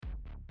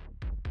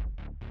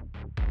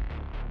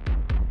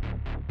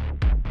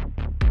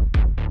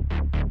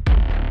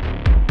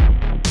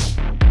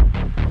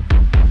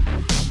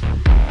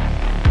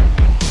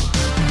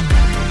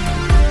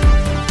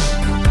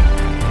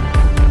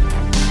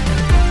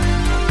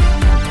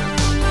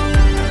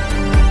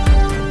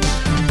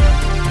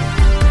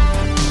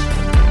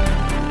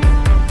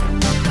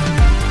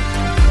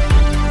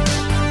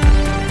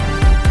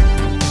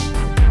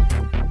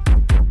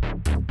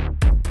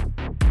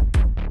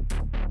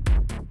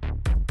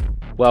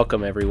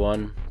Welcome,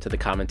 everyone, to the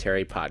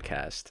Commentary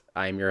Podcast.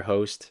 I am your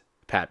host,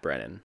 Pat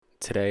Brennan.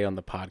 Today on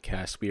the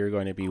podcast, we are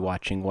going to be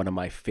watching one of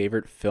my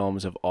favorite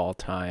films of all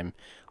time,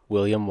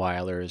 William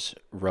Wyler's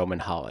Roman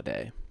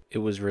Holiday. It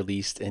was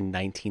released in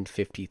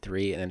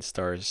 1953 and it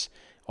stars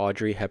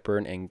Audrey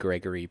Hepburn and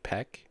Gregory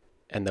Peck,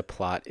 and the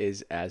plot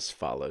is as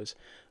follows.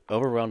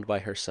 Overwhelmed by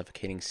her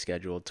suffocating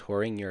schedule,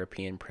 touring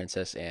European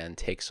Princess Anne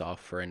takes off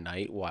for a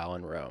night while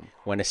in Rome.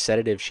 When a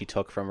sedative she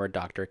took from her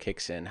doctor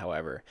kicks in,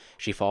 however,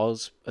 she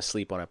falls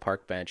asleep on a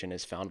park bench and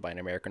is found by an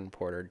American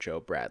reporter, Joe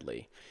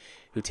Bradley,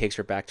 who takes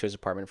her back to his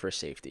apartment for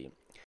safety.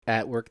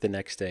 At work the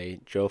next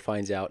day, Joe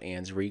finds out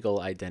Anne's regal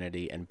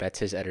identity and bets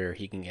his editor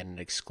he can get an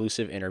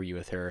exclusive interview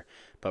with her,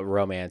 but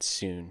romance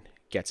soon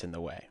gets in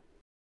the way.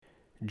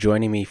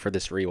 Joining me for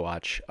this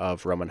rewatch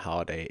of Roman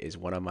Holiday is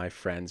one of my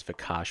friends,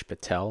 Vikash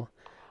Patel.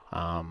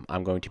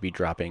 I'm going to be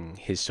dropping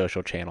his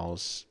social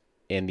channels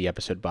in the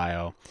episode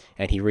bio,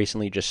 and he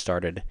recently just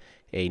started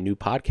a new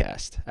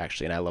podcast,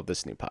 actually, and I love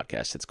this new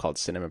podcast. It's called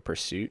Cinema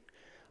Pursuit,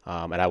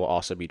 and I will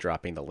also be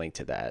dropping the link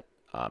to that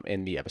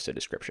in the episode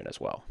description as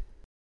well.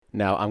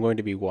 Now, I'm going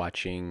to be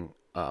watching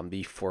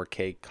the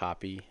 4K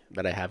copy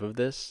that I have of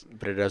this,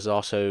 but it is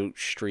also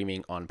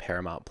streaming on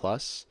Paramount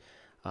Plus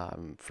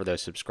for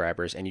those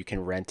subscribers, and you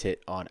can rent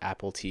it on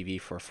Apple TV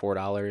for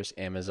 $4,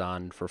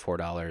 Amazon for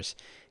 $4,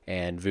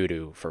 and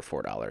Vudu for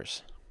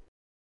 $4.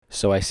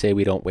 So I say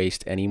we don't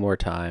waste any more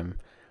time.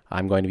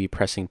 I'm going to be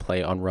pressing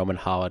play on Roman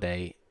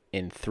Holiday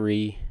in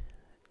 3,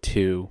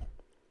 2,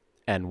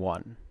 and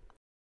 1.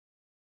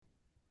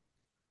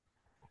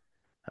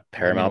 A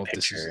Let me know Paramount if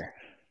this is. Picture.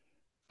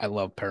 I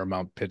love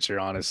Paramount Picture,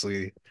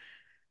 honestly.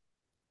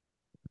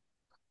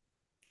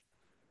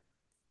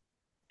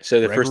 So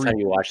the first Gregory, time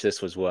you watched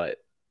this was what?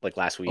 Like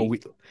last a week?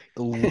 week,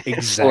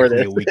 Before exactly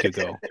this? a week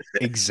ago.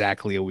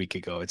 Exactly a week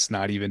ago. It's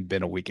not even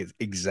been a week. It's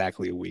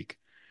exactly a week.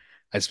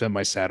 I spent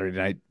my Saturday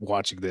night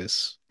watching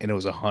this, and it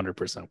was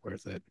 100%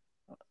 worth it.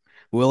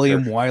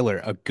 William Perfect.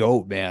 Wyler, a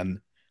goat,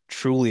 man.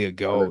 Truly a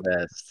One of goat. the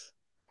best.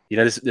 You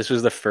know, this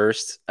was the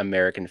first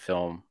American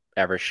film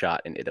ever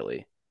shot in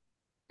Italy.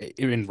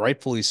 And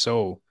rightfully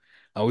so.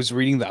 I was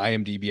reading the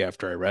IMDb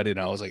after I read it, and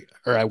I was like,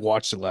 or I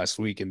watched it last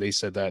week, and they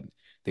said that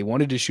they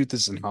wanted to shoot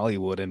this in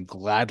Hollywood, and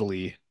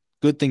gladly,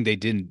 good thing they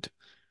didn't.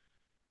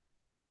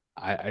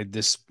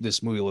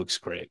 This movie looks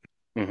great.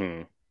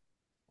 Mm-hmm.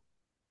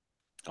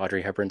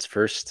 Audrey Hepburn's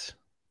first,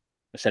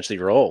 essentially,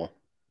 role.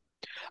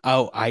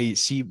 Oh, I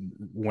see.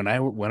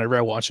 Whenever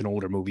I watch an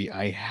older movie,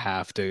 I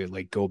have to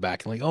like go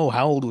back and like, oh,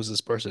 how old was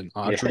this person?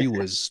 Yeah, Audrey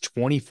was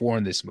 24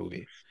 in this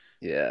movie,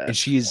 yeah, and it's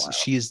she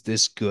is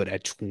this good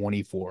at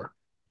 24.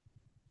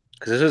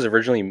 because this was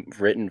originally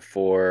written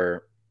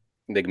for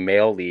the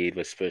male lead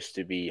was supposed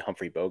to be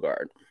Humphrey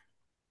Bogart.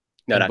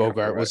 No, And not Humphrey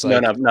Bogart Bogart. was No,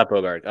 like not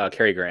Bogart.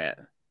 Cary Grant,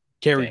 I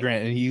Cary think.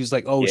 Grant, and he was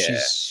like, oh, Yeah,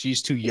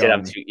 she's too he said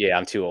I'm young. too. Yeah,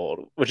 I'm too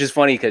old. Which is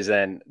funny because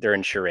then they're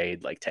in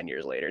charade like 10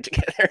 years later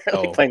together, like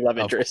Oh, playing love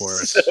of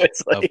interests. So course,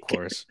 it's of like,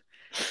 course.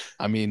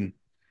 I mean,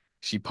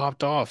 she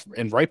popped off,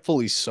 and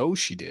rightfully so.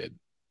 She did.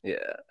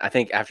 yeah. I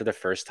think after the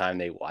first time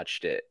they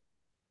watched it,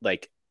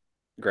 like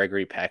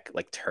Gregory Peck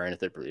like turned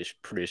to the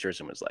producers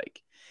and was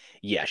like,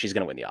 "Yeah, she's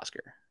gonna win the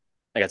Oscar."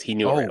 I guess he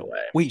knew it right Oh,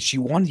 away. wait, she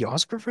won the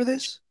Oscar for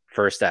this?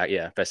 First act,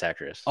 yeah, best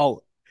actress.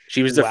 Oh,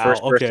 She was the wow.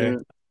 Okay.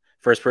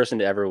 first person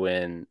to ever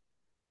win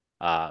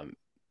um,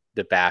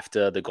 the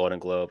BAFTA, the Golden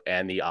Globe,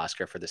 and the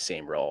Oscar for the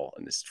same role,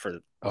 and this for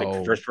like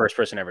Oh, first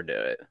person ever to do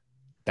it.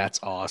 that's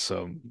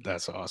awesome.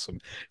 That's awesome.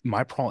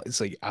 My problem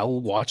is like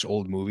I'll watch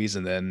old movies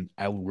and then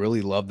I'll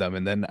really love them,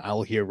 and then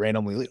I'll hear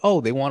randomly like,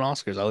 oh, they won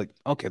Oscars. I like,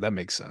 okay, that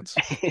makes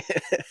sense.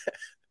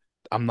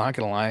 I'm not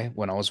gonna lie,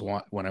 when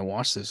I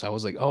watched this, I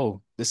was like,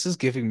 oh, this is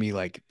giving me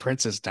like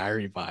Princess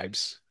Diary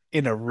vibes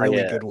in a Oh really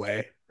yeah, good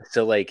way.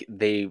 so like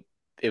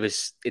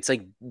it's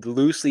like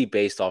loosely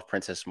based off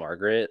Princess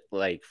Margaret,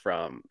 like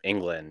from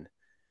England,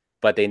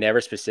 but they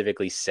never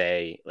specifically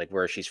say like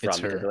where she's It's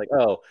from because they're her. like,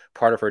 oh,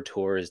 part of her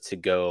tour is to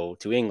go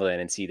to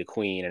England and see the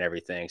Queen and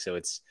everything. So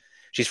it's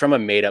she's from a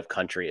made up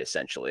country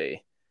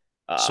essentially.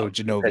 So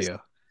Because Genovia.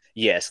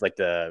 yes, like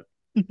the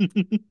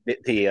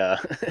they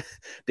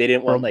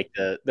didn't want From like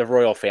the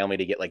royal family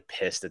to get like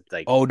pissed at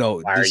like oh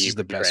no, why are this you is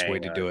the best way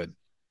portraying to do it.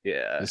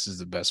 yeah. This is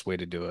the best way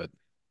to do it.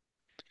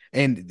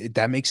 And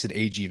that makes it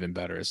age even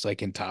better. It's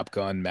like in Top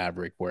Gun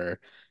Maverick where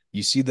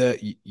you see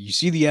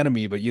the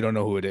enemy, but you don't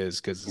know who it is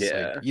because it's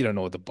like Yeah. you don't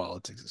know what the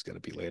politics is going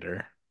to be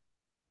later.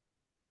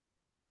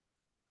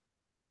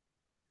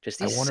 Just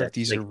I these wonder if sets,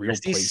 these are like real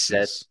just these sets,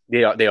 places.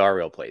 they are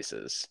real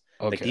places.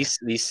 Like Okay.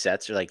 these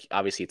sets are like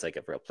obviously it's like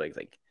a real place.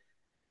 Like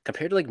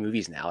compared to like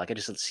movies now, like I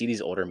just see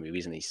these older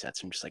movies and these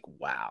sets, I'm just like,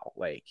 wow,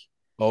 like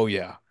Oh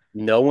yeah.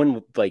 no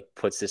one like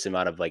puts this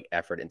amount of like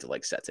effort into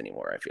like sets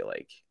anymore. I feel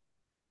like.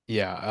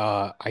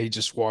 Yeah. I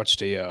just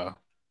watched a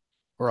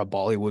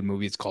Bollywood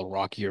movie. It's called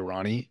Rocky or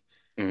Ronnie,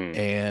 Mhm.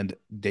 and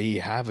they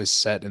have a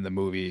set in the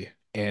movie,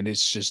 and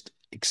it's just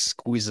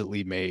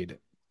exquisitely made.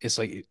 It's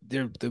like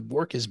the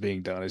work is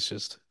being done. It's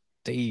just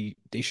they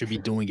should be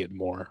doing it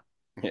more.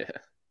 Yeah,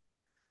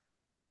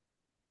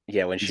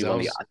 Yeah, Because I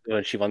was,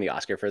 when she won the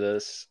Oscar for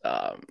this,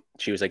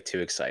 she was like too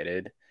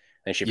excited,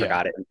 and she yeah.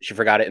 forgot it. She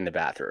forgot it in the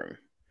bathroom,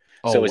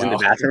 so Oh it was in the wow.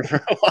 bathroom for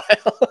a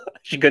while.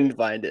 She couldn't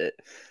find it,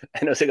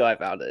 and I was like, "Oh, I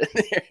found it."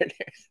 Here it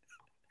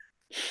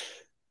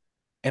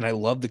And I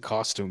love the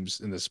costumes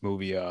in this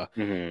movie. is.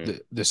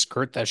 Mhm. The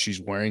skirt that she's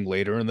wearing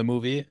later in the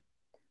movie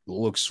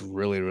looks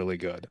really, really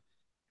good.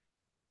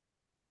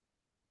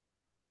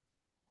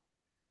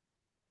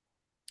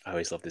 I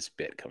always love this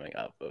bit coming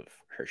up of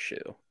her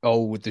shoe.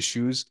 Oh, with the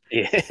shoes.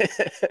 Yeah,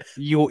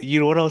 You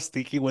know what I was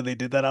thinking when they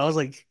did that? I was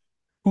like,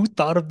 who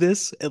thought of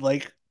this? And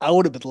like I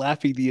would have been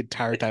laughing the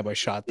entire time I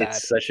shot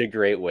that. it's such a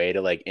great way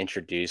to like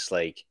introduce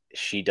like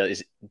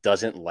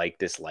doesn't like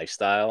this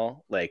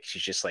lifestyle. Like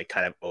she's just like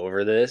kind of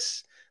over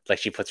this. Like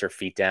she puts her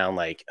feet down,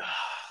 like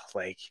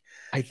like,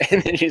 I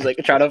and then she's I like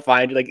trying to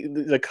find like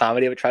the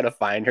comedy of trying to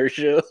find her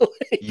shoe.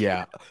 Like,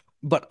 Yeah,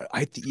 but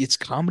it's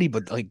comedy,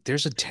 but like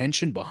there's a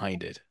tension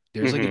behind it.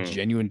 There's like a hmm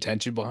genuine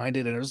tension behind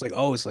it, and it was like,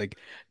 oh, it's like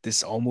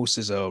this almost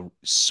is a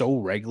so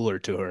regular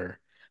to her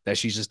that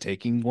she's just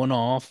taking one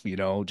off,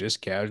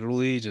 just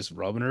casually, just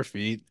rubbing her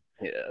feet.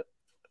 yeah,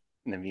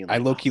 and then being I like,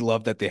 low-key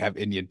love that they have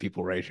Indian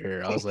people right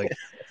here. I was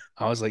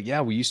like,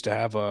 yeah, we used to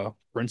have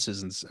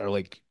princes or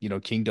like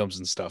kingdoms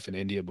and stuff in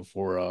India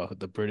before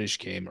the British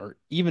came, or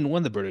even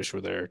when the British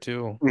were there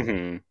too.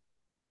 hmm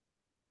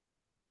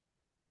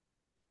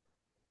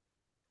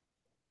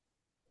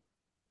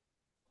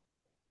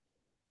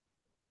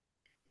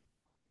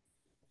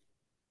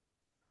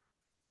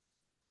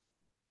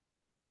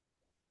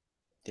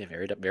yeah,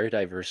 very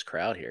diverse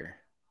crowd here,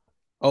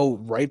 Oh,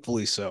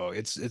 rightfully so.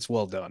 It's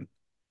well done.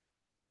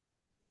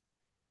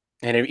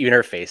 and even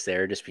her face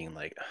there, just being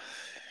like,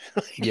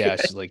 Yeah, like,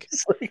 she's like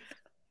just like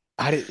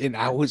and I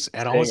was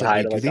saying like,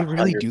 hi to wait, do like they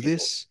really 100 do people.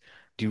 this?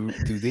 Do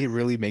they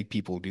really make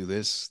people do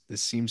this?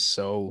 This seems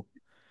so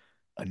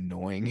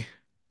annoying.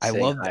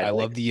 Saying hi I to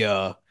like love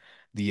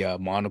the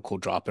monocle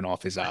dropping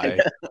off his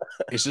eye.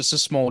 It's just a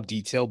small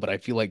detail, but I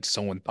feel like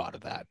someone thought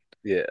of that.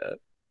 yeah.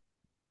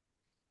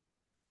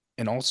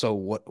 And also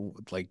what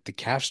like the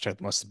calf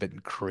strength must have been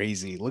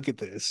crazy. Look at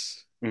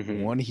this.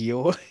 hmm One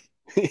heel.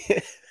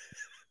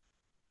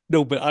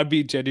 No, but I'm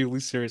being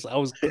genuinely serious. I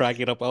was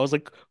cracking up. I was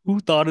like, who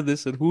thought of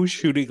this and who's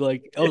shooting?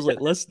 Like, I was like,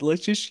 let's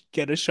just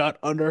get a shot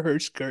under her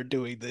skirt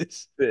doing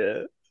this.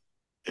 Yeah.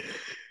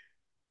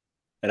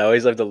 And I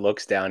always love the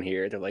looks down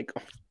here. They're like,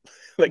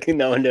 like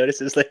no one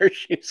notices that her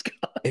shoes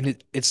gone.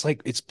 And it's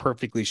like it's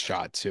perfectly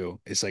shot too.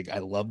 It's like I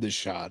love the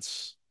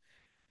shots.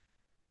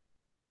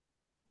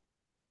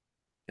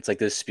 It's like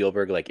those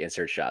Spielberg like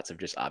insert shots of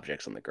just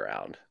objects on the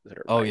ground. That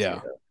it Oh reminds me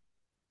yeah. of.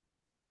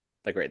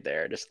 Like right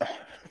there, just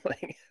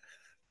like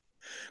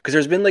because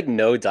there's been like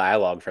no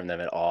dialogue from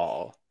them at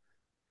all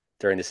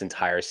during this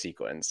entire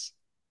sequence.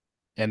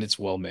 And it's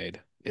well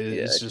made.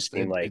 Yeah, It's it's just just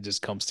being it like,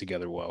 just comes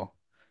together well.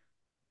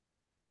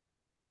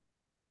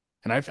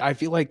 And I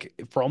feel like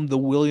from the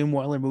William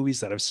Wyler movies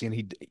that I've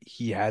seen,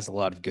 he has a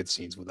lot of good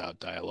scenes without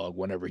dialogue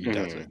whenever he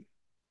does it. mhm.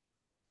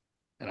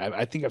 And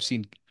I think I've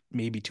seen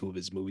maybe two of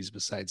his movies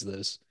besides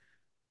this.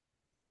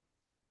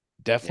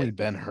 Yeah, Definitely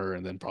Ben-Hur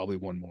and then probably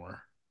one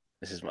more.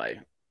 this is my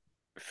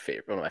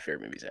favorite, one of my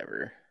favorite movies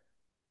ever.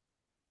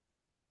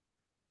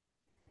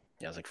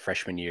 Yeah, it was like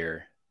freshman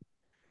year.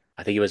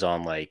 I think it was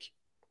on like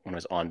when it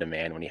was on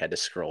demand when you had to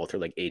scroll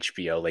through like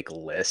HBO like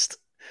list.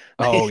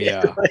 Oh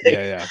yeah. Yeah,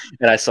 Like, yeah.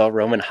 and I saw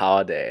Roman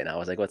Holiday and I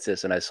was like, what's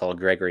this? And I saw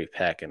Gregory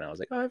Peck and I was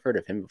like, oh, I've heard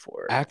of him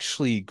before.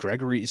 Actually,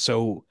 Gregory,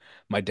 so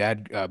my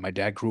dad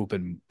grew up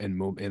in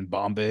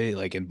Bombay,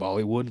 like in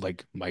Bollywood.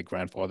 Like my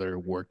grandfather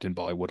worked in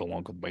Bollywood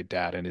along with my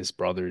dad and his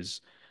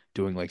brothers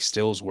doing like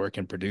stills work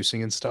and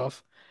producing and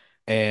stuff.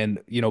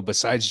 And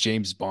besides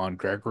James Bond,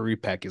 Gregory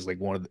Peck is like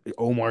one of the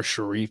Omar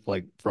Sharif,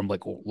 like from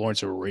like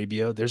Lawrence of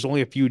Arabia. There's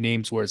only a few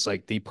names where it's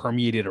like they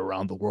permeated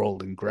around the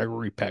world, and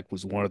Gregory Peck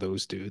was one of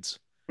those dudes.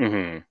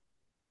 hmm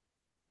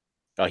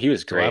Oh, he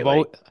was So great.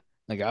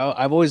 Like,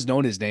 I've always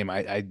known his name.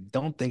 I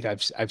don't think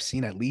I've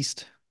seen at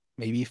least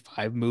maybe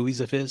five movies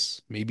of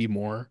his, maybe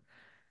more.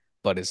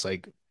 But it's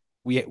like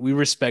we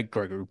respect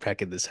Gregory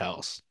Peck in this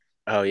house.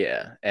 oh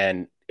yeah.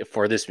 And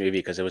for this movie,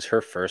 because it was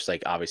her first,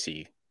 like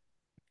obviously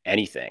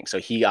anything. So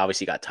he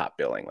obviously got top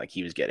billing. Like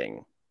he was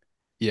getting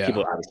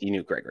people Yeah. obviously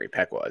knew who Gregory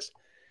Peck was.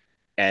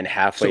 And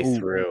So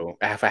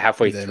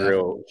halfway then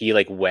after through, he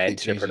like they went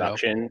to the changed it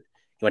up. production.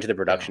 He went to the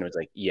Yeah. production and was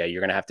like, yeah,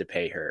 you're gonna have to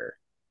pay her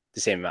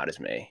the same amount as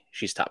me.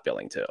 She's top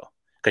billing too.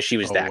 Because she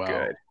was Oh that wow.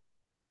 good.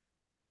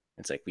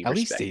 It's like At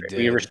least they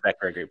We did. respect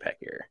Gregory Peck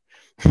here.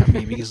 I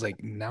mean, because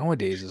like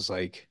nowadays it's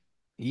like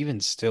even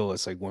still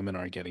it's like women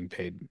aren't getting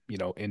paid,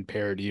 in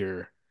parody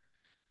or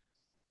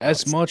Oh,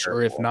 as it's much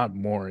or if terrible. not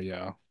more,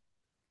 yeah.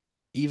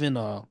 Even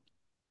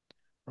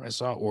when I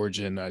saw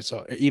Origin, I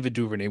saw Eva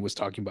DuVernay was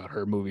talking about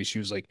her movie. She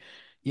was like,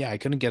 "Yeah, I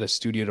couldn't get a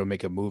studio to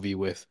make a movie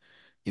with,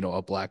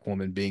 a black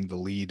woman being the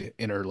lead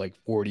in her like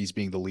 40s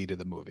being the lead of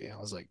the movie." I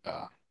was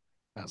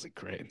like,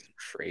 "Great."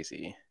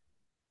 Crazy.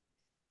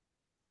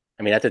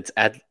 I mean, at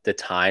the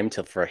time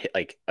to for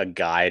like a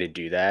guy to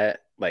do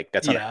that, like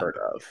that's Yeah. unheard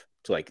of.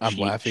 So like I'm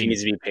she needs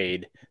laughing. to be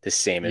paid the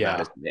same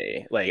amount as Yeah.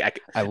 me.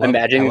 Like I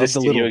imagining the love the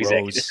studio little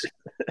executive. rose.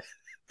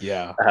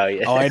 Yeah. Oh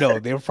yeah. Oh, I know.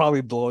 They were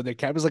probably blowing their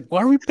cameras like,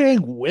 why are we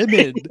paying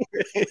women?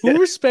 Who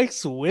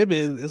respects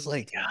women? It's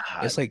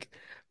God. like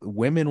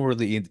women were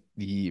the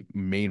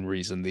main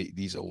reason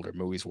these older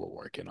movies were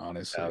working,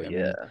 Oh honestly. I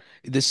mean, yeah.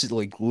 this is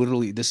like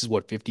literally this is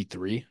what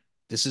 53.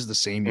 This is the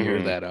same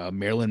year Hmm. that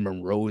Marilyn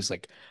Monroe is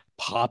like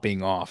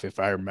popping off, if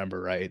I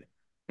remember right.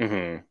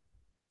 Hmm.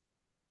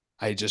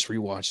 I just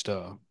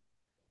rewatched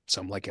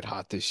Some Like It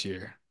Hot this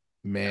year.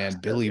 Man, So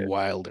Billy good.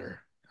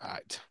 Wilder.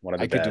 I One of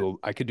the best.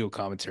 I could do a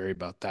commentary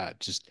about that.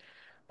 Just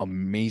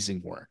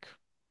amazing work.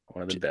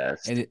 One of the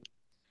And best.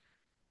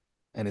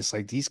 it's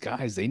like these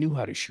guys, they knew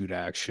how to shoot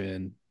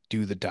action,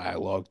 do the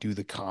dialogue, do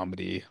the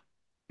comedy.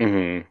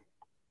 Hmm.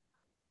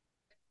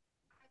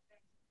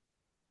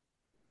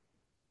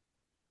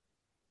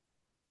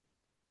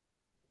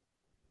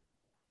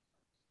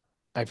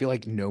 I feel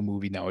like no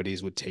movie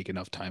nowadays would take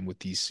enough time with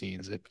these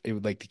scenes. It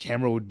would like the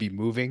camera would be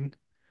moving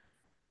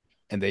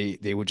and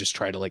they would just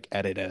try to like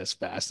edit it as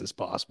fast as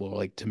possible,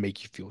 like to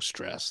make you feel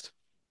stressed.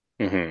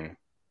 Hmm.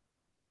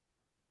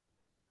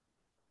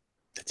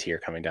 The tear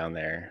coming down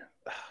there.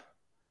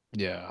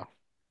 Yeah.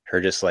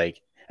 Her just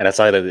like, and that's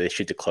why they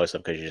shoot the close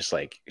up because you're just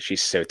like,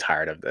 she's so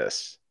tired of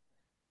this.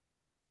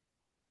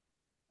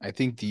 I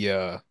think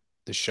the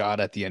shot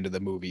at the end of the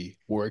movie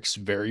works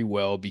very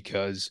well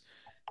because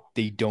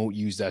they don't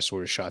use that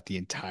sort of shot the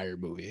entire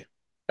movie.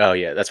 Oh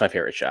yeah, that's my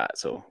favorite shot.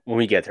 So when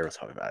we get there, we'll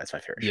talk about it. It's my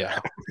favorite shot.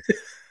 Yeah.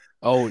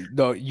 Oh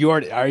no, you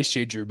already I already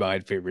shared your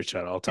mind favorite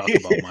shot. I'll talk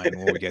about mine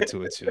when we get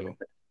to it too.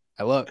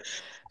 I love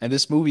and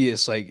this movie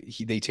is like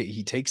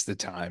he takes the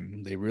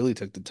time. They really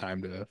took the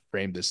time to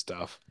frame this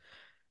stuff.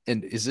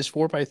 And is this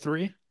 4 by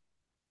 3?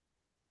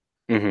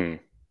 Hmm.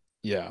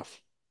 Yeah.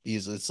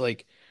 It's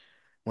like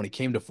when it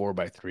came to 4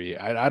 by 3,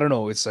 I don't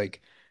know. It's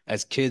like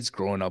as kids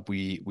growing up,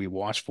 we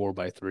watched 4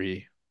 by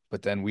 3,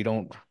 but then we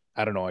don't.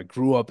 I don't know. I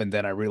grew up and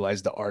then I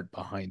realized the art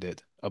behind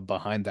it,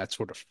 behind that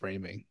sort of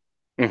framing.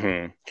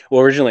 Hmm.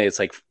 Well, originally it's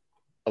like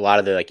a lot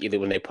of the like either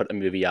when they put a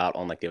movie out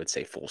on like they would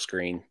say full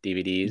screen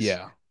DVDs,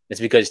 Yeah,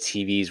 it's because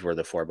TVs were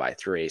the 4 by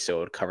 3, so it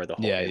would cover the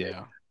whole yeah, image.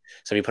 yeah.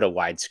 So we put a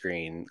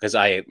widescreen because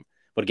I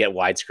would get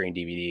widescreen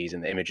DVDs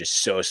and the image is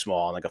so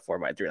small on like a 4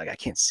 by 3, like I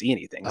can't see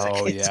anything because I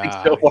Oh can't see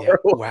so yeah, yeah.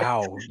 far away.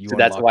 Wow, So you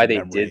that's unlocked why a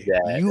they did memory.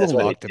 that. You That's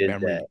why they unlocked a did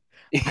that. memory.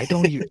 I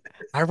don't even.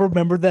 I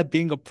remember that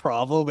being a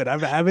problem, and I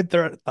haven't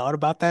thought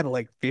about that in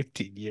like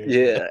 15 years,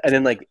 man. Yeah, and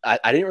then like I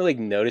didn't really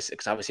notice it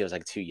because obviously I was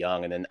like too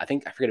young, and then I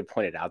think I forget to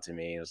point it out to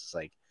me. It was just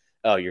like,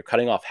 oh, you're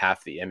cutting off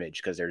half the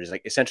image because they're just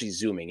like essentially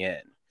zooming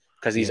in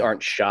because these Yeah,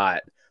 aren't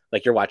shot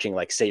like you're watching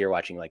like say you're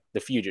watching like The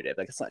Fugitive,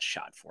 like it's not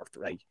shot for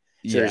like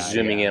so they're yeah,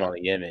 zooming in yeah. on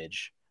the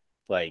image,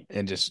 like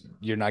And just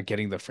you're not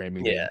getting the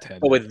framing they yeah.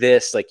 But intended. with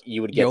this, like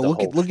you would get Yo, the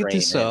whole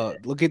frame in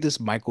look at this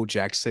Michael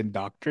Jackson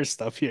doctor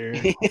stuff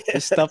here. it.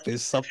 This stuff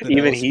is something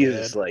Even else, he's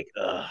man. just like,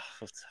 ugh,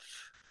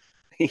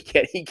 he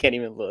can't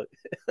even look.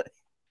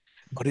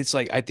 But it's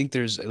like I think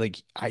there's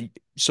like I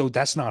so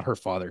that's not her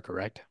father,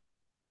 correct?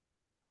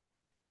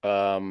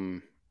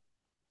 Um,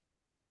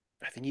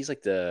 I think he's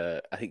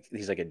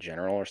like a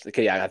general or something.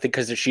 Okay, yeah, I think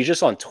because she's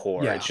just on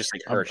tour. It's Yeah. just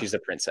like her. She's the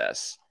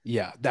princess.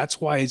 Yeah,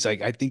 that's why it's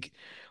like I think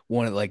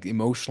one like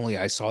emotionally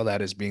I saw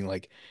that as being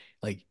like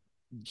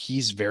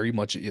he's very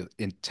much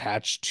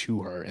attached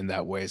to her in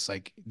that way. It's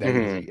like that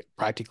Hmm. he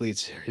practically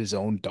it's his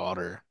own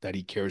daughter that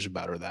he cares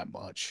about her that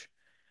much.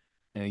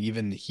 And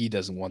even he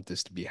doesn't want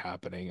this to be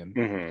happening and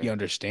he Hmm.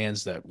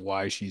 understands that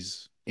why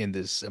she's in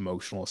this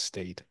emotional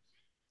state.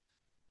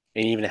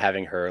 And even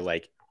having her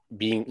like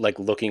being like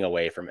looking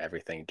away from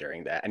everything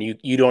during that, and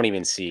you don't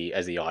even see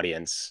as the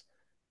audience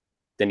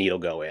the needle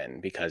go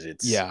in because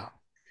Yeah.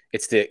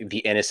 it's the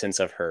innocence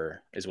of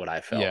her is what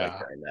I felt like Yeah.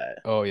 during that.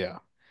 Oh yeah.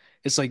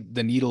 It's like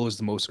the needle is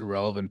the most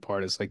irrelevant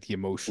part. It's like the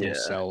emotional Yeah.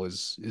 cell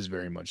is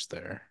very much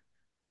there.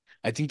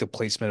 I think the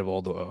placement of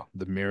all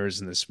the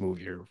mirrors in this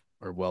movie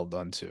are well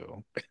done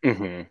too.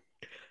 Hmm.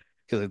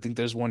 Because I think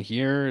there's one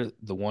here,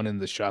 the one in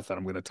the shot that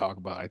I'm going to talk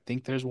about. I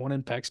think there's one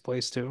in Peck's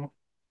place too.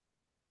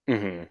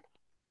 Hmm.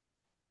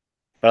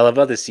 But I love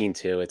about this scene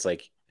too. It's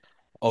like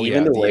Oh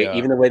yeah, the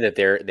even the way that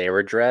they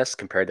were dressed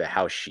compared to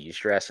how she's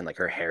dressed and like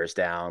her hair's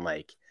down,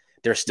 like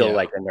they're still yeah,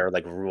 like in their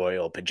like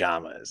royal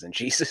pajamas, and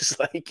she's just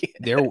like,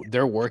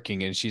 they're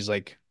working and she's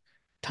like,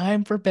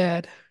 time for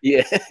bed.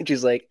 yeah,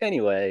 she's like,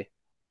 anyway,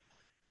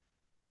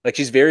 like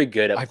she's very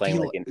good at I playing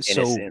like feel an so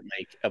innocent,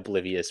 like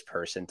oblivious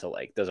person to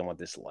like doesn't want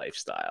this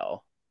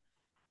lifestyle.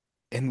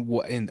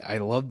 and I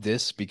love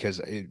this because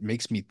it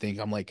makes me think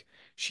I'm like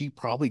she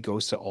probably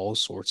goes to all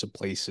sorts of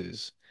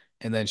places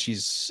and then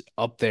she's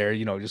up there,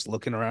 just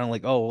looking around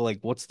like, oh, like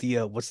what's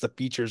the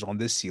features on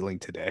this ceiling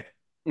today?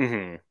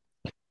 Hmm.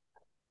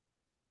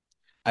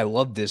 I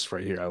love this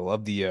right here. I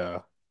love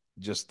the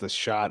just the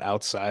shot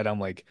outside. I'm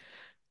like,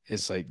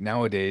 it's like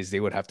nowadays they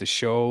would have to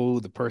show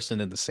the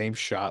person in the same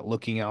shot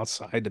looking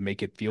outside to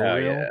make it feel Oh real.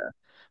 yeah.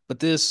 But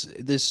this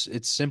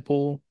it's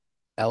simple,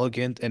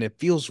 elegant, and it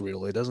feels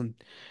real. It doesn't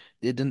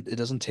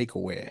take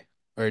away.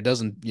 or it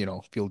doesn't,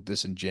 feel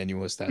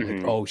disingenuous that like,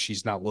 Hmm. oh,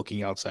 she's not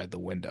looking outside the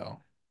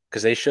window.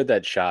 Because they showed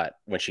that shot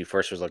when she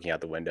first was looking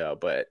out the window,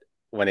 but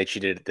when she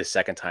did it the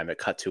second time, it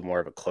cut to more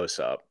of a close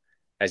up,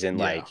 as in Yeah,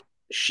 like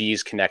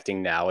she's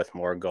connecting now with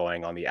more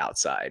going on the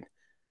outside.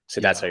 So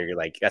that's how yeah. you're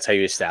that's how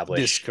you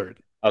This establish, skirt.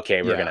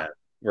 okay, we're Yeah, gonna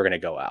we're gonna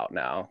go out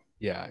now.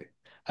 yeah.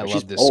 I When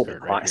she's love this bold,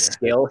 skirt right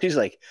here. scale. She's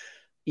like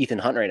Ethan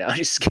Hunt right now.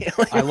 She's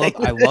scaling like.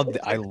 I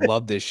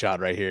love this shot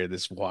right here,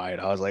 this wide.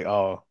 I was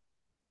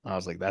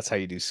like, that's how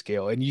you do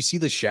scale. And you see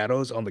the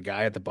shadows on the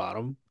guy at the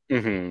bottom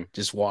Hmm.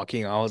 just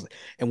walking.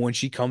 And when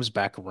she comes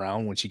back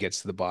around, when she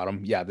gets to the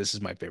bottom, yeah, this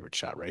is my favorite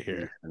shot right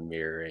here. The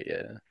mirror,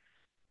 yeah.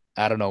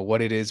 I don't know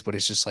what it is, but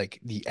it's just like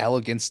the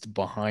elegance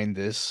behind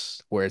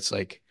this, where it's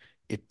like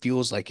it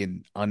feels like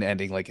an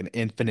unending, like an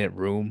infinite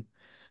room.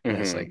 And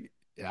it's Hmm. like,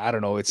 I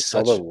don't know, Just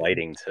all the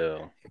lighting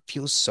too. it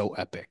feels so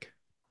epic.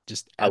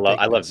 Just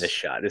I love this epicness.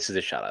 shot. This is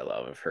a shot I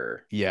love of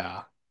her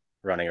Yeah.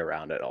 running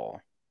around it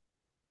all.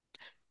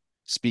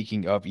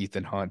 Speaking of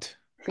Ethan Hunt,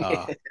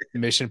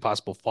 Mission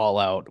Impossible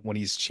Fallout, when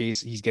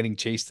he's getting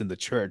chased in the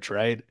church,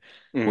 right?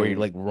 Where he Hmm.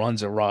 like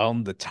runs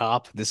around the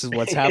top. This is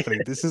what's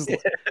happening.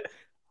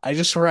 I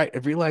just right I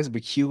realized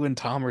McHugh and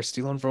Tom are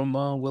stealing from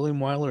William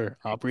Wyler,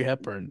 Aubrey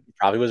Hepburn.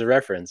 Probably was a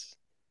reference.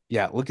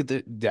 Yeah, look at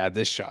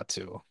this shot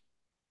too.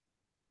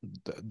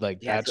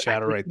 Like Yeah, that I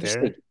shadow feel like right you just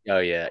there. oh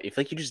yeah, I feel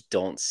like you just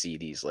don't see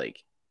these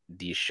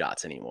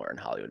shots anymore in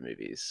Hollywood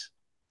movies.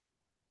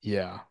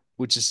 Yeah,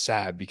 which is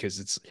sad because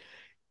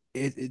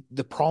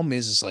the problem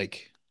is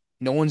like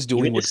no one's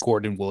Even doing what just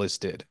Gordon Willis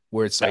did,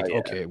 where it's oh like,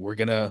 yeah, okay, we're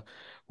gonna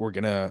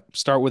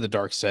start with a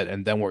dark set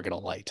and then we're gonna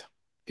light.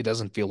 It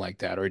doesn't feel like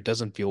that, or it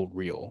doesn't feel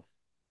real.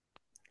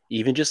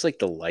 even just like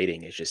the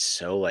lighting is just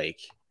so like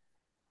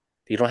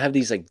you don't have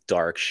these like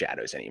dark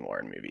shadows anymore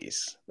in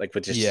movies, like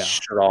with just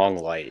Yeah. strong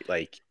light.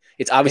 Like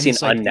it's And obviously an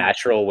it's like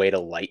unnatural way to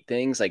light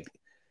things. Like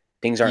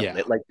things aren't yeah.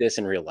 lit like this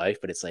in real life,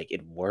 but it's like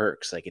it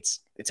works. Like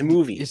it's a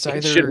movie. It's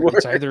It should either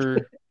it's work.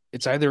 either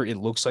it's either it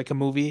looks like a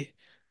movie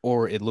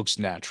or it looks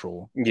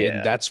natural.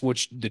 And Yeah. that's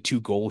what the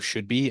two goals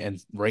should be.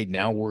 And right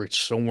now we're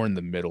somewhere in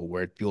the middle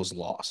where it feels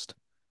lost.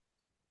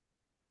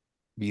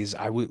 Because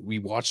we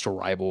watched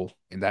Arrival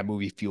and that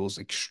movie feels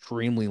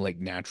extremely like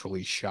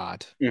naturally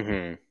shot.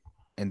 Hmm.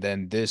 And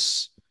then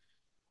this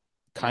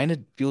kind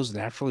of feels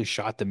naturally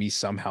shot to me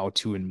somehow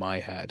too in my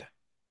head.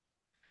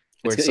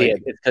 Where it's Yeah,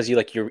 like, it's because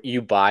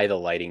you buy the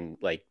lighting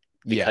like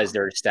because yeah,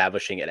 they're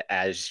establishing it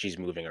as she's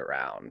moving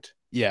around.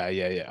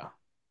 yeah.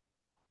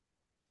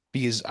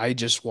 Because I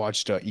just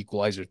watched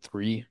Equalizer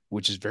 3,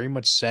 which is very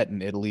much set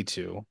in Italy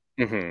too.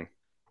 Hmm.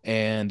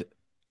 And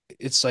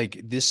it's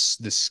like the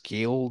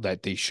scale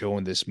that they show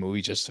in this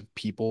movie, just of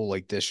people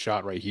like this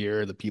shot right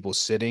here, the people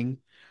sitting,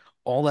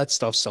 all that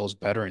stuff sells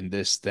better in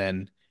this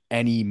than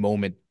any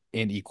moment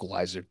in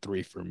Equalizer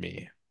 3 for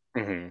me.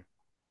 Hmm.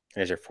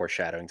 There's your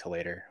foreshadowing to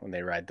later when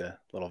they ride the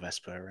little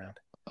Vespa around.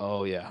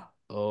 Oh yeah.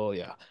 Oh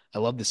yeah. I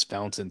love this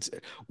fountains.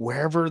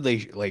 Wherever they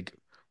like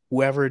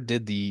whoever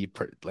did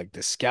like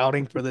the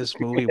scouting for this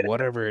movie,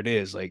 whatever it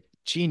is, like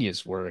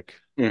genius work.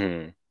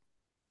 Hmm.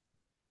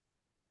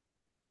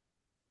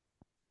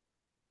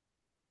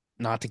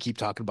 Not to keep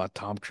talking about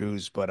Tom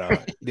Cruise,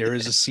 but there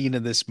is a scene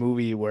in this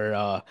movie where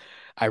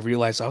I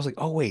realized I was like,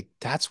 "Oh wait,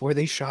 that's where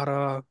they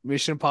shot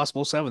Mission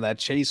Impossible 7, that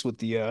chase with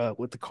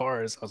the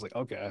cars." I was like,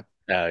 "Okay."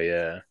 Oh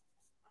yeah,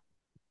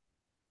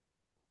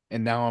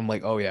 And now I'm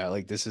like, "Oh yeah,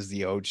 like this is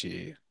the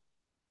OG."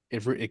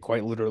 It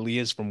quite literally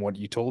is from what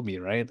you told me,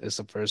 right? It's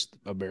the first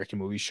American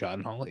movie shot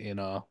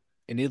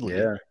in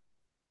Italy. yeah.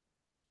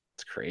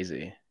 It's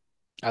crazy.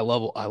 I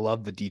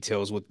love the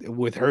details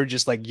with her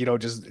just like,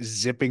 just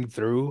zipping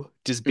through,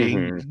 just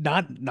being Hmm.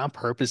 not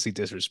purposely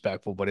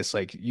disrespectful, but it's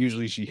like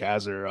usually she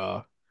has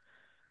the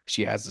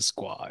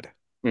squad.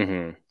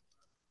 Hmm.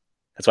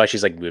 That's why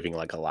she's like moving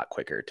like a lot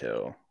quicker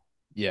too.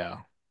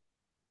 Yeah.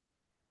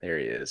 There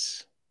he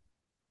is.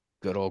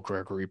 Good old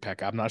Gregory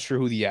Peck. I'm not sure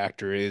who the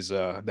actor is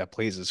that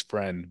plays his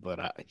friend,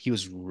 but he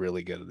was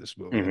really good at this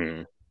movie.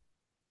 Hmm.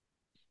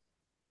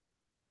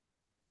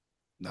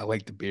 I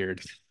like the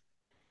beard.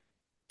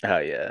 Oh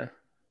yeah.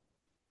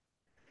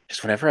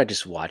 Just whenever I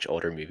just watch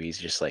older movies,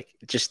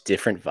 just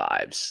different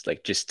vibes,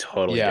 like just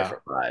totally Yeah.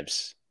 different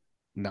vibes.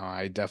 No,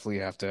 I definitely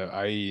have to.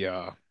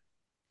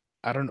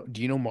 I don't know.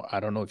 Do you know more? I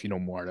don't know if you know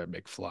Marta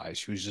McFly.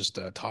 She was just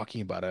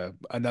talking about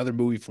another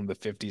movie from the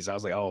 50s. I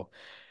was like, oh,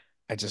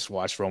 I just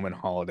watched Roman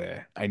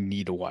Holiday. I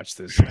need to watch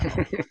this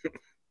now.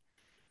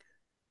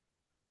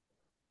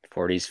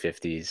 40s,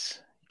 50s,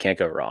 can't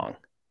go wrong.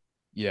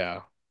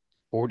 Yeah.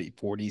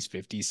 40s,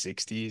 50s,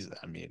 60s.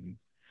 I mean,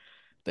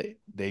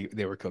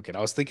 they were cooking.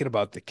 I was thinking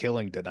about The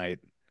Killing tonight.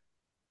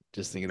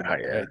 Just thinking Oh about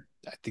yeah.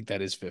 I think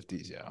that is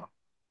 50s, yeah. It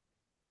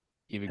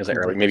Even was like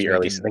early, Kubrick was maybe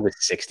early. I making think it was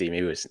 60.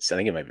 Maybe it was. I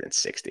think it might have been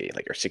 60,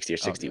 like or 60 or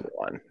okay.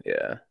 61.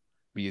 Yeah.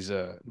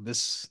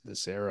 Because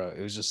this era,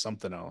 it was just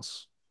something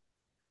else.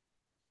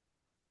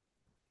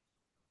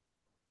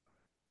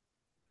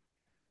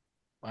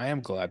 I am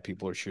glad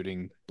people are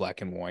shooting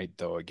black and white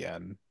though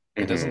again.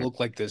 It doesn't Hmm. look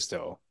like this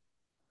though.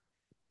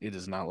 It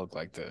does not look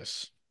like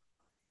this.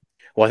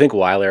 Well, I think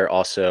Weiler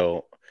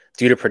also,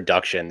 due to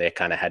production, they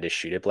kind of had to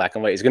shoot it black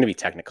and white. It's going to be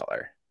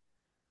Technicolor.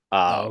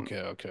 Oh, Um, okay,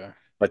 okay.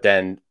 but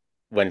then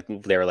when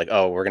they were like,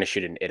 "Oh, we're going to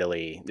shoot it in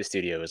Italy," the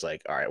studio was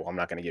like, "All right, well, I'm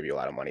not going to give you a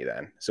lot of money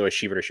then." So it's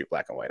cheaper to shoot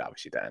black and white,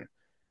 obviously. Then,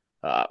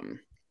 um,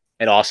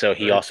 and also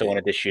he Or also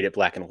wanted to shoot it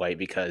black and white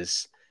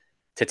because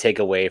to take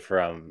away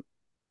from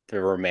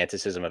the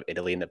romanticism of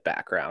Italy in the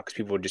background, because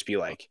people would just be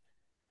like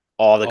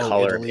all the oh,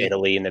 color of Italy.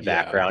 Italy in the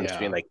Yeah, background, just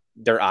being yeah. like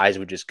their eyes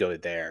would just go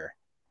there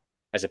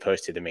as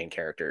opposed to the main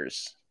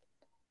characters.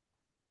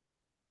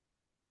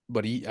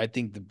 But I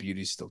think the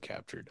beauty's still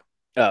captured.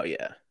 Oh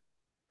yeah.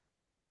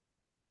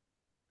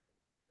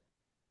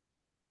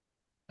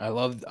 I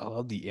love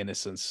the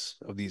innocence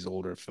of these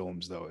older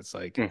films though. It's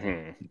like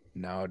Hmm.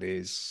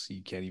 nowadays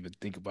you can't even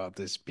think about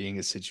this being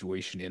a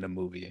situation in a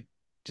movie.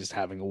 Just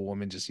having a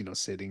woman just,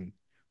 sitting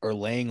or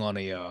laying on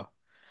a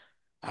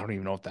I don't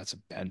even know if that's a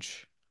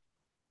bench.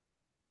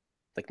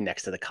 Like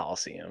next to the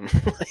Coliseum.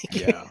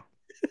 Yeah. Like,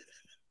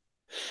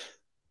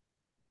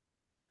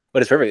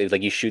 but it's perfect. It's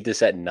like you shoot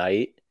this at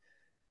night.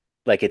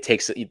 Like it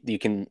takes you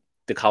can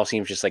the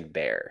Coliseum's just like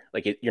there.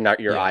 Like you're not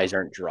your Yeah. eyes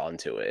aren't drawn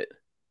to it.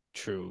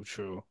 True,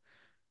 true.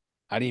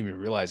 I didn't even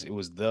realize it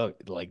was the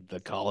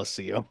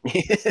Coliseum.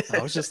 I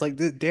was just like,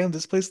 damn,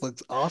 this place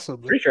looks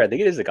awesome. Pretty sure I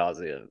think it is the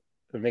Coliseum.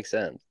 It makes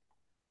sense.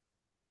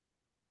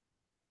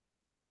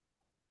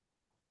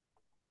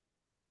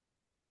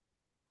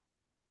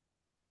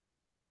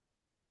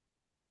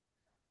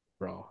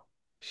 Bro.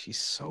 She's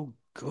so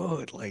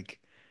good. Like,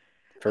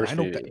 and I First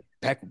know movie.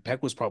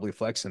 Peck was probably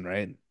flexing,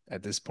 right?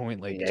 At this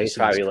point, like Yeah, just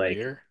in his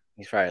career.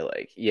 he's probably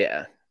like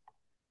yeah.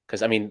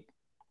 Because I mean,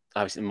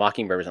 obviously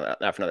Mockingbird was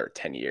not for another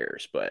 10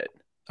 years, but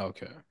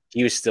Okay.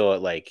 he was still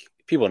at like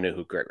people knew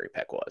who Gregory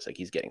Peck was. Like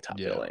he's getting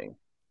top Yeah. billing,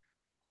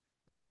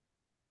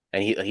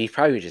 and he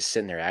probably was just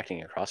sitting there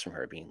acting across from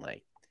her, being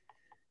like,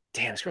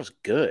 "Damn, this girl's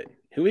good.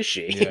 Who is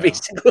she?" Yeah.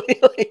 Basically,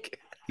 like,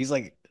 He's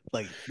like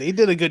they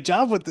did a good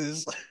job with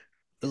this.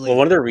 well, Like,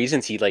 one of the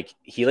reasons he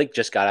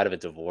just got out of a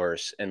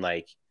divorce and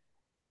like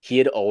he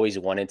had always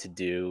wanted to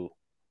do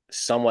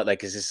somewhat like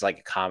because this is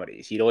like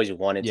comedies. He'd always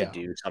wanted to yeah.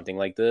 do something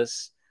like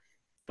this,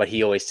 but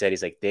he always said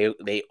he's like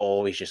they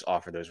always just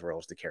offer those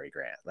roles to Cary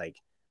Grant. Like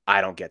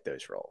I don't get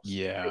those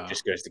roles. It Yeah.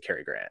 just goes to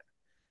Cary Grant.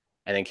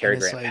 And then And Cary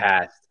it's Grant like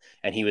passed,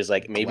 and he was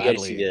like, maybe I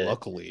just need gladly, to.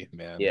 luckily,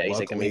 man. Yeah, he's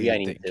like, maybe I Luckily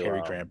need that to.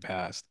 Cary Grant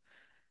passed.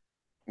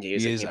 He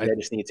was like, Because maybe I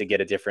just need to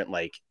get a different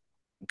like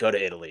go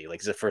to Italy. Like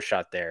it's the first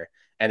shot there,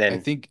 and I then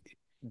think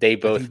they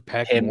I both think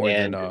Peck him more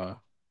and than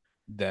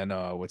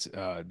what's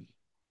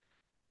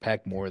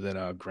Peck more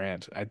than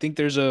Grant. I think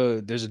there's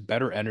a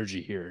better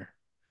energy here.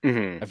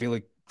 mhm. I feel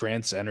like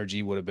Grant's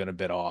energy would have been a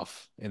bit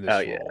off in Oh this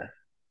yeah, role.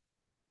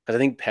 because I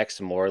think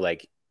Peck's more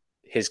like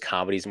his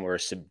comedy's more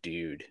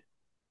subdued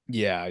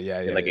Yeah,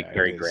 yeah, than yeah, like a yeah. It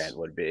Cary Grant is.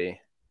 would be.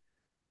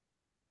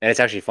 And it's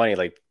actually funny,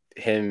 like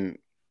him,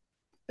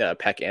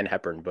 Peck and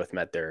Hepburn both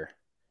met their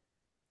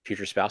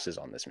future spouses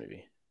on this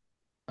movie.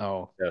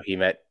 Oh, So he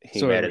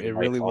so met it, his it wife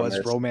really on was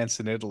this. romance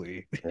in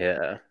Italy.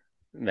 Yeah,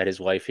 met his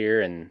wife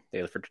here, and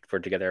they lived for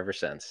together ever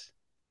since.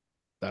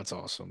 That's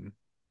awesome.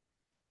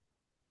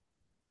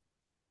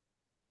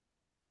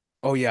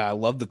 Oh yeah, I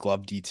love the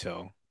glove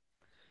detail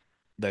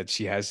that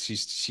she has.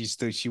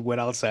 She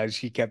went outside.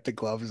 She kept the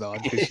gloves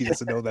on because she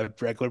doesn't know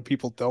that regular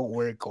people don't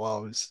wear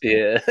gloves.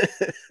 Yeah.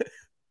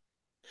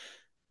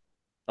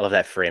 I love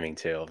that framing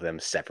too of them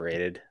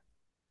separated.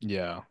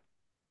 Yeah,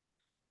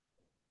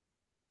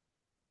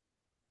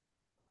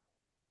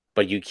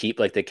 But you keep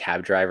like the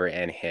cab driver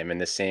and him in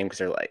the same because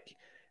they're like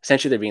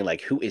essentially they're being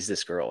like, who is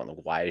this girl and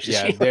why is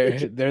yeah. she They're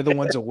like they're the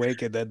ones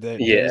awake, and then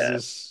yeah.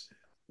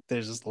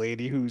 there's this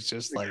lady who's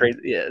just The like crazy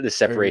yeah, the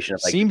or separation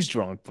of like seems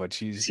drunk, but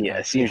she's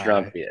yeah, actually seems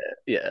drunk, high. yeah,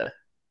 yeah.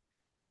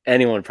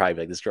 Anyone would probably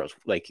be like this girl's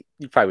like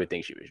you probably would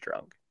think she was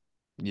drunk.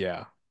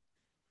 Yeah.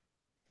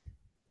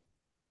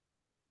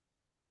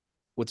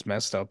 What's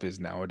messed up is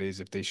nowadays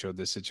if they showed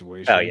this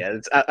Oh situation, yeah,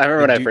 I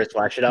remember the when I dude first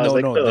watched it, I was no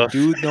like, no the oh,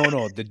 dude no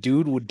no the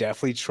dude would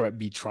definitely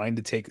be trying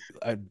to take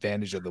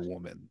advantage of the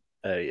woman.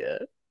 oh yeah.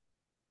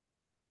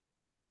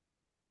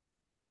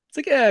 It's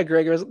like, yeah,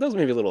 Greg, that was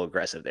maybe a little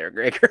aggressive there,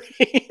 Gregory.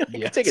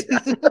 Like, take Yes. it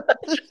down.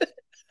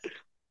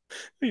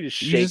 You just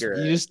shake her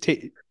You head. just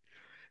take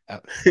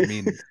I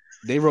mean,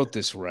 they wrote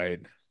this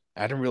right.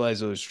 I didn't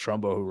realize it was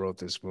Trumbo who wrote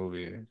this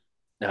movie,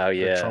 Oh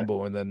or yeah,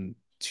 Trumbo and then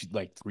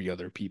like three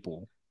other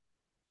people.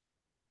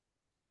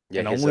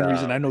 yeah, And the because only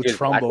reason I know he was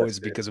Trumbo is blacklisted.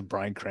 because of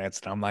Bryan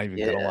Cranston. I'm not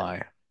even gonna Yeah,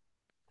 lie.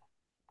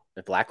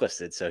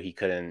 blacklisted, so he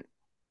couldn't.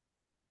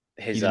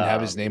 He His didn't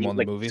have his name he on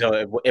the like movie.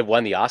 so it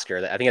won the Oscar.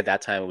 I think at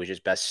that time it was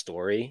just best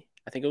story.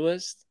 I think it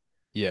was.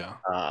 Yeah.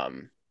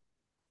 Um,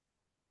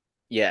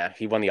 yeah,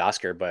 he won the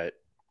Oscar, but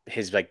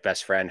his like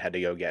best friend had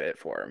to go get it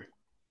for him.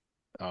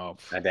 Oh,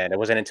 And then it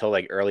wasn't until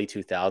like early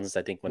 2000s,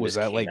 I think, when was this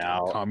that came like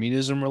out.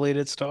 communism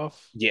related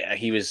stuff? Yeah,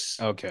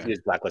 Okay. he was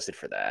blacklisted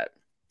for that.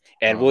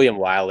 And Oh, William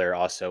Wyler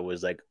also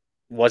was like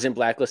wasn't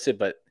blacklisted,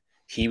 but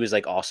he was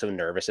like also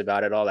nervous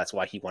about it all. That's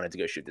why he wanted to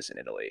go shoot this in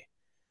Italy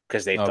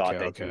because they okay, thought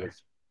that he okay.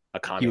 was a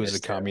He was a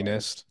communist too.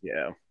 communist.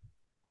 Yeah.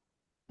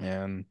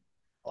 Man.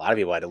 a lot of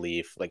people had to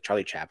leave. Like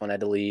Charlie Chaplin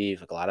had to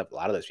leave. Like a lot of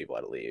those people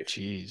had to leave.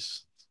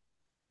 Jeez,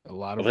 a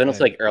lot But of then it's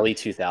like early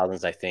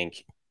 2000s. I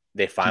think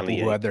they people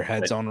who finally had their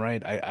heads put on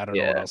right. I don't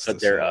know what yeah else put to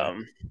their say.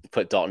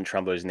 put Dalton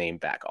Trumbo's name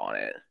back on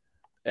it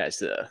as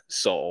the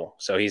soul.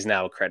 So he's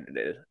now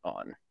credited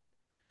on.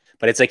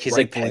 But it's like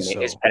Rightfully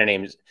his so. pen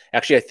names.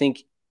 Actually, I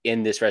think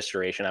in this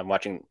restoration, I'm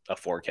watching a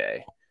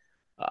 4K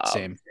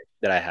Same.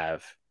 that I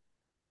have.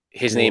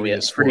 His name, I'm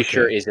Glorious pretty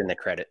sure, 4K. is in the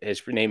credit.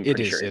 His name, I'm It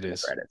pretty is. sure, is It in the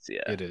is. credits.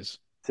 Yeah, It is.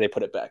 so they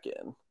put it back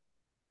in.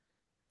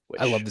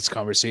 I love Which this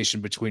conversation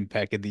between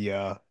Peck and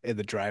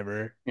the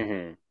driver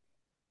mhm.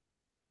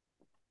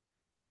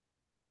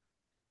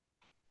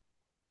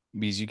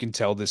 because you can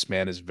tell this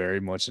man is very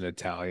much an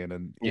Italian,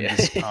 and in Yeah,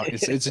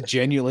 it's a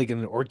genuine like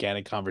an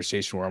organic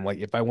conversation where I'm like,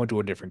 if I went to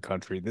a different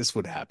country, this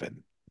would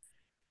happen.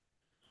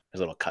 there's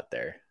a little cut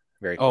there,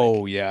 very quick.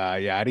 Oh yeah,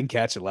 yeah. I didn't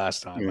catch it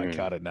last time. I Mhm.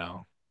 caught it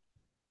now.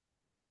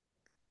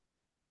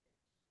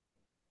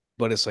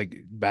 But it's like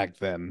back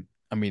then.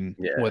 I mean,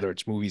 Yeah, whether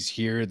it's movies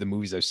here, the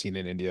movies I've seen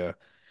in India,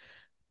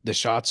 the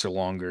shots are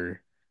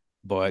longer,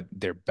 but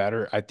they're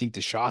better. I think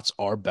the shots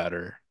are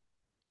better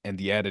and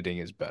the editing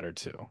is better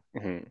too.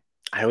 mhm.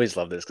 I always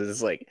love this because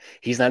it's like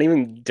he's not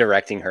even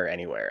directing her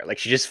anywhere. Like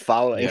she's just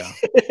following. Yeah.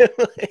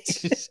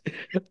 It's Like, just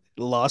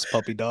lost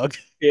puppy dog,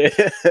 yeah,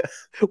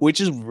 which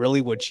is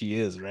really what she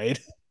is, right?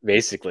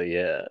 basically,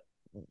 yeah.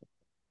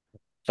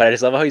 But I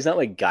just love how he's not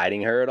like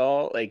guiding her at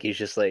all. Like he's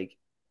just like,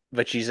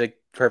 but she's like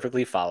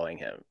perfectly following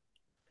him.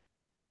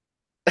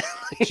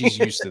 She's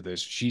used to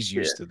this. She's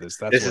Yeah, used to this.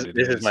 That's what it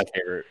this is my is.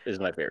 favorite. This is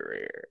my favorite right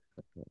here.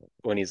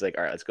 When he's like,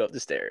 "All right, let's go up the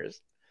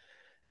stairs,"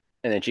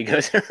 and then she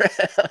goes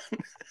around.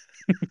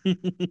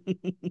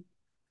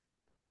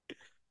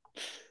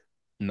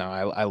 No,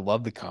 I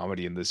love the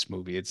comedy in this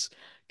movie.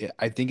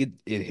 I think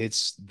it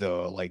hits the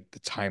like the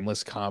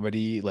timeless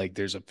comedy. Like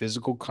there's a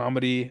physical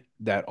comedy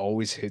that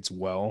always hits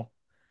well,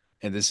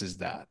 and this is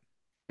that.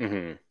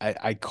 Hmm.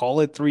 I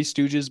call it Three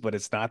Stooges, but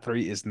it's not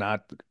three. It's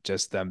not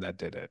just them that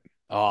did it.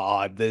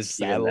 Oh,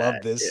 this I Even love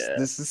that, this. yeah.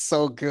 This is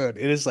so good.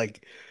 It's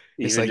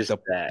Even like just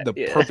that, the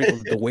yeah.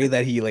 perfect the way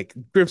that he like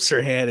grips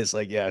her hand is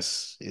like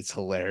yes, it's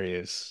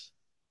hilarious.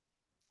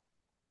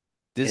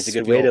 It's a This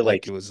good way to felt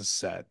like like. it was a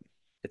set.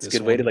 It's a This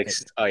good way to one, like.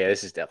 Oh yeah,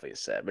 this is definitely a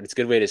set, but it's a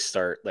good way to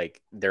start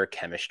like their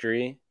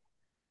chemistry.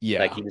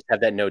 Like yeah. you just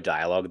have that no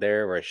dialogue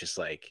there, where it's just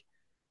like,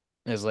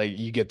 It's like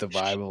you get the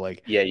vibe of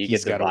like yeah, you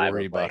get he's the got to vibe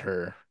worry of about like,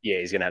 her. yeah,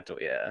 he's gonna have to,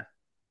 yeah.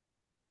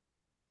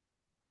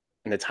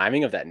 And the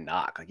timing of that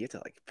knock, like you have to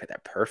like put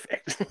that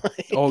perfect.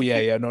 Oh yeah, Like,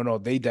 yeah, no, no,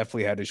 they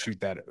definitely had to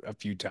shoot that a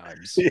few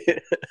times. yeah.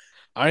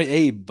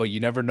 Hey, but you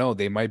never know.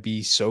 They might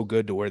be so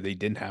good to where they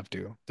didn't have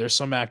to. There's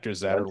some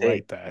actors that One are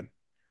take, like that.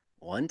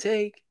 one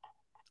take.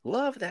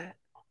 Love that.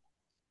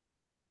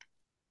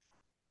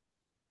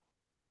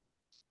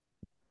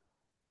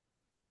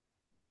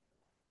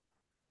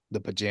 The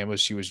pajamas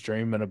she was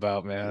dreaming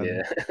about, man.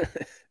 Yeah,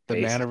 The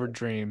man of her basically.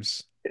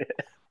 dreams.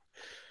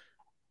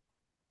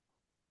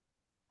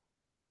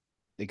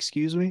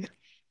 Excuse me?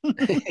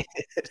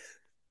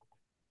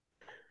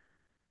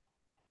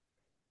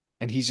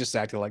 And he's just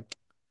acting like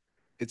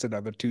it's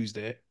another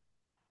Tuesday.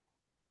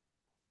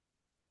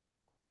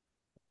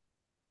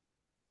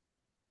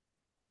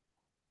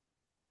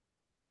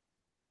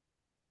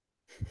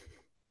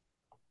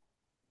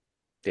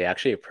 They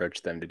actually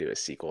approached them to do a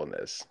sequel in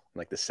this, in,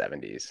 like the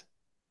 70s,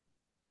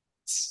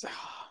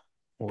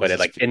 What but was it this?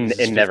 like Was this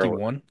it never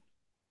 51?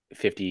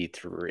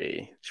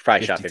 53. She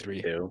probably shot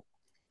 53. 52.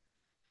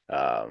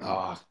 Um,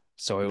 Ah,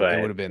 so it but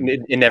would have been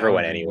it that never would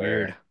went have been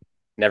weird. anywhere.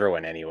 Never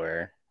went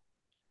anywhere.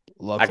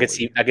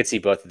 Luckily. I could see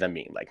both of them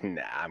being like,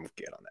 nah, I'm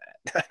good on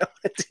that. I don't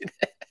want to do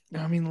that.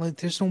 I mean, like,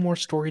 there's no more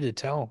story to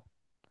tell.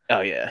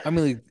 Oh yeah. I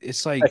mean, like,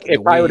 it's Like like the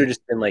it probably would have way,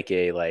 just been like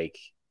a like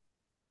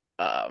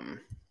um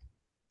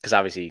because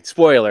obviously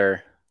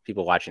spoiler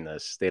people watching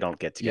this they don't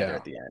get together yeah,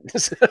 at the end.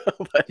 So,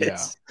 but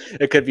yeah.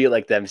 it could be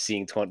like them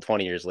seeing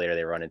 20 years later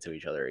they run into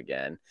each other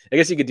again. I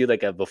guess you could do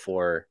like a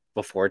before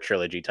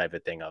trilogy type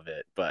of thing of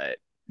it, but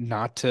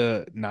Not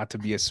to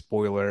be a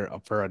spoiler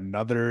for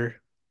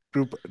another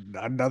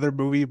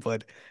movie,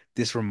 but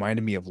this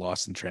reminded me of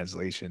Lost in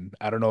Translation.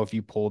 I don't know if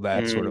you pull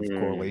that sort of mm,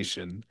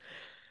 correlation,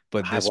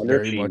 but I this wonder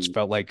if very much she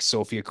felt like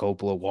Sofia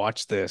Coppola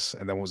watched this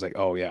and then was like,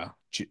 "Oh yeah,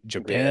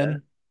 yeah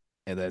Japan,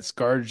 and then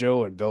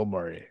ScarJo and Bill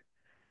Murray."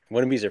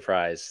 wouldn't be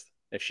surprised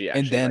if she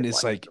actually like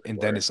watched this And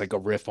then before. it's like a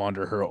riff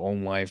onto her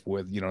own life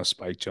with,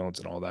 Spike Jones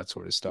and all that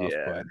sort of stuff,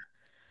 Yeah, but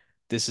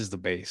this is the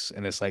base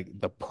and it's like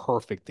the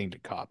perfect thing to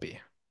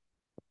copy.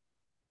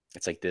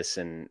 it's like this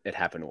and it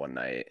happened one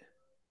night.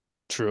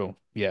 True.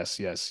 Yes,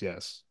 yes,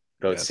 yes.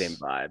 Both same Yes.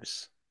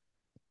 vibes.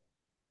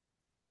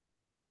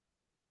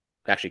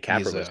 Actually, He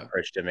is Capra was a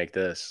approached to make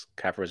this.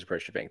 Capra was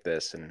approached to make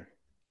this, and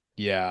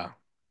yeah.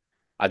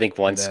 I think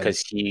And once then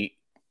because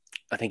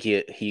I think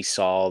he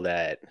saw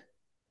that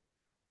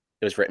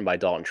it was written by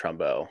Dalton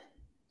Trumbo,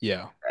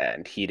 yeah.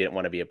 and he didn't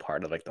want to be a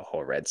part of like the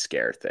whole Red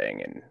Scare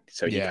thing, and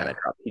so he kind of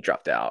Yeah.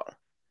 dropped out.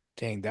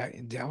 Dang, that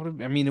would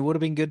have I mean it would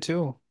have been good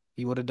too.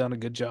 He would have done a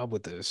good job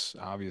with this,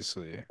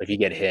 obviously. If you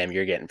get him,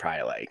 you're getting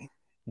probably like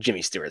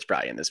Jimmy Stewart's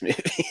probably in this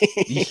movie.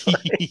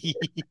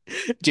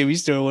 Jimmy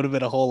Stewart would have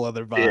been a whole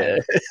other Yeah.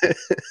 vibe.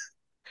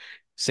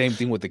 Same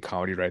thing with the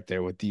comedy right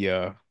there with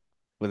the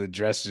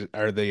dress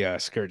or the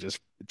skirt just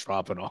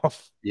dropping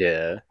off.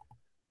 Yeah.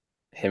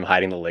 Him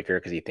hiding the liquor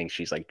because he thinks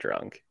she's like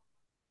drunk.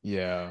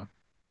 Yeah.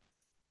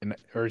 And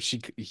or he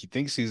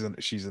thinks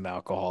she's an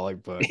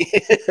alcoholic, but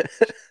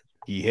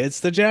he hits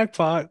the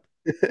jackpot.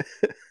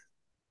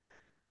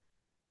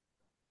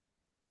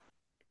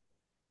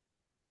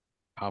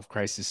 Of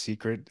Christ's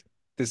Secret.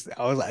 This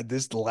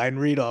line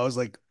read, I was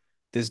like,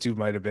 this dude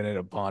might have been in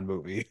a Bond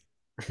movie.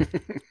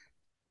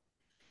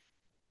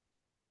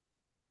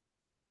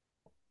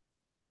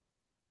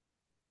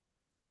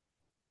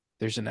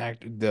 There's an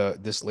act the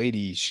this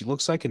lady, she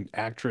looks like an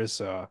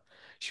actress.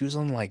 She was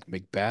on like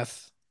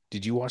Macbeth.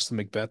 Did you watch the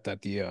Macbeth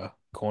that the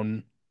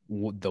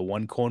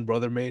one Coen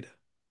brother made?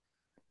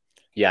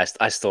 Yeah,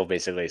 I still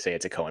basically say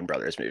it's a Coen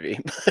Brothers movie.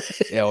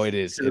 Yeah, oh, it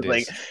is. It It's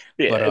like, is.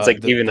 yeah, But it's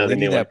like even the though the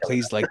lady new one that coming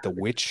plays like the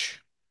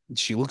witch,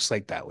 she looks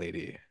like that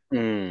lady. out.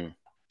 Mm.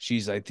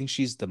 I think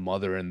she's the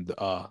mother in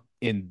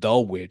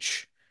The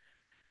Witch,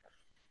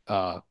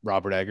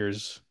 Robert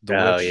Eggers, The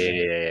Oh yeah, Witch.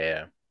 yeah, yeah,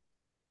 yeah.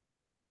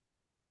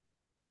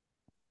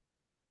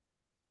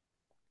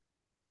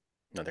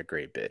 Another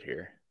great bit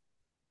here.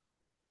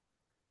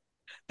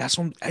 That's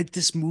one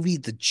this movie,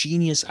 the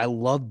genius. I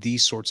love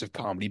these sorts of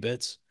comedy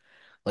bits.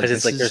 Like Because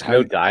it's this like is there's how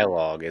no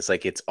dialogue. It's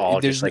like it's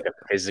all there's just no like a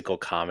physical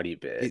comedy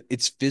bit.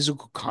 it's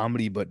physical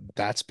comedy, but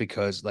that's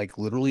because like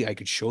literally I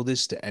could show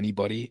this to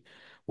anybody,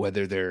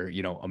 whether they're,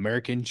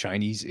 American,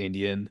 Chinese,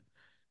 Indian,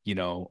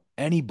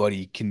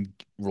 anybody can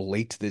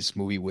relate to this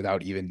movie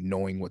without even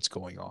knowing what's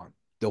going on.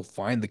 They'll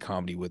find the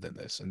comedy within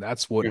this, and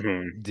that's what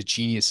Hmm. the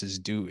geniuses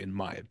do, in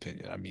my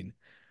opinion. I mean,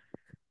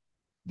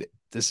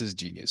 this is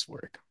genius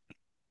work.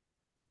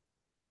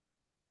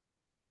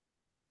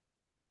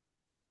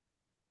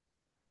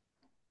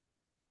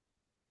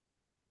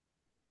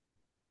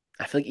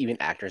 I feel like even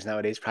actors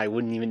nowadays probably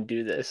wouldn't even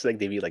do this. Like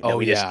they'd be like, no, Oh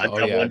we just yeah, stuck oh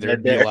yeah. someone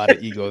There'd dead be a there. lot of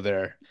ego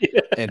there.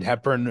 Yeah. And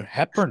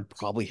Hepburn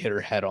probably hit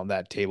her head on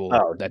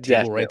Oh, that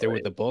table right there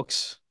with definitely. the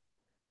books.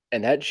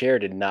 And that chair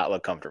did not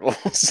look comfortable.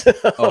 So,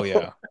 Oh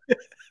yeah.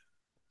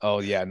 Oh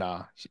yeah,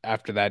 nah.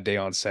 After that day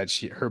on set,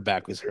 her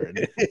back was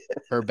hurting.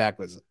 Her back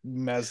was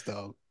messed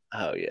up,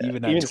 oh yeah,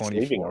 even at even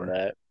sleeping on 24.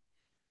 that,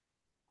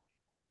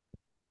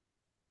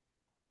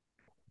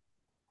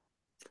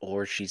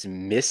 or she's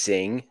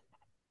missing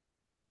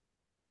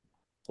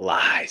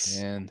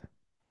lies. And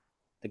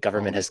The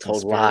all government these has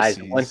told lies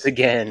once conspiracies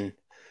again.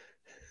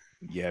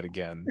 yet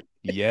again.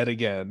 Yet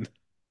again.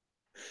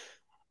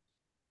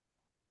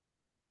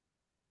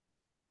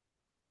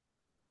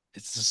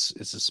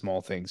 It's the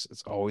small things.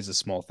 It's always the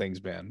small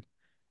things, man.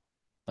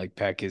 Like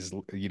Peck is,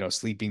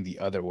 sleeping the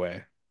other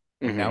way.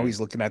 And now Hmm. he's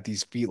looking at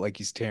these feet like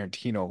he's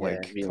Tarantino.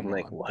 Yeah, Like, being come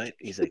like, on. what?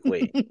 He's like,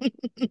 wait.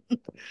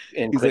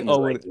 And He's like, Quentin's oh,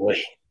 like,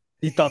 wait.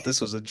 he thought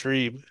this was a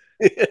dream.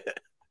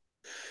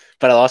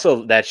 But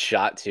also that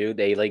shot too,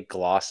 they like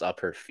gloss up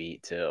her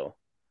feet too.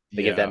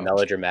 They give that Yeah.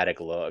 melodramatic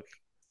look.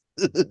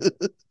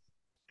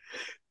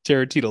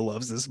 Tarantino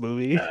loves this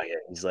movie. Oh yeah,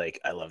 he's like,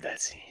 I love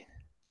that scene.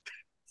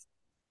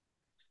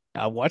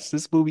 I watched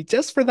this movie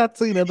just for that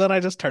scene and then I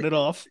just turn it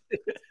off.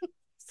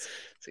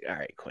 It's like, all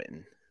right,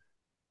 Quentin.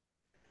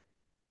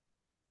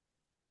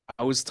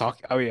 I was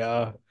talking, oh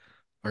yeah,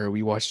 or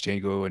we watched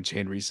Django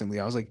Unchained recently.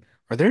 I was like,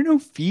 are there no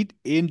feet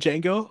in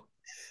Django?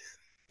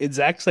 And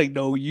Zach's like,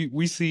 no,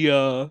 we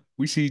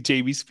see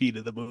Jamie's feet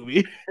in the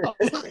movie. I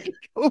was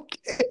like,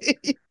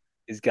 okay.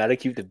 He's got to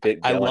keep the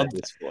bit I going at love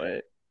this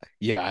point.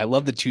 Yeah, I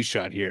love the two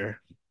shot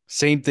here.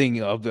 Same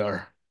thing of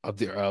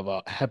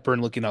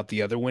Hepburn looking out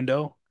the other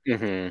window,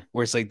 Hmm.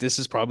 where it's like this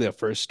is probably a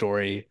first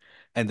story,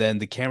 and then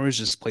the camera's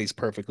just placed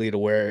perfectly to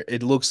where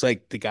it looks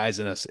like the guy's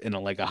in a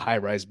like a high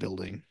rise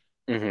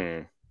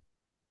Hmm.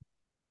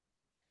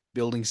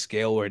 building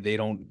scale where they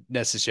don't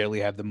necessarily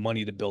have the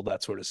money to build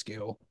that sort of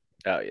scale.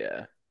 Oh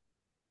yeah,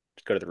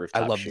 just go to the I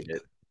rooftop, love shoot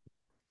it.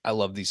 I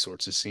love these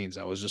sorts of scenes.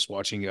 I was just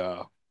watching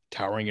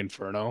Towering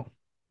Inferno,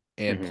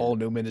 and Hmm. Paul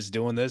Newman is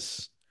doing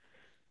this.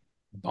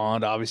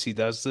 Bond obviously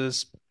does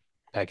this.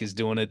 Peck is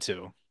doing it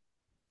too.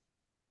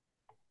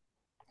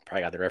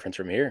 Probably got the reference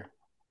from here.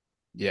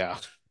 Yeah.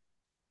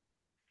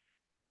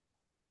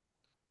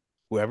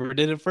 Whoever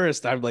did it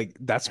first, I'm like,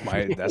 that's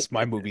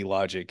my movie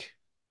logic.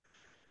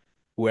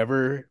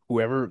 Whoever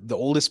the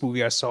oldest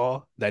movie I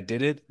saw that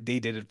did it, they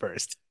did it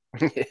first.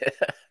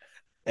 Yeah.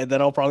 And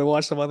then I'll probably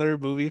watch some other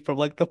movie from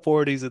like the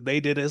 40s and they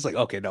did it. It's like,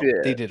 okay, no,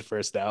 they Yeah. did it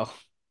first now.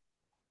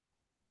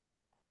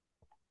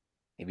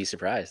 You'd be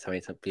surprised how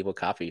many people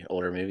copy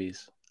older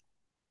movies.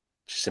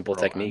 Just simple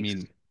Bro, I techniques.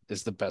 mean,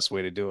 it's the best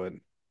way to do it.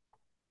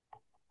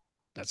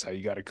 That's how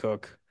you gotta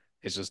cook.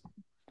 It's just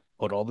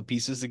put all the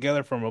pieces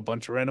together from a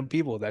bunch of random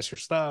people. That's your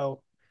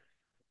style.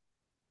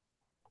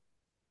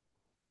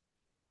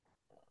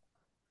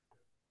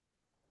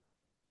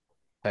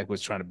 Peck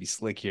was trying to be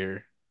slick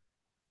here.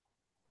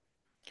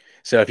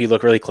 So if you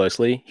look really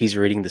closely, he's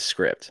reading the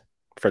script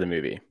for the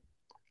movie.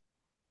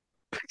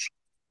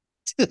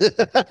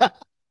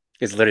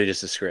 It's literally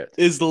just a script.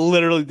 Is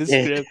literally the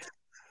Yeah. script.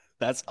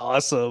 That's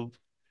awesome.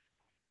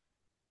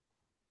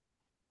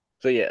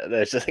 So yeah,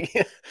 there's like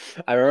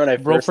I remember when I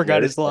Bro first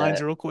forgot his noticed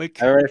lines that. real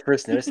I quick. remember when I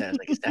first noticed that. I was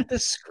like, "Is that the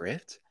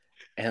script?"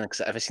 And like,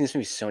 'cause I've seen this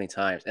movie so many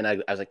times, and I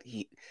was like,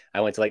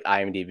 I went to like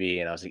IMDb,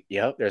 and I was like,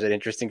 "Yep, there's an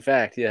interesting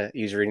fact. Yeah,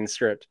 he's reading the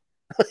script.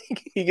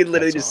 Like, you could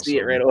literally That's just see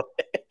it right awesome. away."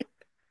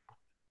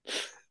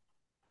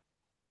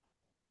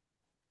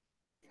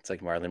 It's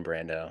like Marlon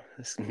Brando.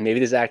 Maybe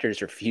this actor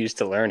just refused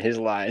to learn his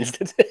lines.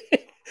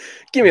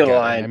 Give me You a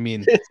got it. I line.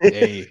 mean,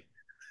 hey,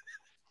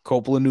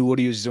 Coppola knew what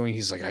he was doing.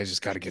 He's like, I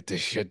just got to get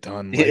this shit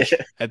done. Yeah. Like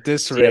at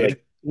this So yeah, like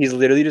rate, he's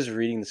literally just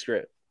reading the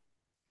script.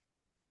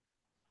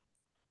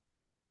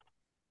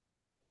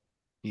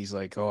 he's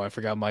like, oh, I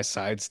forgot my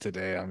sides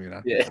today. I mean,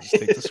 Yeah. I'll just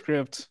take the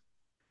script.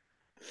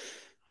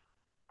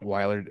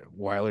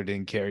 Weiler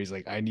didn't care. He's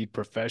like, I need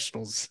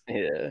professionals.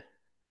 Yeah.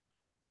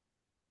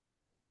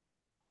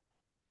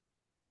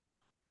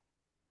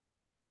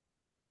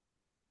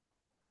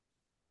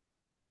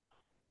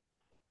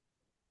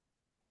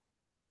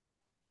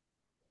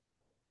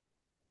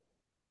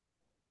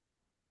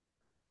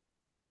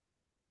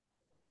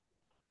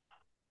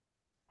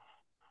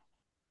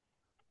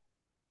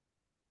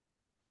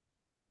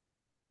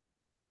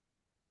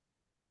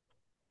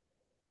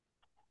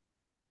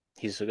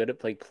 He's so good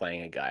at like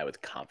playing a guy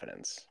with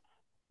confidence.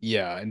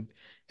 Yeah,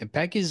 and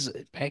Peck is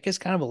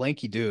kind of a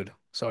lanky dude,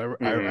 so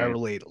I Hmm.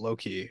 relate low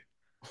key.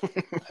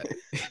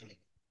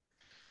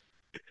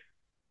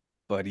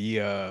 But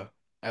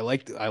I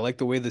like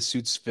the way the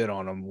suits fit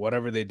on him.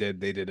 Whatever they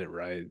did it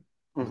right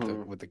with the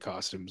Hmm. with the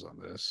costumes on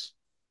this.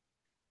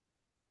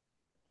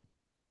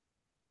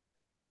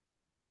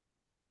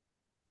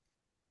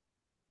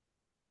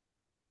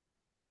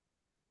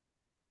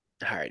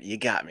 All right, you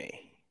got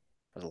me.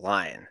 I was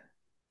lying.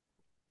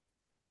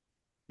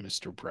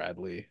 Mr.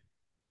 Bradley.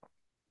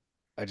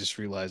 I just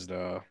realized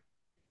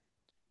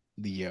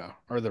the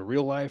or the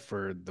real life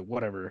or the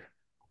whatever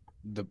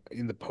the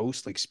in the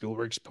post like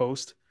Spielberg's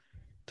post,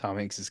 Tom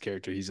Hanks's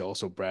character, he's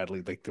also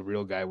Bradley. Like the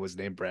real guy was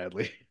named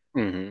Bradley.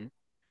 Hmm.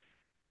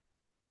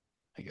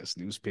 I guess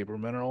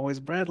newspapermen are always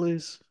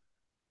Bradleys.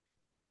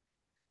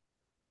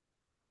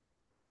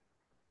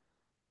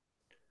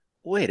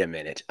 Wait a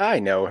minute. I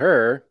know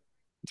her.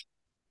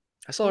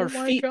 I saw Oh her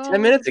my feet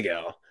 10 minutes god.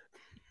 ago.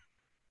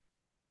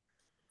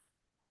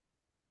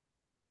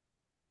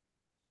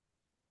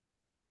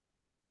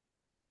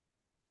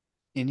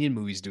 Indian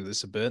movies do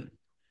this a bit,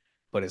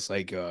 but it's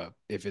like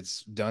if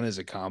it's done as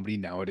a comedy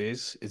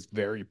nowadays, it's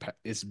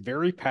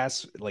very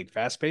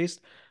fast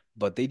paced,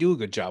 but they do a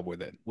good job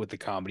with it with the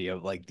comedy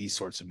of like these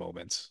sorts of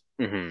moments.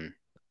 Hmm.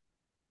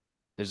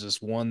 There's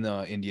this one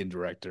Indian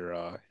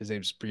director, his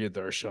name's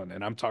Priyadarshan,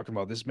 and I'm talking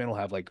about this man will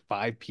have like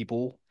five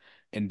people,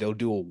 and they'll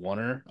do a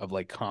oneer of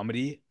like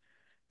comedy,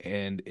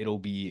 and it'll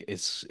be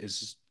as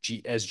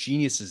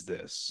genius as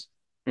this.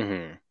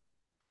 Hmm.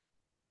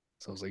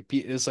 So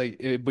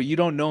but you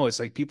don't know. It's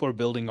like people are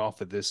building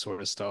off of this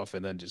sort of stuff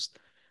and then just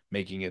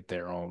making it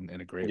their own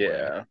in a great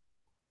way. Yeah.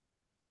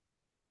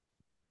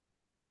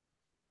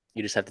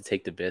 You just have to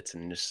take the bits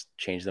and just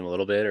change them a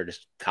little bit or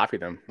just copy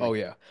them. Oh Like,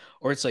 yeah,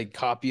 or it's like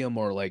copy them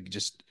or like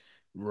just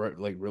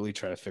like really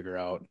try to figure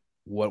out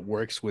what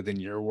works within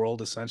your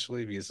world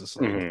essentially because it's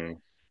like hmm.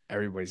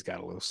 everybody's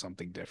got a little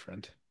something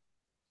different.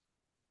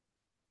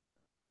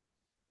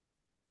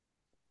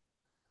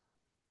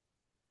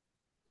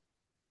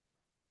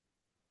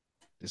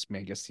 This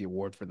man gets the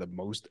award for the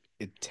most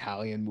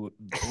Italian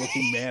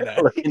looking man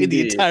Look, in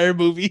the indeed. entire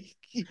movie.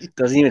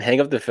 Doesn't even hang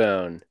up the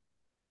phone.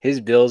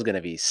 His bill's going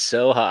to be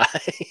so high.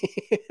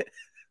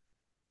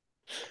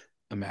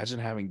 Imagine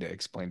having to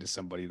explain to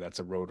somebody that's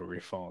a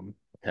rotary phone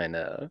I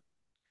know.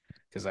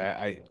 because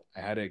I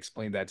had to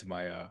explain that to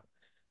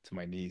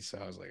my niece.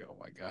 I was like, oh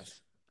my god,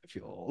 I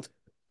feel old.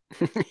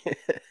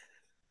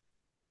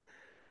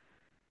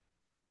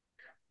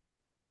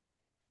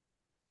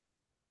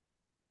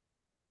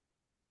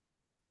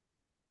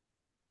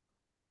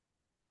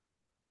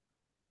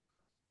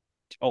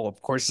 Oh,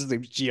 of course his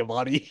name's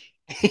Giamatti.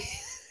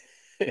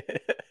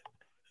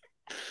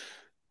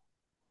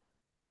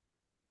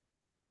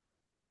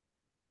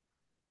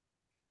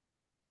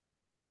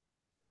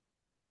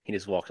 He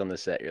just walks on the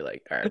set. You're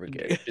like, all right, we're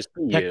good. Just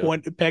you.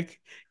 Peck,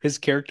 his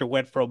character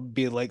went from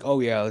being like, oh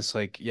yeah, it's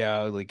like,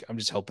 yeah, like I'm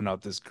just helping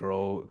out this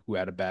girl who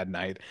had a bad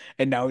night.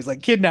 And now he's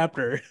like, kidnapped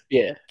her,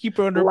 Yeah. keep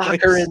her in her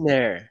Lock her place, in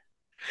there.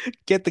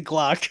 get the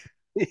Glock.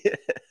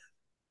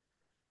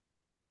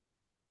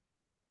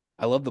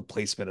 I love the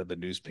placement of the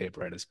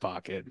newspaper in his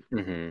pocket.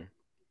 Hmm.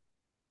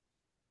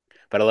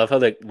 But I love how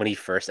like when he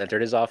first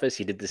entered his office,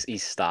 he did this. He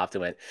stopped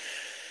and went,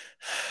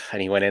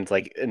 and he went into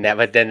like. And that,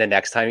 but then the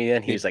next time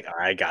he was It, like,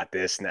 I got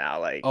this now.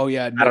 Like, oh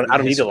yeah, I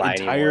don't need to lie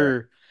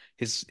anymore.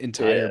 his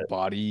entire Yeah,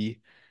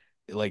 body,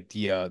 like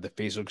the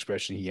facial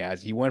expression he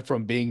has, he went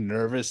from being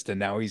nervous to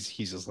now he's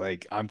just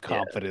like, I'm yeah.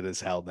 confident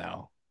as hell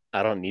now.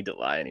 I don't need to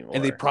lie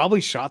And they anymore.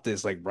 probably shot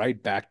this like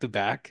right back to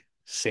back,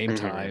 same Hmm.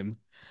 time,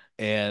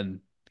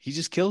 and he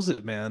just kills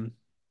it, man.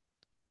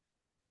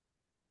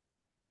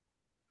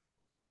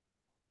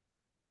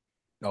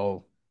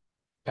 Oh,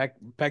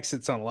 Peck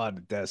sits on a lot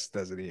of desks,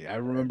 doesn't he? I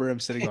remember him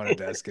sitting on a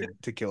desk in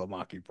To Kill a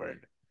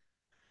Mockingbird.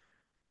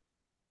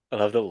 I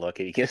love the look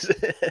he gives.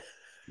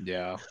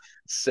 Yeah.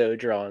 So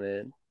drawn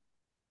in.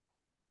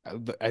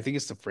 I think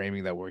it's the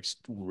framing that works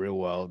real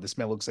well. This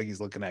man looks like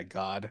he's looking at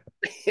God.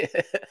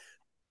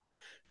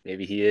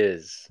 Maybe he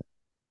is.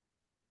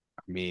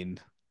 I mean,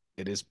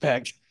 it is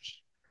Peck.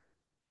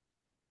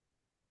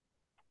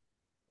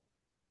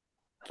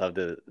 I love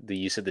the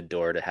use of the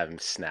door to have him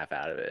snap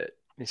out of it.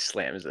 He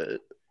slams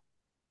it.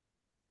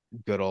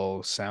 Good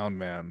old sound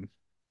man.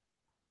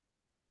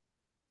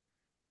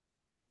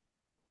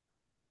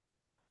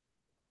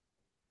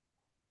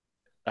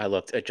 I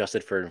looked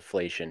adjusted for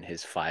inflation.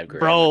 His 5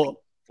 grand would be Bro,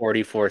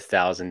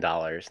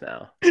 $44,000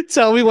 now.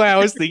 tell me why I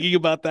was thinking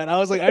about that. I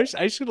was like,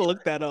 I should have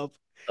looked that up.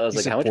 I was You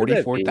like, said how much would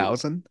that be?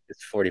 44,000?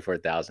 It's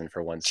 44,000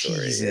 for one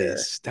story.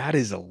 Yeah, Jesus, that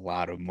is a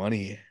lot of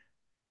money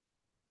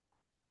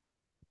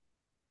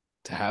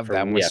to have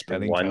that much for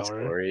spending one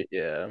power. story.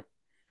 Yeah,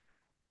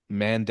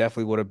 Man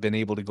definitely would have been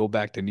able to go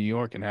back to New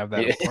York and have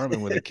that yeah.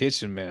 apartment with a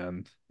kitchen,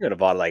 man. You could have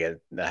bought like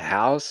a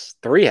house,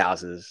 three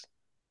houses.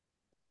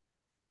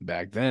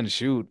 Back then,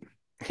 shoot.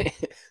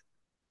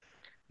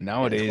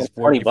 Yeah, Nowadays,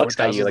 20 bucks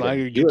got you 44,000 is like not a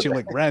gonna get Buick. you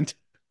like rent.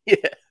 Yeah,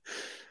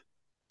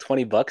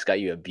 20 bucks got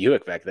you a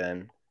Buick back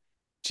then.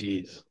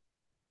 Jeez.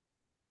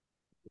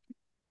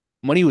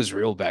 Money was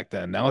real back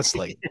then. Now it's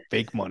like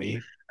fake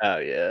money. Oh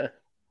yeah,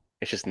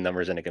 it's just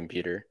numbers in a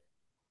computer.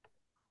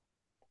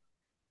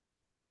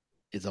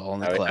 It's all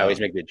in the I always cloud.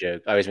 make the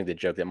joke. I always make the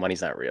joke that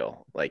money's not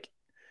real. Like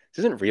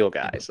this isn't real,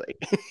 guys. Like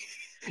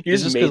you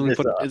It's just just because made we this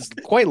put up. it's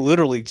quite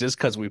literally just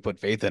because we put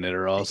faith in it,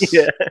 or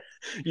Yeah, else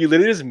you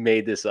literally just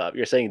made this up.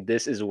 You're saying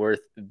this is worth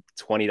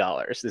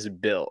 $20. This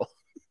bill.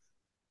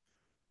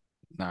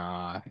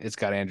 nah, it's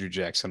got Andrew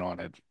Jackson on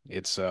it.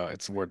 It's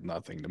worth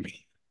nothing to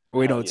me.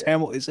 Wait, Oh no, it's yeah,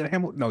 Hamill. Is it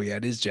Hamill? No, yeah,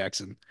 it is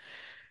Jackson.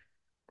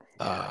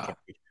 yeah. I Uh can't.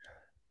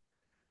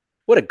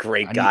 What a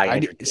great guy I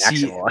Andrew need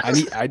Jackson see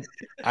was.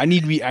 I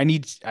need me I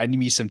need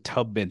me some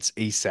tub mints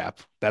ASAP.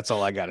 That's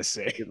all I gotta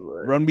say. Good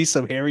Lord. Run me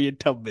some Harriet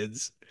tub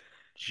mints,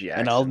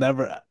 and Jackson.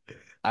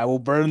 I will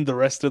burn the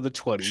rest of the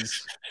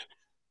 20s.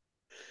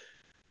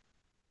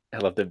 I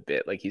love the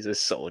bit. Like he's a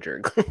soldier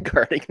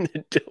guarding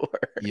the door.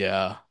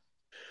 Yeah.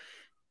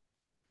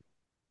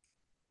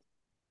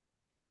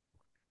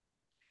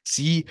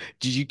 See,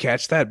 did you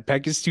catch that?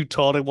 Peck is too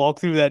tall to walk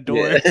through that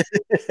Yeah. door.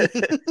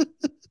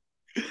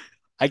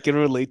 I can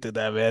relate to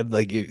that, man.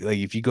 Like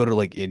if you go to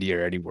like India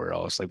or anywhere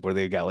else, like where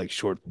they got like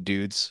short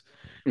dudes,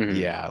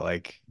 Mhm. yeah,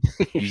 like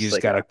You're you just just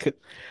like, gotta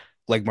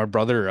like my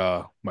brother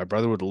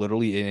would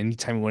literally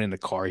anytime he went in the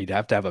car, he'd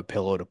have to have a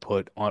pillow to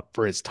put on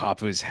for his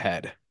top of his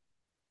head.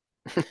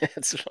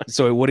 that's funny.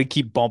 So it wouldn't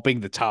keep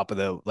bumping the top of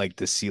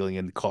the ceiling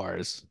in the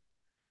cars.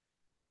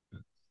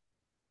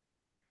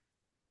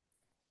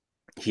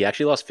 He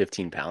actually lost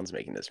 15 pounds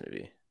making this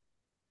movie.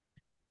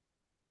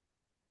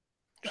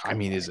 Just I gonna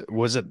mean, lie.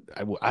 was it?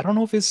 I don't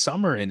know if it's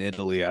summer in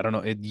Italy. I don't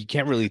know. You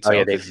can't really Oh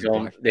tell yeah, because he's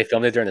black. they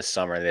filmed it during the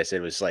summer and they said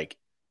it was like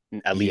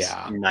at least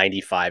Yeah,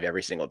 95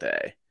 every single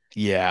day.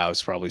 yeah, it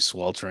was probably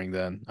sweltering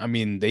then. I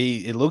mean,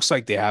 it looks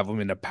like they have them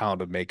in a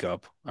pound of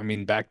makeup. I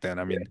mean, back then,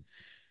 I Yeah. mean,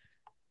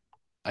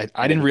 I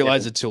And then didn't he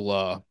realize didn't. it till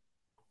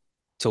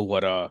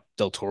what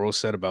Del Toro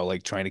said about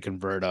like trying to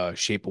convert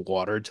Shape of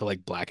Water to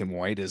like black and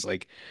white is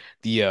like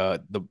the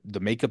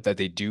makeup that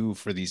they do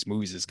for these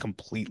movies is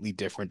completely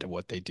different to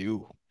what they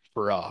do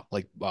for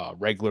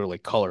regular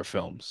like color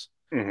films.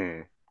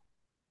 Mhm.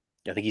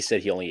 I think he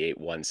said he only ate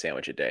one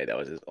sandwich a day. That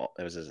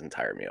was his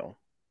entire meal.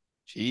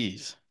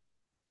 Jeez.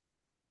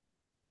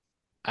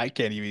 I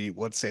can't even eat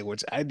one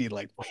sandwich. I need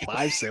like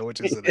five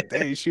sandwiches in a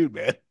day. Shoot,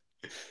 man.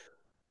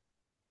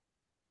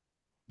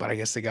 But I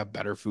guess they got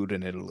better food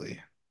in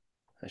Italy.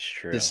 That's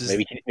true. This is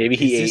Maybe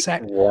he is this ate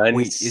at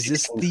one wait,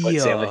 16-foot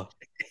sandwich.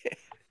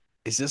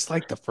 is this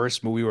like the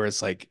first movie where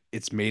it's like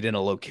it's made in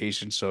a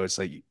location, so it's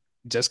like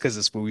just because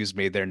this movie is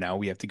made there now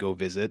we have to go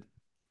visit?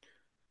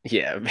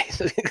 Yeah,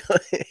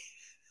 basically.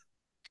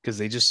 Because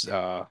they just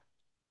I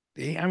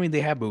mean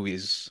they have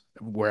movies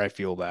where I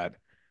feel that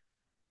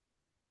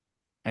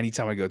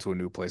anytime I go to a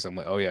new place, I'm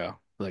like, oh yeah,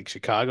 like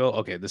Chicago,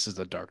 okay, this is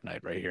the Dark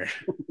Knight right here.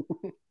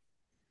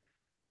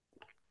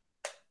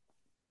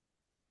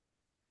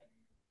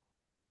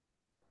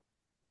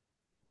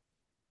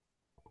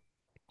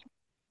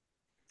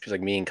 Just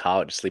like me in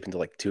college, sleep until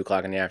like 2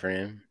 o'clock in the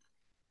afternoon.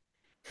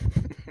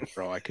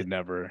 Bro, I could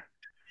never.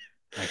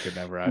 I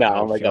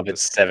Now I'm would like feel up at this.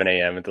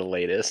 7 a.m. at the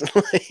latest.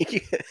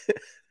 Like,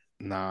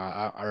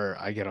 Nah, or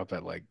I get up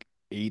at like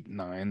 8,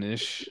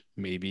 9-ish,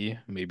 maybe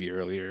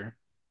earlier.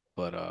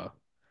 But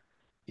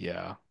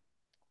yeah,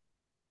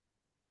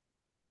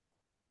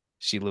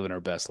 she living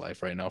her best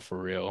life right now for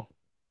real.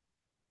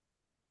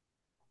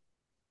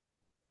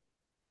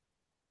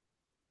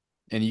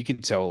 And you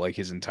can tell like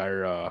his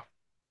entire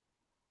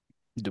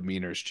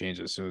demeanor's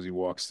changed as soon as he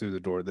walks through the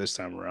door this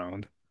time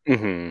around.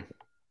 hmm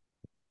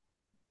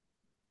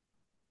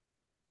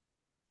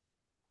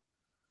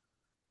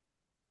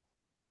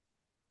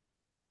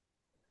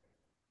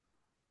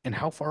And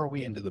how far are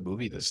we into the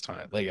movie this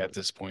time? Like at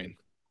this point?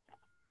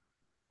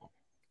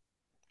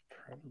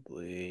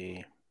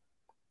 Probably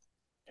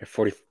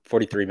you're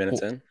 43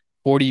 minutes Fo- in.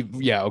 40,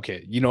 yeah,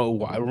 okay. You know,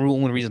 the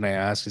only reason I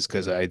ask is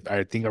because I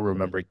think I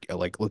remember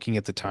like looking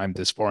at the time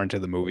this far into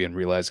the movie and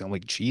realizing I'm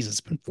like, geez,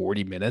 it's been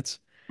 40 minutes.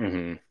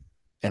 Hmm.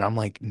 And I'm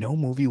like, no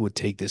movie would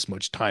take this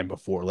much time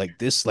before. Like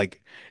this,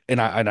 like, and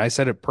I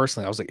said it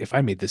personally. I was like, if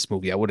I made this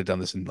movie, I would have done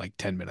this in like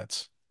 10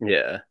 minutes.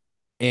 Yeah.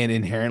 And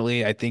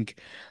inherently, I think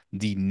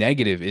the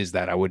negative is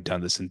that I would have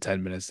done this in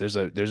 10 minutes. There's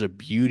a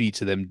beauty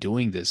to them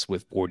doing this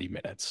with 40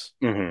 minutes.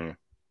 Hmm.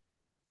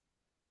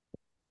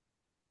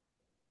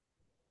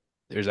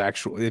 There's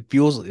actual, it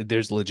feels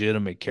there's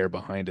legitimate care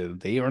behind it.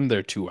 They earn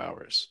their 2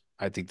 hours.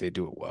 I think they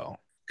do it well.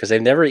 Because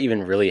they've never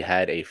even really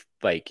had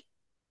like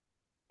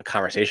a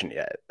conversation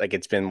yet. Like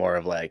it's been more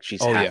of like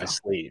she's Oh half yeah.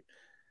 asleep,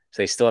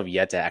 so they still have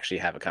yet to actually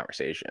have a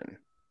conversation.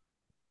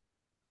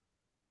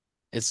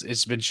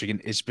 It's been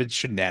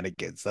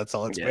shenanigans. That's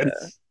all it's been.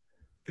 Yeah.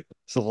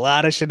 It's a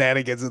lot of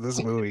shenanigans in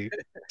this movie.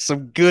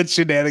 Some good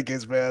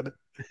shenanigans, man.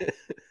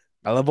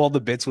 I love all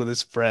the bits with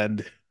his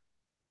friend.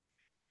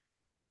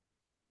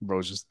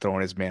 Bro's just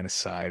throwing his man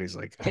aside. He's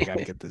like, I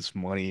gotta get this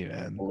money,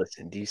 man.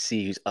 Listen, do you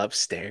see who's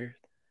upstairs?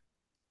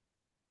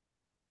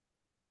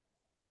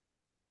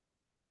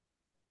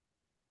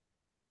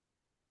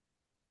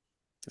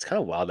 It's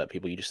kind of wild that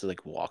people used to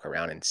like walk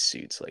around in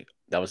suits. Like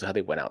that was how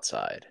they went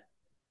outside.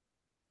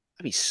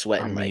 I'd be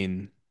I sweating like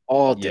mean,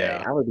 all day.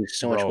 yeah, I would lose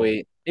so much bro.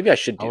 weight. Maybe I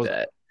should I do was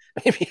that.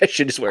 Maybe I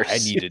should just wear a I need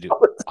suit to do all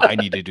the I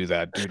need to do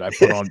that, dude. I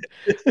put on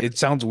it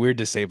sounds weird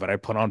to say, but I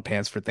put on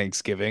pants for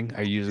Thanksgiving.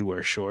 I usually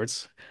wear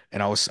shorts.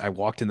 And I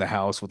walked in the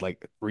house with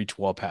like 3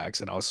 12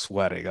 packs and I was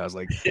sweating. I was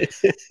like,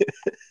 time.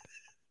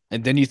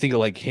 and then you think of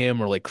like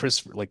him or like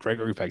Chris, like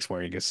Gregory Peck's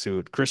wearing a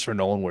suit. Christopher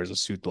Nolan wears a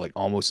suit to like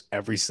almost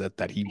every set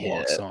that he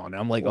walks Yeah. on. And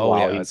I'm like, oh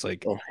While yeah, he's it's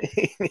like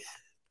filming.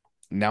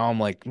 now I'm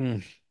like,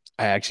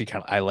 I actually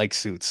I like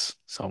suits.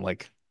 So I'm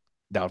like,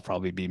 that would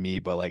probably be me,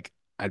 but like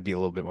I'd be a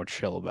little bit more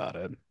chill about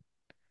it.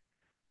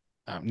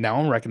 Now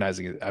I'm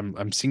recognizing it.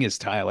 I'm seeing his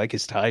tie. I like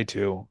his tie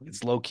too.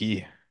 It's low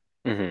key,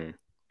 Hmm.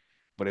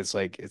 but it's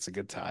like it's a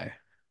good tie.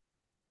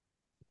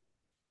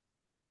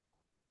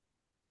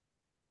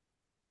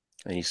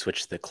 And you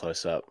switch to the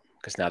close up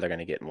because now they're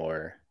gonna get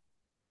more.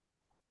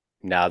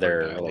 Now More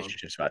their dialogue.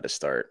 relationship's about to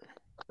start.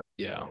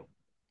 Yeah.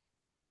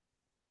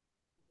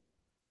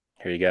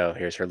 Here you go.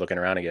 Here's her looking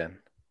around again.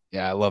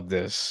 Yeah, I love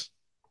this.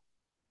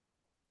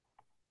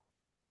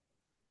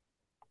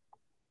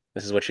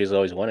 This is what she's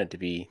always wanted to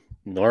be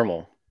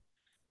normal.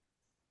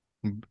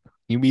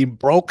 You mean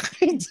broke?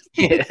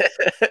 Yeah.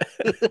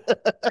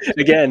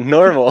 Again,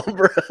 normal,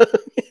 bro.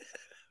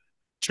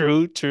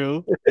 True,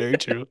 true. Very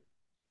true.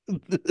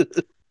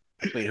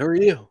 Wait, who are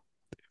you?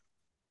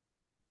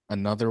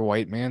 Another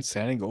white man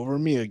standing over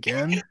me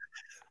again?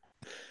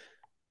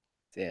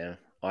 Damn,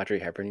 Audrey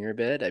Hepburn in your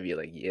bed? I'd be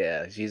like,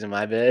 yeah, she's in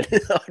my bed.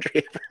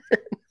 Audrey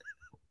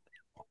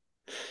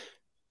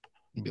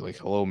Be like,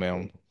 hello,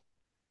 ma'am.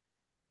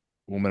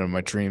 Woman of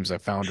my dreams. I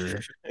found her.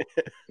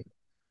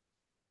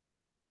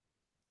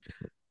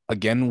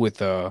 Again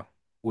with a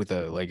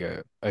like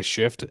a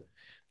shift.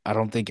 I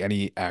don't think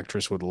any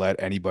actress would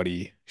let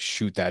anybody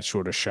shoot that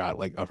short a shot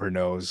like up her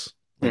nose,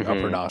 like up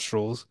her Hepburn. Hmm.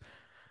 nostrils.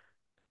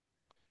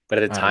 But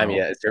at the I don't time, know.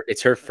 yeah,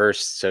 it's her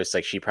first, so it's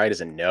like she probably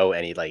doesn't know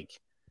any like.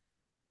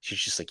 She's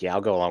just like, yeah,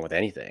 I'll go along with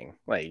anything.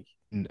 Like,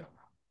 N-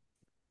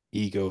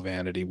 Ego,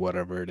 vanity,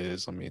 whatever it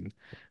is. I mean,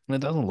 and it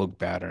doesn't look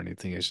bad or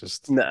anything. It's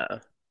just nah.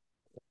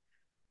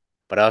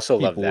 But I also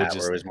love people would that where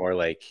just it was more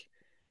like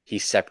he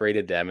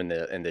separated them in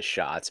the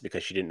shots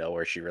because she didn't know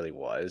where she really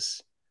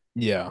was.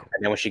 yeah.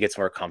 And then when she gets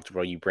more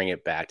comfortable, you bring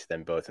it back to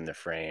them both in the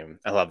frame.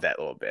 I love that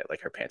little bit.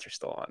 Like her pants are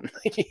still on.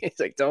 Like it's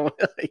like don't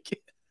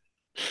like.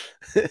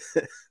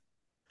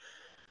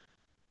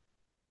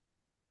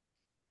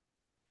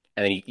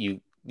 And then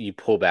you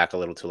pull back a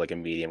little to like a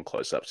medium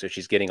close up, so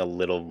she's getting a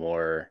little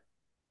more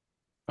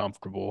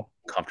Comfortable.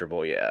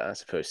 comfortable. Yeah,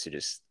 as opposed to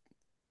just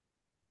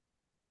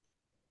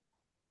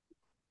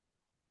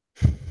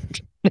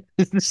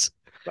It's,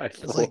 by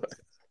it's floor. like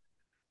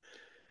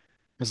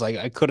it's like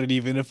I couldn't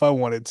even if I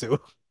wanted to.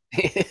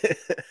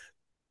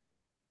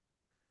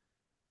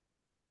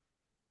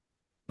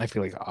 I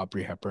feel like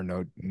Aubrey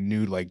Hepburn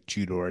knew like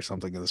judo or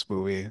something in this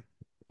movie.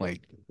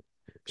 Like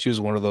she was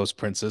one of those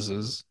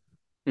princesses.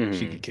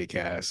 She Hmm. could kick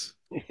ass.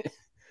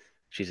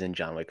 She's in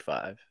John Wick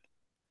 5.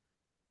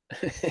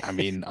 I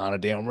mean, Anna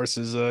de Armas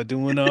is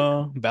doing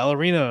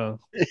ballerina.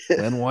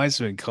 Glenn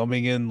Wiseman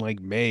coming in like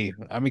May.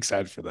 I'm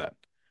excited for that.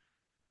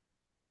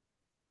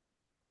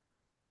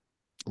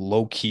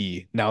 Low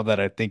key. Now that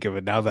I think of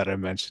it, now that I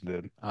mentioned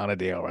it, Ana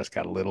de Armas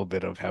got a little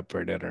bit of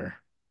Hepburn in her.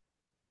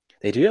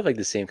 They do have like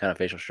the same kind of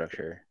facial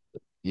structure.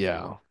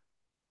 Yeah,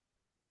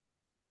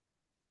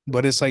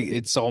 but it's like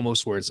it's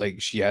almost where it's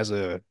like she has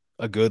a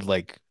good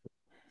like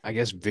I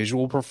guess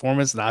visual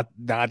performance, not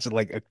just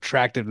like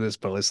attractiveness,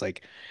 but it's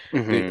like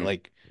Hmm.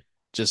 like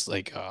just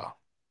like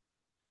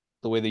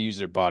the way they use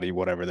their body,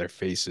 whatever their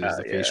faces,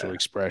 the facial Yeah.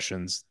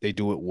 expressions, they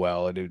do it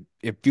well, and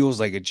it feels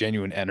like a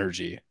genuine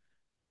energy.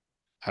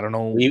 I don't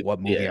know We what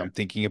movie yeah. I'm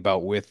thinking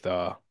about with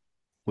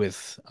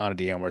Ana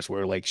de Armas,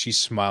 where like she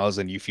smiles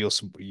and you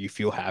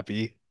feel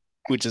happy,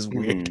 which is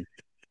weird. Mhm.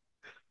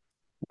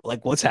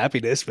 Like, what's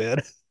happiness,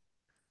 man?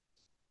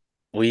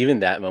 Well, even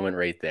that moment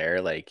right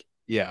there, like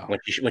Yeah, when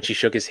she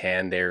shook his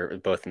hand, they're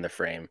both in the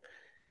frame.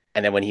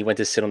 And then when he went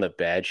to sit on the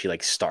bed, she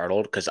like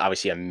startled because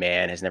obviously a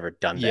man has never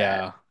done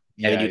that. yeah,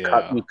 And then yeah,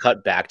 yeah. you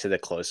cut back to the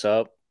close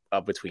up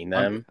between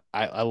I'm them.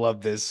 I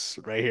love this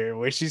right here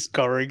where she's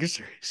covering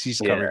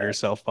Yeah.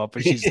 herself up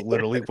and she's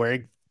literally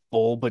wearing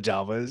full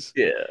pajamas.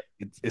 Yeah.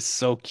 It's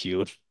so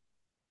cute.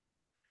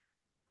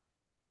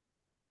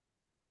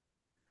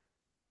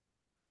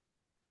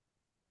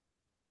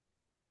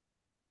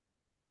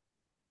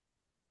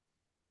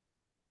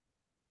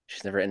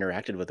 She's never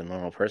interacted with a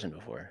normal person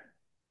before.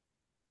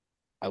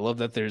 I love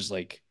that there's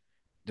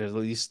at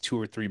least two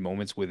or three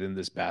moments within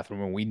this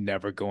bathroom and we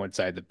never go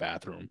inside the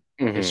bathroom.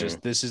 It's Hmm.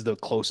 just this is the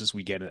closest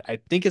we get. I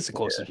think it's the Yeah.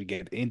 closest we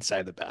get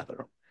inside the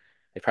bathroom.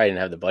 They probably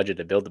didn't have the budget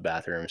to build the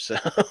bathroom, so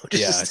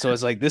Yeah, so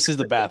it's like this is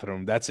the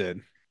bathroom. That's it.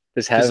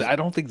 just Because have I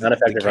don't think the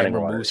non-effective running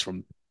camera water. moves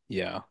from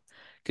yeah.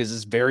 Because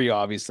it's very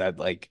obvious that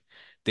like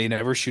they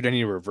never shoot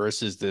any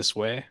reverses this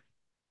way.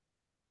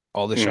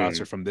 All the shots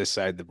Hmm. are from this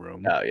side of the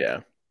room. Oh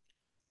yeah.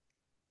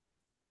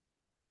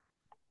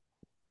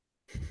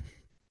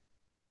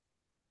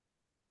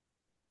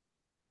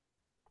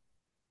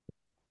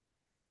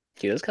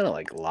 He does kind of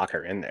like lock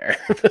her in there.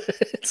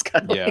 It's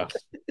kind of Yeah. like,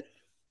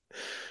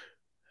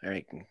 all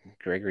right,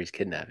 Gregory's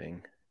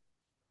kidnapping.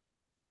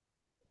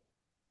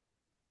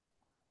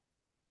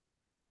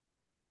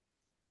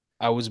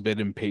 I was a bit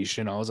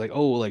impatient. I was like,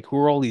 oh, like who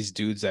are all these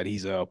dudes that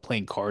he's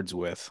playing cards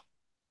with?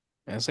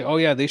 And it's like, oh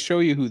yeah, they show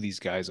you who these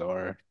guys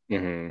are.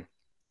 Hmm.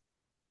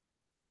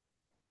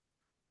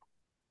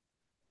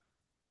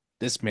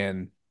 This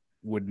man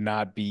would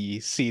not be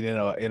seen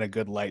in a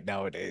good light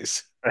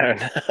nowadays. I don't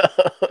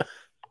know.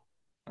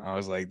 I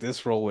was like,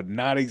 this role would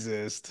not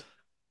exist.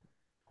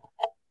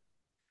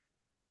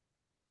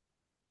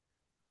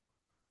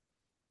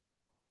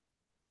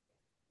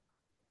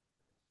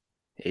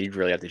 You'd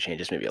really have to change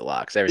this maybe a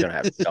lot because everyone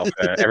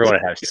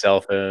would have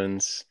cell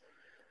phones,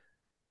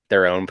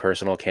 their own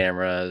personal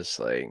cameras.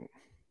 Like,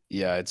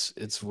 Yeah,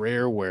 it's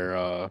rare where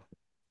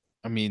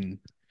I mean,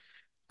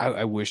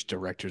 I wish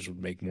directors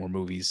would make more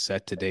movies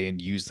set today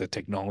and use the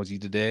technology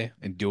today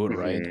and do it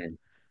right. mhm.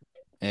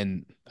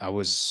 And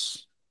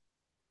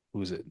who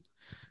was it?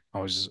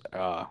 I was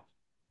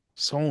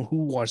someone who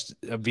watched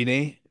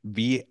Vinay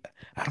V.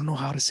 I don't know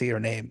how to say her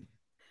name,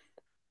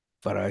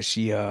 but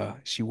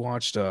she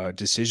watched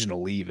Decision to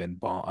Leave and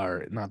Bong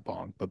or not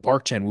Bong, but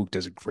Park Chan-wook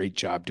does a great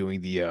job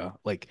doing the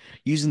like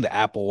using the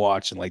Apple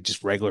Watch and like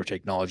just regular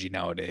technology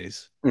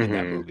nowadays in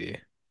that Mhm. movie.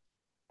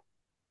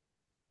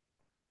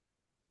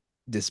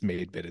 This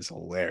maid bit is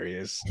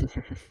hilarious.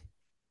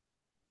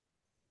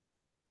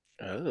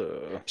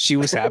 Oh, She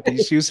was happy.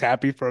 She was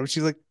happy for him.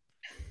 She's like,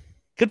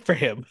 good for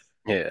him.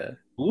 yeah.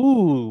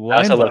 Ooh, I wine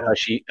also love how bottle.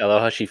 I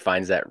love how she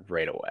finds that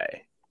right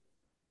away.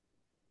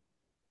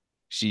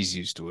 She's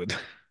used to it.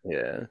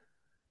 Yeah,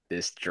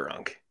 this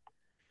drunk.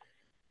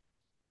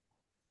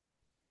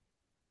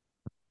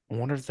 I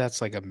wonder if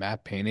that's like a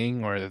matte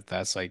painting or if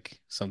that's like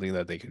something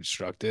that they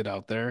constructed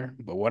out there.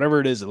 But whatever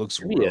it is, it looks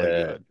Maybe really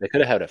good. they could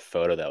have had a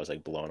photo that was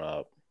like blown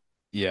up.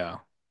 Yeah.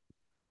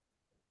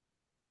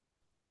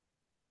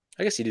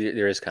 I guess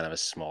there is kind of a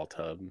small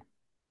tub.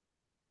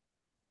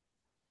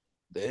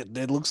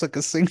 It looks like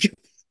a sink.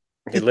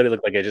 It literally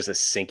looked like just a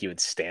sink you would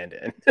stand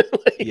in.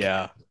 Like,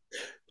 Yeah.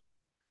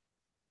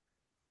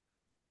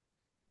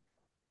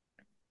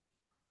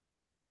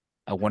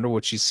 I wonder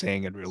what she's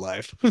saying in real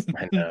life.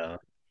 I know.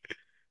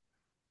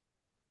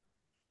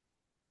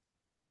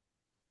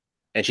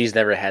 And she's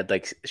never had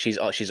like she's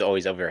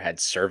always over had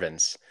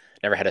servants.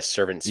 Never had a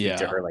servant speak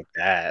to Yeah. her like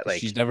that.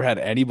 She's never had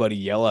anybody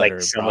yell at Like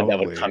her, someone that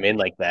would come probably. in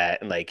like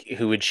that and like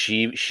who would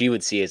she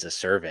would see as a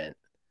servant.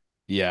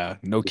 Yeah.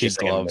 No It's kid just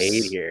like a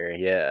maid gloves. here,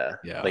 yeah.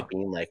 Yeah. Like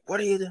being like, "What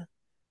are you doing?"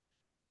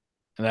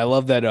 And I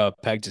love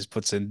that Peg just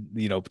puts in,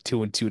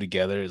 two and two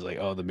together. Is like,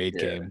 oh, the maid Yeah.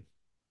 came.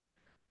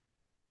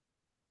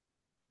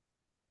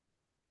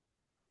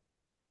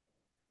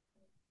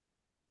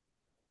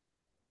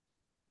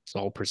 It's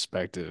all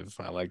perspective.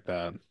 I like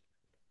that.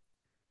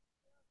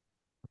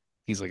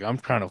 He's like, I'm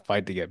trying to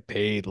fight to get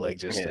paid. Like,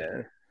 just to,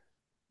 Yeah.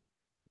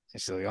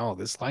 she's like, oh,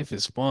 this life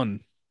is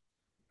fun.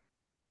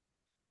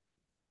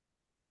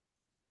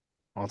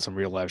 On some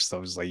real life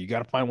stuff. It's like, you got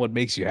to find what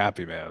makes you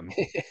happy, man.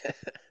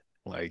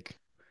 Like,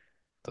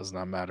 does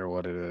not matter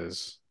what it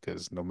is,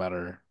 because no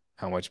matter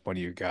how much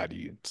money you got,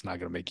 it's not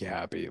gonna make you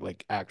happy,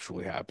 like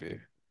actually happy.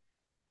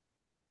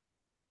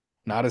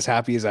 Not as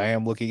happy as I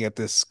am looking at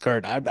this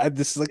skirt.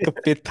 This is like the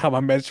fifth time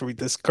I'm mentioning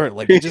this skirt.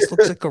 Like, it just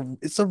looks like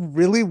it's a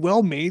really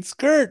well made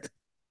skirt.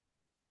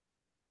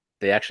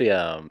 They actually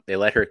they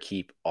let her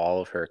keep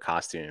all of her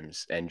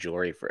costumes and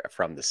jewelry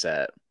from the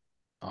set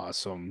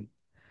Awesome.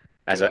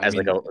 as Because I as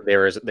like mean,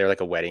 they're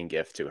like a wedding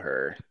gift to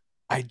her.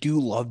 I do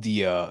love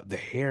the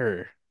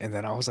hair. And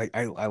then I was like,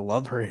 I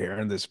love her hair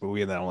in this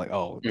movie. And then I'm like,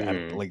 oh,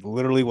 that Hmm. like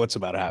literally what's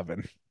about to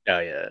happen. Oh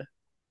yeah,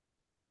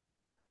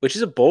 which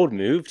is a bold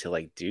move to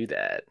like do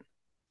that.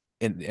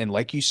 And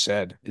like you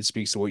said, it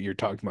speaks to what you're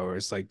talking about, where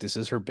it's like this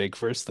is her big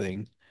first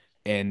thing.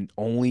 And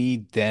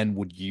only then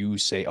would you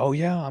say, oh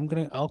yeah,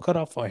 I'll cut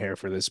off my hair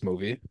for this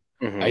movie.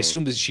 I Hmm.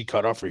 assume that she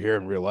cut off her hair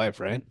in real life,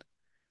 right?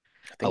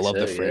 I I think love so.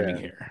 the framing Yeah,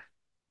 hair.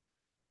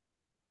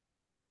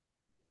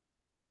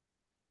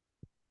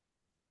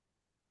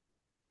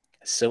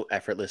 so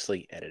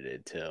effortlessly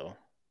edited too.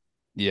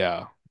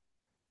 Yeah.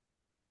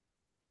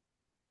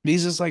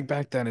 Because it's like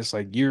back then, it's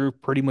like you're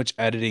pretty much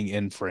editing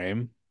in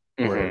frame,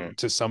 where Hmm.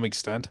 to some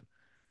extent.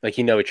 Like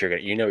you know what you're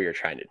gonna, you know what you're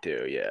trying to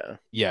do. Yeah.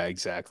 Yeah,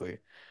 exactly.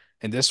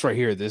 And this right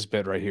here, this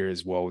bit right here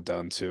is well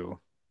done too.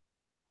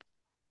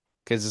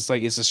 Because it's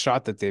like it's a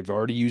shot that they've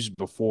already used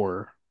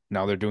before.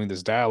 Now they're doing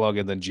this dialogue,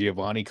 and then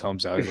Giovanni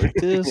comes out. He's like,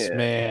 "This Yeah.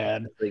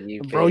 man, It's like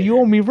you bro, paid you her.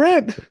 owe me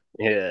rent."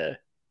 Yeah.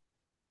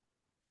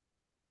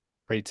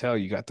 Pray tell,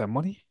 you got that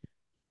money?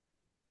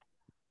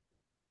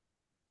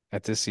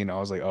 At this scene, I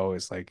was like, "Oh,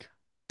 it's like,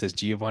 does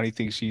Giovanni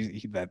think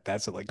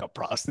that's like a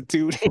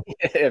prostitute?"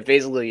 Yeah,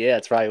 basically, yeah,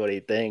 it's probably what he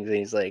thinks. And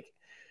he's like,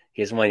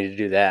 he has money to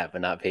do that,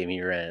 but not pay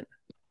me rent.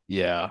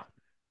 Yeah.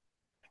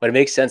 But it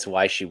makes sense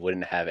why she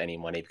wouldn't have any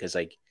money because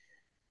like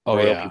Oh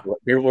yeah.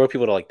 royal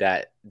people like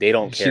that, they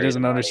don't She carry the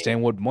doesn't money.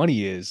 understand what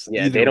money is.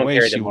 Yeah, they Either don't way,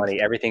 carry the she would.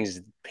 money.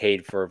 Everything's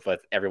paid for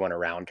with everyone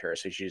around her,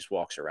 so she just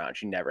walks around.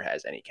 She never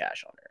has any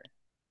cash on her.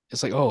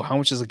 It's like, oh, how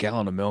much is a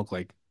gallon of milk?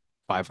 Like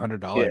five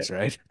hundred Yeah. dollars,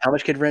 right? How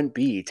much could rent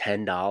be?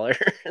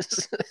 $10?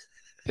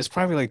 It's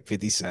probably like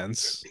 50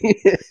 cents.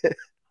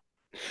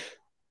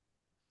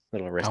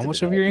 Little How Arrested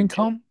much of your Development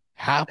shit. income?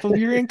 Half of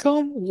your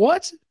income?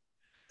 What?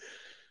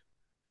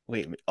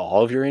 Wait,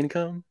 all of your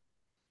income?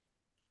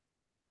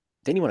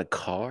 Then you want a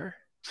car?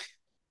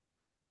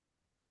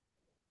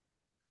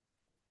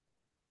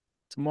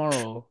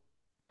 Tomorrow.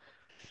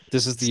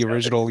 This is the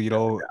Such original, a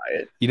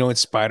diet. in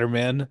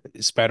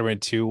Spider-Man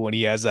 2 when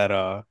he has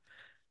that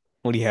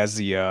when he has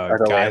the Or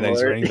the guy that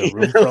he's landlord? renting the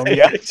room from.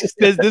 Yeah.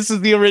 This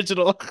is the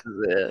original.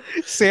 Yeah.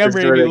 Sam This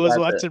is where Raimi they was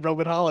got the watching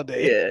Roman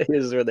Holiday. yeah,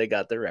 this is where they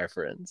got the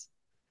reference.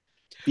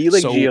 Be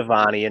like So,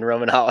 Giovanni in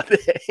Roman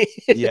Holiday.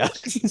 yeah.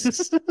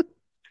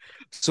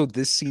 So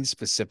this scene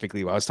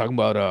specifically, I was talking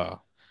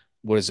about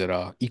what is it,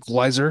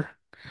 Equalizer,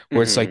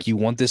 where it's Hmm. like you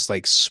want this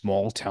like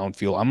small town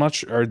feel. I'm not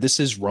sure, or this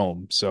is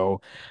Rome.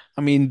 So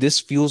I mean, this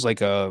feels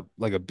like a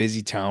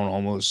busy town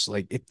almost.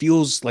 Like it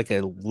feels like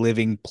a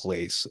living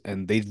place,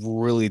 and they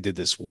really did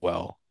this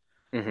well.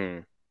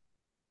 Hmm.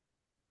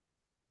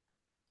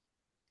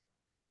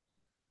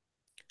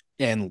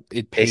 And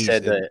They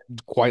said it that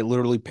quite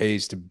literally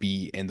pays to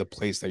be in the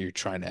place that you're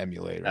trying to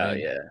emulate, oh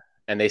right? yeah.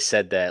 And they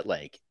said that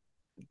like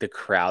the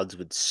crowds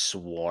would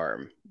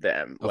swarm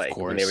them like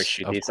when they were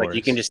shooting. Of It's like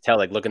you can course. just tell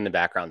like look in the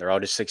background, they're all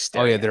just like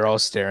Oh yeah, staring at they're them. all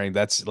staring.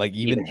 That's like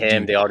Even even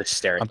him, they dude, all just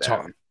stare I'm at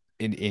talking them.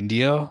 in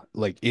India,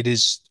 like it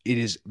is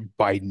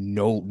by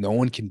no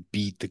one can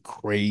beat the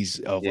craze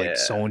of like Yeah.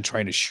 someone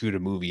trying to shoot a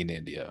movie in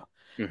India.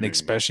 And Hmm.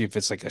 especially if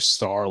it's like a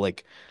star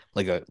like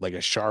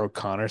a Shah Rukh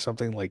Khan or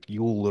something, like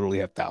you will literally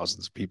have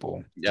thousands of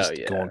people Oh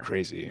just going yeah.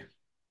 crazy.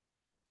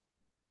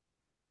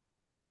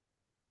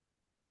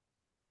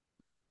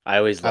 I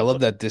always I love love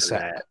looking that this for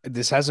that.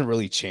 this hasn't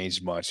really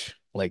changed much.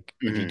 Like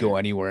if you go Hmm.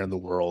 anywhere in the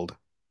world,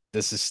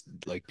 this is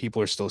like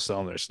people are still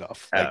selling their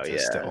stuff Oh like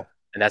this yeah. still.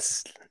 And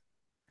that's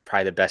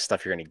probably the best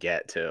stuff you're gonna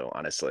get too,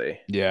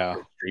 honestly. Yeah.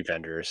 For street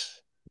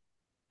vendors.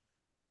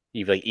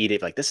 You like eat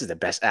it like this is the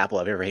best apple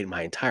I've ever ate in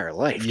my entire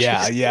life.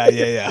 Yeah, Just yeah,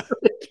 yeah, yeah.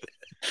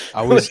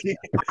 I was like,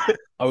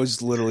 I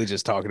was literally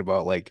just talking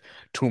about like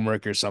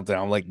turmeric or something.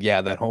 I'm like,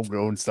 yeah, that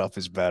homegrown stuff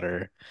is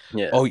better.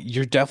 yeah. Oh,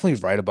 you're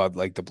definitely right about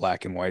like the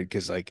black and white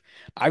because like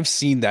I've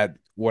seen that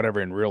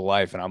whatever in real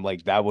life, and I'm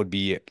like that would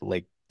be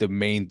like the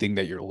main thing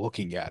that you're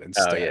looking at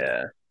Oh instead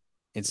yeah.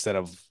 instead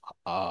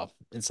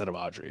of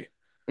Audrey.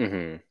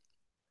 Hmm.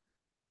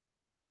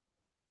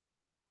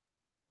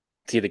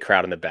 See the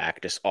crowd in the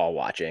back just all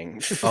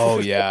watching. Oh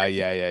yeah,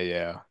 yeah, yeah,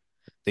 yeah.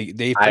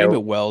 They I frame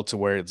it well to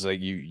where it's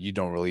like you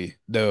don't really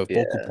the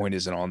focal yeah. point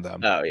isn't on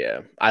them. Oh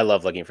yeah. I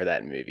love looking for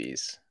that in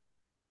movies.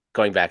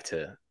 Going back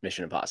to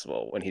Mission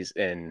Impossible when he's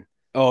in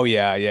Oh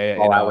yeah, yeah, yeah.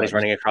 Fallout when he's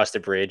running across the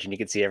bridge and you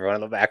can see everyone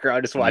in the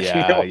background just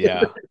watching him Yeah, over the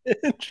yeah.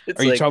 bridge.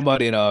 Are It's you like talking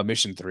about in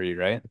Mission 3,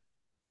 right?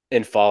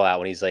 in Fallout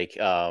when he's like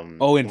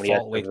Oh, in when he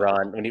has Fall. to Wait.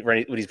 run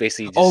when he's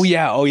basically Oh just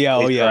yeah. Oh yeah. when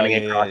Oh he's yeah. Oh running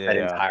yeah. Yeah. across Yeah. that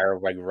Yeah. entire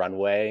like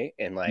runway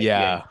and like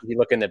yeah Yeah. you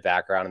look in the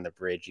background on the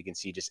bridge you can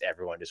see just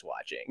everyone just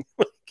watching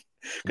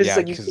because it's Yeah.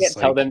 like you Because can't it's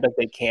tell them like, that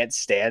they can't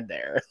stand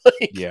there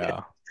like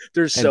yeah,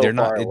 they're and so they're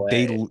not far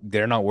away.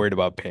 they're not worried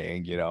about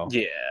paying,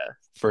 Yeah,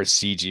 for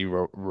CG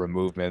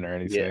removement or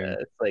yeah, anything.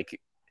 it's like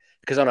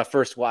because on a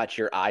first watch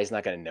your eye's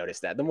not going to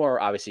notice that. The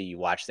more obviously you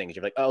watch things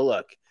you're like oh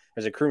look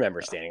there's a crew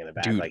member standing in the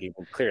back Dude, like you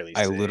can clearly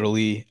see.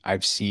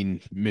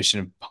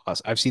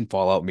 I've seen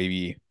Fallout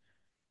maybe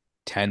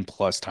 10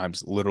 plus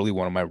times, literally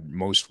one of my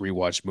most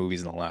rewatched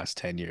movies in the last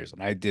 10 years.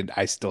 And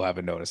I still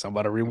haven't noticed. I'm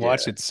about to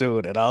rewatch Yeah. it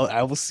soon and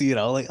I will see it.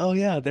 I'll like, oh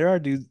yeah, there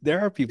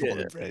are people on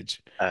the Yeah.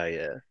 bridge. Oh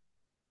yeah.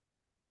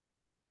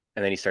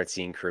 And then you start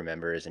seeing crew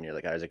members, and you're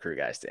like, "Oh, there's a crew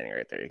guy standing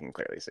right there. You can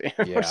clearly see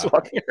him." We're just Yeah.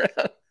 walking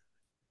around.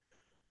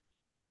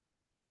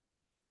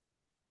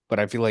 But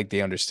I feel like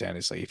they understand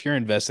it's like if you're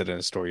invested in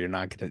a story, you're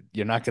not gonna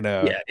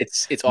Yeah,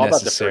 it's all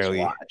about the first necessarily,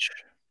 watch.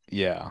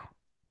 yeah.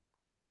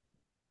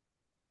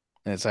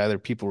 And it's either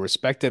people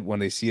respect it when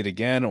they see it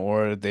again,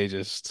 or they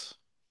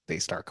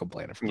start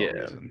complaining for no Yeah.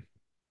 reason.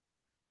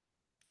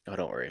 Oh,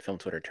 don't worry. Film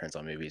Twitter turns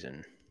on movies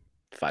in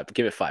five.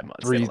 Give it 5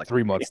 months. They don't Three like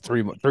three the months,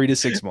 3 to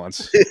 6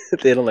 months.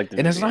 movie. They don't like the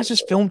And it's movie not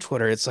just anymore. film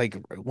Twitter. It's like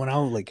when I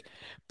was like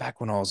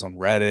back when I was on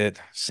Reddit,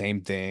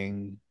 same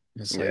thing.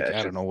 It's Yeah, like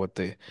it's just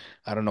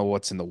I don't know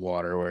what's in the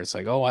water where it's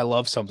like, oh, I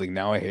love something,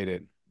 now I hate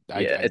it.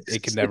 yeah.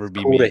 It could It's never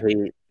be cool to me.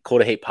 hate. Cool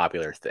to hate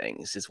popular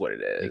things is what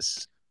it It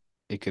is.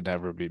 it could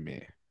never be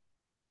me.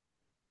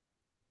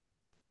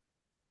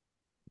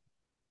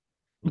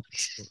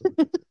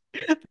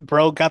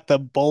 Bro got the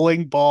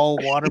bowling ball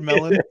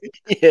watermelon.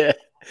 Yeah,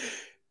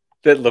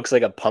 that looks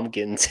like a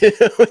pumpkin too.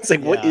 It's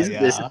like, what Yeah, is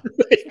this? yeah.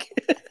 Like,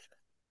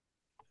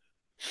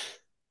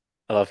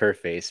 I love her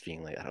face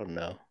being like, I don't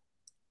know,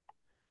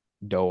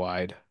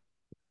 Doe-eyed.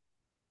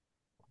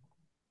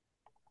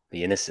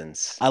 the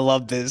innocence. I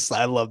love this.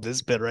 I love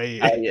this bit right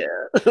Oh here. yeah,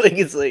 like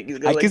it's like he's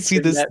gonna I can like see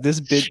kidnap this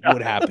bit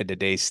would child. happen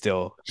today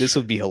still. This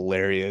would be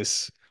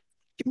hilarious.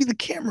 Give me the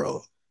camera.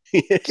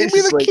 Give It's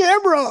me just the like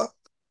camera.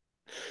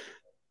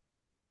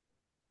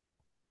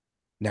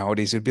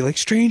 Nowadays it'd be like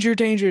stranger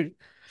danger.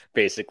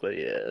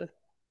 basically, yeah.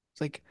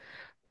 It's like,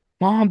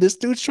 Mom, this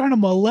dude's trying to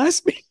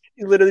molest me.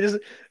 He literally just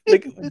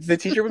like the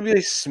teacher would be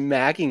like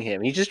smacking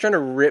him. He's just trying to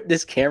rip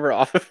this camera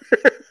off of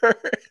her.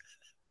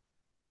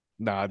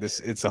 Nah, this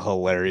it's a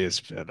hilarious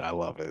bit. I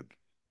love it.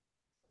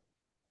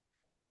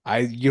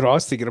 I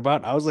was thinking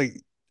about? I was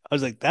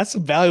like, that's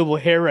some valuable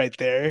hair right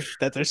there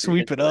that they're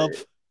sweeping up.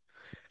 Seriously.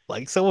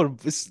 Like someone,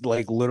 it's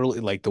like literally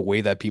like the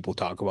way that people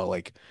talk about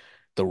like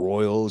the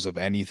royals of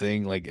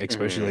anything, like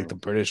especially like Hmm. the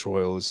British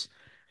royals,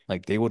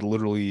 like they would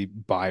literally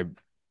buy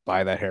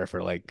that hair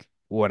for like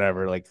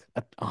whatever, like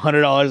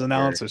 $100 an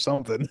Your ounce or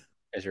something.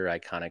 is your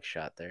iconic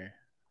shot there.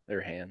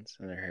 Their hands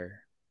and their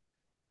hair.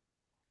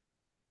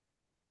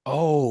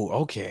 Oh,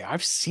 okay.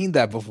 I've seen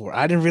that before.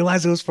 I didn't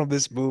realize it was from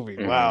this movie. Hmm.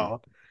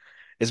 Wow.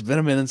 It's been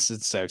a minute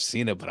since I've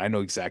seen it, but I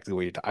know exactly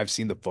what I've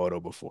seen the photo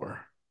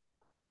before.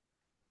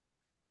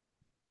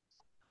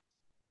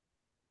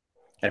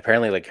 And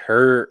apparently, like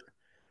her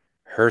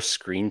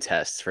screen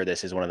test for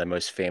this is one of the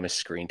most famous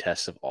screen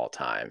tests of all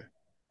time.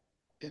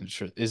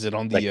 Is it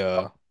Like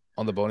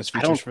on the bonus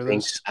features for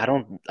this?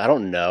 I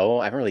don't know.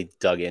 I haven't really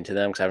dug into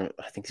them because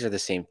I think these are the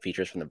same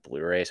features from the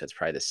Blu-ray, so it's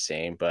probably the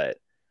same. But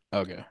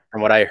Okay.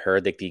 from what I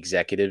heard, like the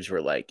executives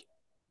were like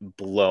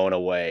blown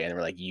away and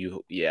were like,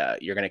 "You, yeah,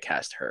 you're gonna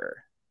cast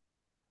her."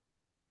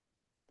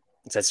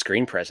 It's that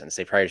screen presence.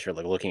 They probably just were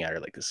like looking at her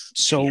like this.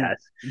 She So has.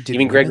 did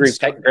Even women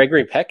start?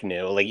 Gregory Peck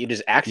knew. Like you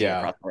just acting Yeah,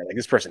 across the board, like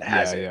this person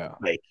has yeah, it. yeah.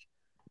 Like,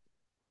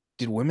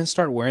 Did women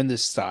start wearing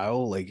this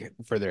style like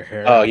for their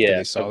hair oh after yeah,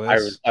 they saw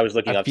this? I was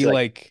I looking up to feel like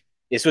like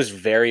this was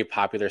very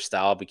popular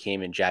style.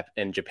 Became in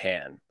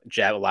Japan.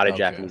 A lot of okay,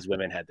 Japanese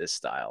women had this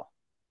style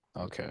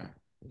okay.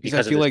 Because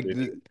I because of feel this like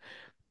movie.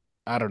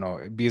 I don't know,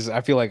 because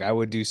I feel like I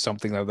would do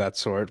something of that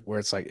sort where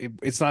it's like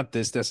it's not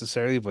this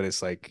necessarily, but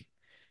it's like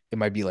it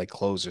might be like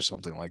clothes or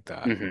something like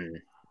that.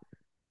 Hmm.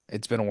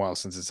 It's been a while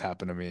since it's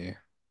happened to me.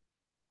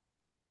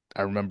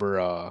 I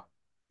remember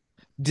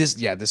this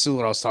yeah, this is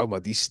what I was talking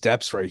about. These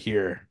steps right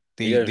here.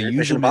 You They go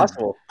use Mission them in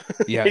Impossible.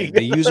 yeah, There you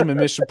they use go. them in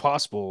Mission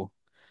Possible,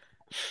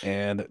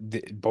 and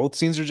both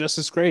scenes are just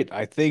as great.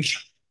 I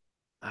think.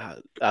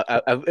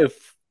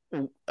 If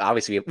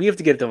obviously we have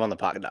to get them on the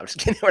pocket. No, I'm just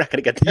kidding. We're not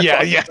going to get that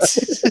Yeah, far yeah.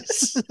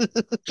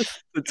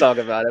 to talk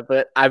about it.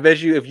 But I bet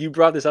you if you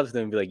brought this up to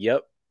them, and be like,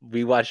 "Yep,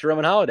 we watched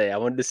Roman Holiday. I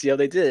wanted to see how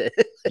they did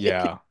it." Like,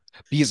 Yeah.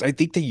 Because I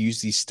think they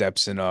use these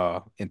steps in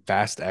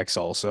Fast X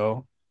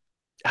also,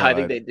 I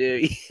think but they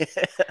do.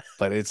 Yeah.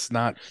 it's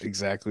not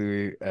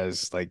exactly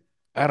as like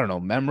I don't know,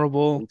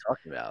 What are memorable you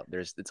talking about?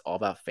 It's all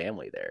about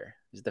family there.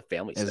 This is the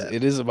family as step.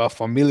 it is about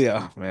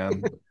familia,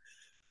 man.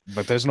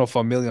 But there's no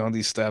familia on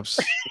these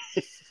steps.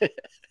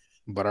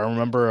 But I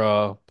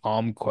remember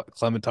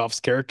Klementov's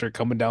character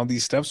coming down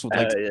these steps with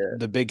like Yeah.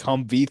 the big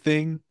Humvee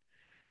thing,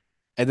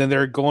 and then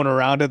they're going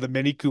around in the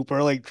Mini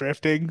Cooper like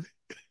drifting.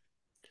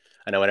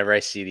 I know whenever I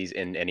see these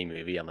in any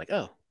movie, I'm like,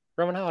 oh,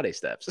 Roman Holiday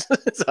steps.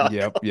 That's all I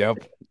Yep, call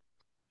yep.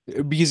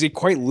 Because it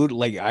quite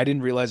like I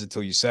didn't realize it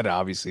until you said it.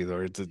 Obviously,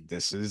 though,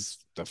 this is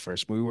the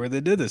first movie where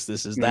they did this.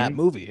 This is it. that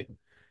movie.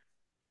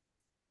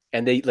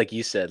 And they, like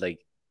you said, like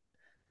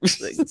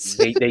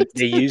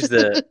they use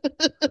the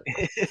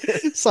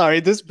Sorry,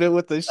 this bit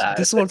with this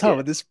it's is what I'm talking okay.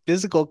 about. This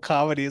physical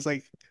comedy is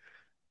like,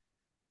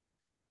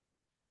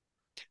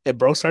 and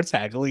bro starts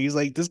haggling. He's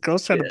like, this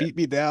girl's trying to Yeah. beat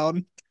me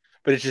down.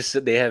 But it's just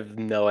that they have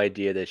no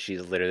idea that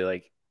she's literally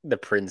like the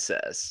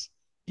princess.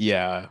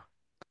 Yeah,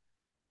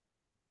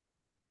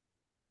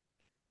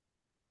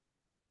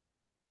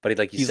 But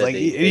like you He's said, like,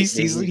 they and they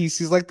they he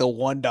sees like the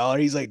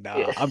 $1. He's like,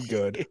 yeah. nah, I'm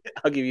good.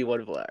 I'll give you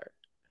one flower.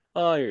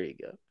 Oh, here you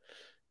go.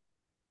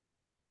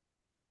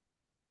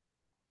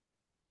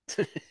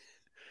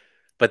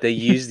 But they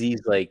use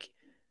these like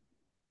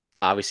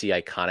obviously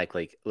iconic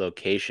like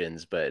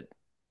locations, but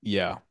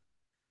Yeah,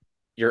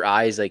 your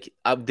eyes like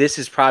this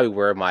is probably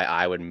where my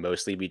eye would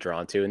mostly be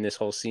drawn to in this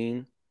whole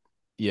scene.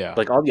 yeah.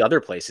 But like all the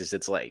other places,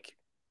 it's like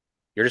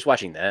you're just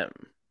watching them.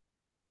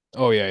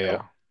 Oh yeah, I love,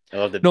 yeah. I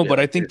love the No, but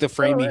I like. think the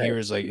All framing right. here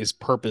is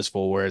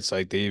purposeful, where it's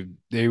like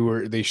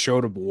they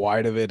showed a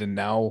wide of it, and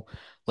now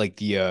like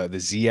the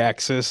Z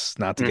axis,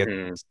 not to get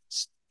Mm-hmm.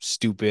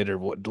 stupid or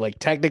what, like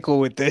technical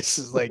with this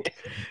is like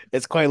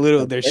it's quite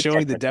literal. They're Get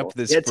showing the depth technical. of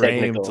this Get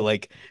frame to technical.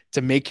 like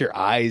to make your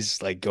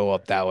eyes like go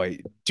up that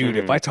way. Dude,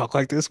 if Mm-hmm. I talk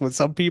like this with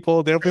some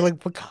people, they'll be like,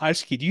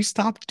 "Gosh, can you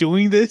stop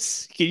doing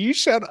this? Can you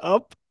shut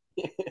up?"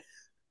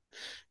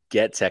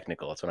 Get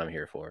technical. That's what I'm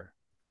here for.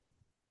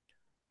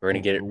 We're gonna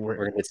get We're-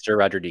 we're gonna get Sir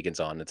Roger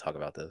Deakins on to talk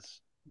about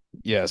this.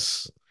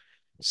 yes.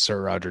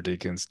 Sir Roger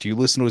Deakins. Do you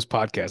listen to his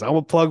podcast? I'm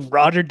gonna plug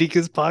Roger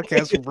Deakins'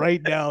 podcast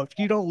right now. If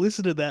you don't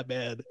listen to that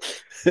man,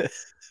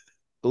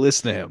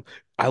 listen to him.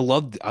 I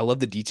love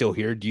the detail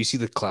here. Do you see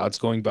the clouds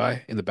going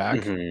by in the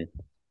back? Hmm.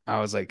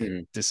 I was like,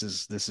 Hmm. this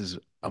is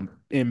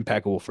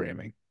impeccable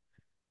framing.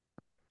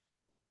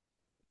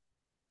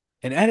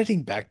 And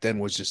editing back then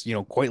was just,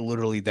 quite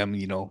literally them,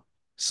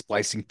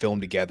 splicing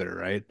film together,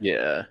 right?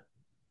 Yeah.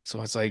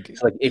 So it's like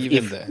So like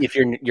even the if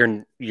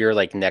your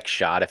like next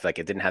shot, if like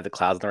it didn't have the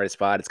clouds in the right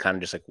spot, it's kind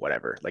of just like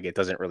whatever. Like it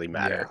doesn't really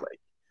matter. yeah, Like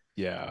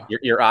yeah,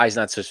 your eye's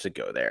not supposed to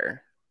go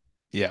there.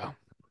 yeah.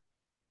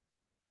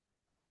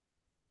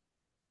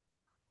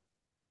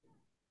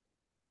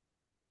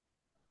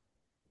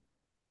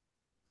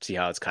 See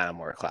how it's kind of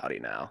more cloudy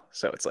now.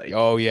 So it's like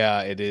Oh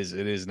yeah, it is.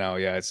 It is now.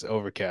 Yeah, it's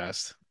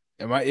overcast.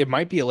 It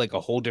might be like a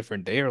whole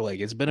different day, or like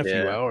it's been a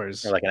few yeah,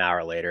 or hours. like an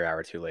hour later, hour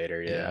or two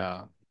later. Yeah,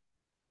 Yeah.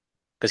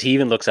 because he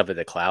even looks up at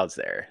the clouds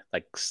there,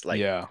 like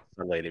Yeah.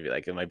 lady to be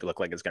like it might look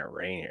like it's gonna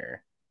rain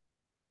here.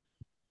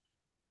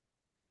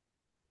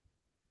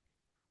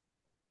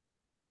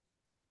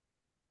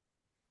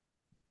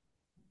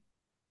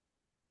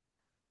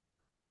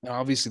 Now,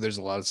 obviously, there's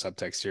a lot of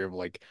subtext here of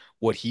like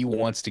what he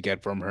wants to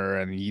get from her,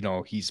 and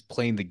he's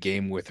playing the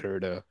game with her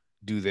to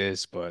do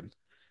this, but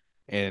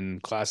in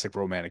classic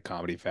romantic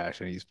comedy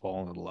fashion, he's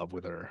fallen in love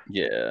with her.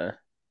 Yeah.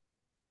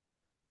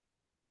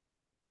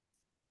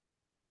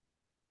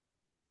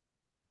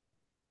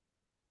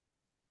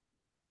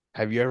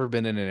 Have you ever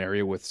been in an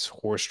area with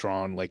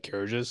horse-drawn like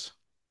carriages?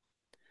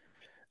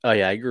 Oh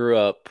yeah, I grew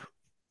up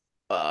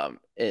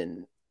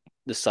in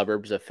the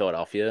suburbs of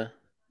Philadelphia.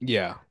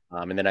 Yeah,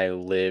 And then I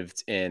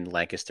lived in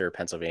Lancaster,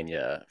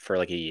 Pennsylvania for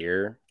like a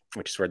year,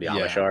 which is where the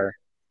Amish yeah. are.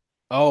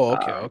 Oh,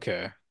 okay, Um,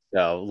 okay.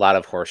 so a lot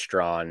of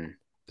horse-drawn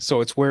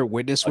So it's where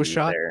Witness was buggies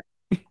shot? there.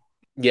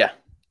 Yeah,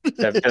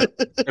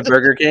 the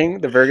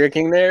Burger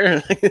King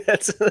there.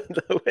 That's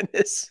the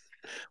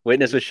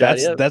witness was shot. That's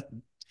Yep. that.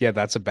 Yeah,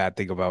 that's a bad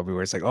thing about me.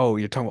 Where it's like, oh,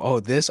 you're talking. Oh,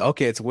 this.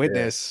 Okay, it's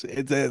Yeah, Witness.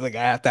 It's like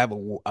I have to have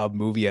a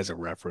movie as a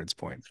reference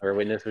point. where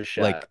witness was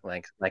shot, Like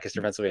like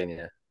Lancaster,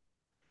 Pennsylvania.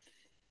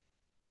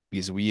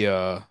 because we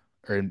are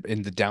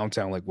in the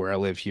downtown, like where I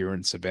live here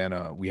in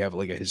Savannah, we have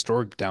like a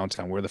historic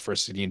downtown. We're the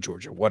first city in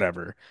Georgia,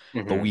 whatever.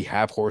 But Hmm. we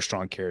have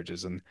horse-drawn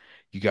carriages, and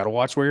you got to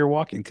watch where you're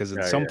walking because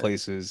in Oh some yeah,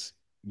 places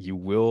you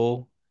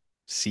will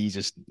see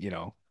just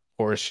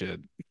horse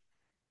shit,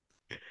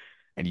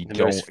 and you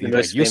don't. the You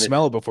like most you'll famous.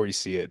 smell it before you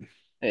see it.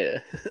 Yeah,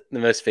 the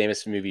most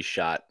famous movie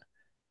shot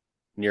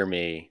near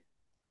me.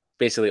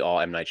 Basically all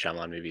M Night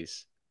Shyamalan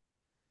movies.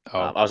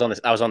 Oh, I was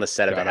on the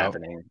set of The shout out.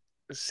 Happening,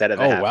 set of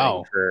The Oh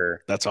Happening wow,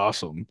 for that's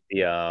awesome.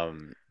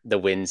 the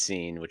wind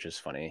scene, which was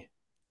funny.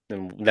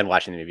 And then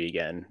watching the movie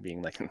again,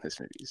 being like, this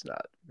movie is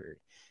not very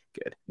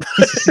good.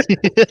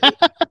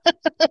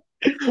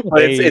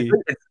 But Hey,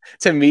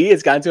 to me,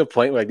 it's gotten to a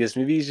point where like this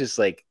movie is just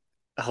like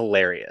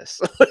hilarious.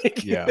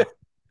 Like, yeah,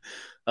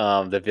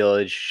 the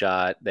village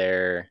shot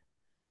there.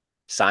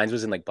 Signs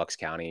was in like Bucks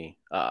County.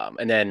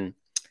 And then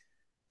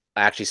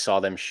I actually saw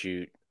them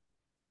shoot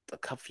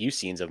few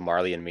scenes of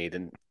Marley and Me.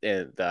 Then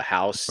the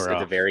house at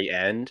the bro. very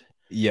end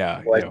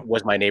Yeah, yeah.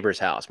 was my neighbor's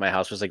house. My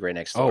house was like right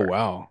next Oh door.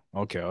 wow.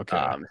 Okay,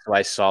 okay. So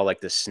I saw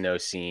like the snow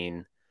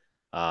scene,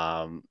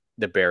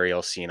 the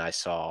burial scene. I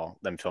saw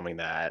them filming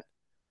that.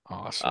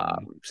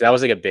 Awesome. So that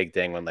was like a big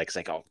thing when like it's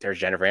like, oh, there's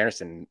Jennifer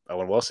Aniston,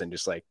 Owen Wilson,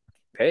 just like,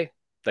 hey,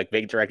 like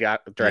make direct eye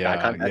Yeah,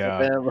 contact with yeah.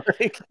 them.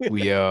 Like,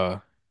 We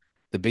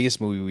the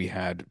biggest movie we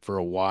had for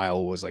a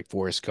while was like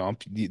Forrest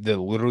Gump. The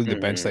literally the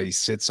bench that mhm. he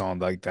sits on,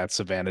 like that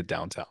Savannah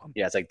downtown.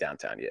 Yeah, it's like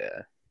downtown.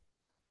 Yeah.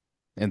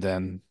 And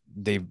then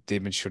they've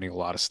been shooting a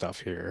lot of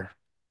stuff here.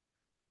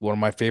 One of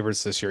my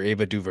favorites this year,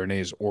 Ava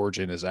DuVernay's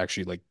Origin, is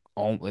actually like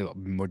only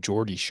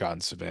majority shot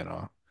in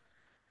Savannah.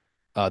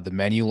 The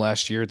Menu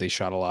last year, they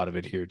shot a lot of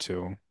it here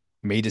too.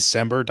 May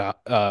December,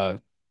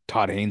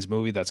 Todd Haynes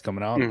movie that's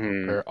coming out,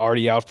 Hmm. or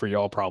already out for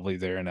y'all probably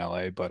there in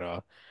LA,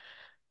 but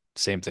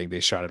same thing, they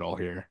shot it all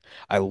here.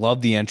 I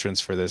love the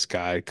entrance for this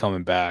guy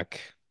coming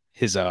back.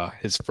 His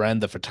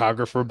friend, the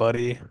photographer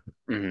buddy.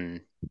 Hmm.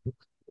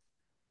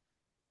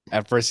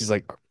 At first, he's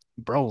like,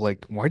 "Bro,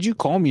 like, why'd you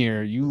call me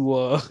here?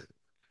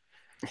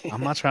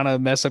 I'm not trying to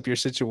mess up your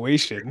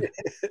situation."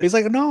 He's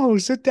like, "No,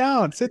 sit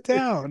down, sit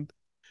down."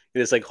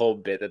 This like whole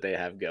bit that they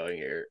have going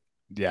here.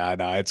 Yeah,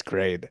 no, it's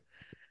great.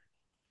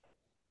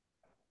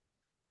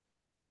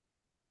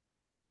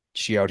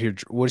 She out here,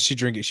 what is she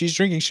drinking? She's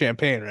drinking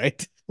champagne,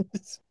 right?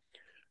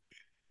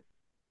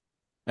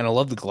 And I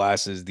love the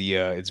glasses.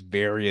 It's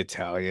very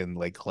Italian,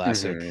 like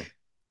classic. Hmm.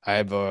 I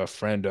have a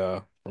friend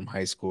from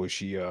high school.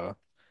 She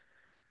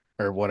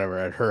or whatever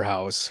at her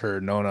house, her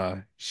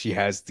Nona, she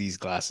has these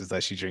glasses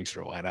that she drinks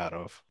her wine out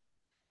of.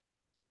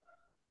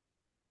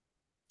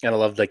 And I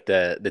loved like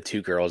the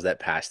two girls that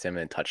passed him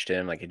and touched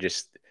him. Like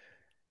it's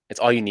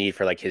all you need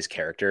for like his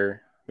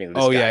character. I mean,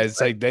 this Oh yeah, guy's it's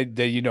like, like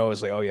that you know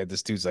it's like, oh yeah,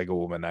 this dude's like a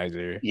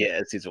womanizer. yeah,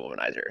 it's he's a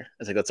womanizer.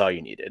 It's like that's all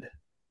you needed.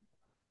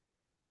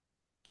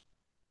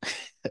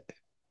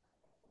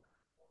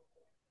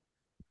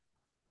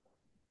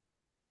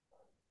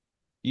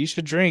 You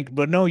should drink,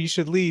 but no, you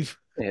should leave.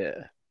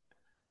 Yeah.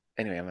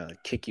 Anyway, I'm gonna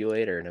kick you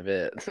later in a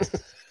bit.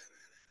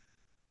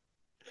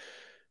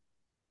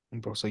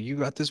 And bro's like, you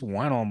got this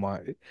wine on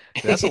my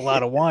that's a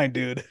lot of wine,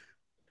 dude.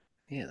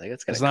 Yeah, like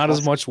it's It's gonna not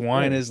as cost much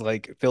wine you as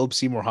like Philip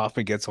Seymour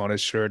Hoffman gets on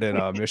his shirt in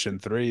Mission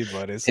 3,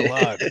 but it's a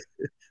lot. a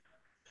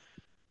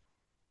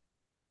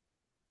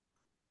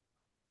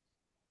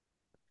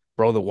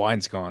Bro, the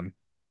wine's gone.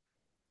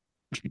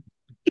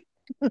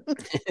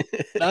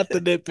 Not the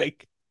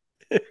nitpick,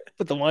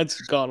 but the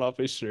wine's gone off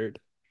his shirt.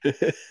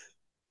 thing.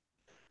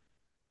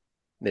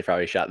 They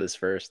probably shot this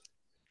first.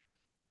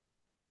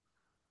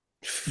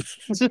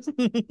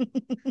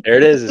 There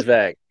it is. It's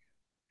back.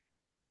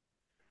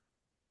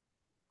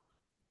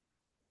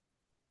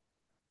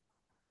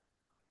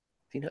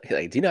 Do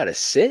you know how to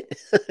sit?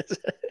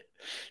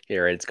 Yeah,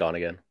 right. It's gone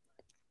again.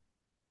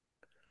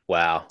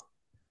 Wow.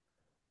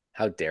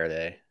 How dare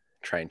they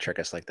try and trick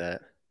us like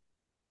that?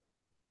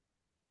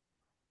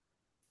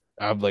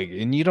 I'm like,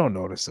 and you don't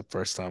notice the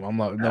first time. I'm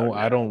like, Oh no,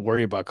 I no. don't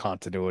worry about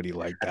continuity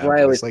like That's that. why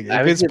But it's like I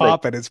if always it's get like,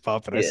 popping, it's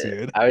popping. I yeah, see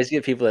it. I always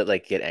get people that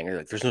like get angry.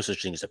 Like, there's no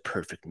such thing as a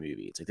perfect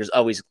movie. It's like there's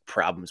always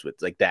problems with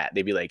like that.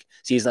 They'd be like,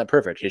 see, he's not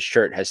perfect. His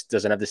shirt has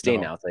doesn't have the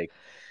stain No. now. It's like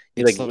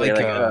It's you're like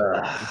like,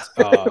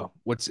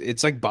 what's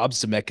it's like Bob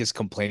Zemeckis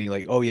complaining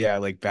like, oh yeah,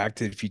 like Back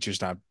to the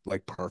Future's not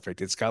like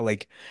perfect. It's got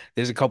like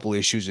there's a couple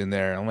issues in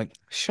there. I'm like,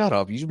 shut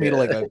up. You just made it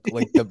yeah.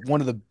 like the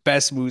one of the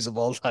best movies of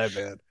all time,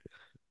 man.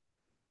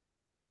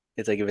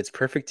 It's like if it's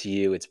perfect to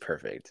you, it's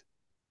perfect.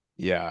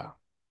 Yeah.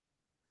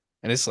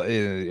 And it's like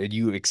and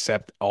you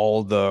accept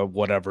all the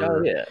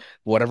Oh yeah,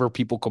 whatever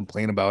people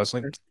complain about. It's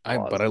like there's I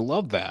but flaws. I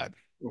love that.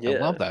 I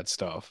love Yeah. that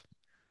stuff.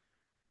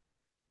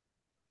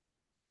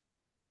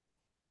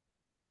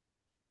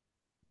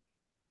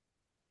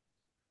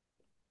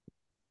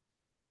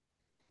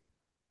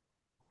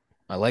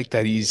 I like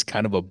that he's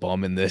kind of a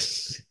bum in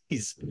this.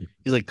 He's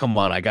like, come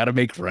on, I gotta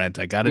make rent.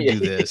 I gotta Yeah. do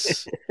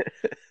this.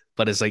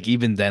 But it's like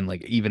even then,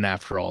 like even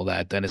after all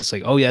that, then it's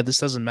like, oh yeah, this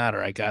doesn't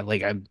matter. I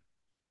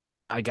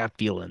got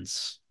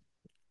feelings.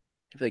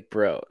 Like,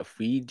 bro, if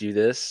we do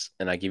this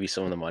and I give you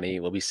some of the money,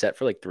 we'll be set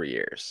for like 3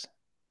 years.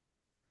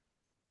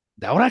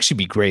 That would actually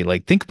be great.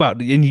 Like think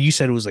about, and you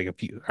said it was like a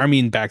few. I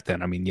mean, back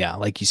then, I mean, yeah,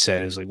 like you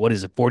said, it was like what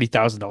is it,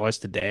 $40,000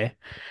 today?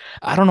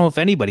 I don't know if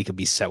anybody could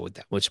be set with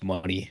that much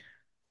money.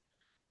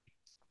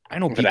 I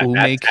know But people who at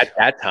make,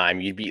 that time,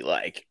 you'd be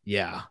like,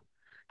 yeah,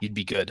 you'd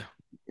be good.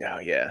 oh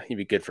yeah, you'd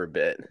be good for a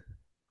bit.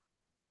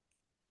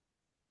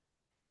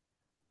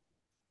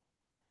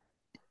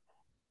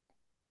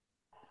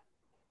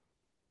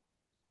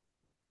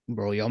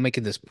 Bro, y'all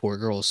making this poor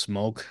girl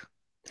smoke.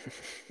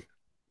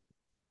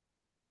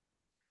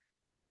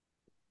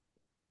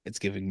 It's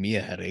giving me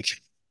a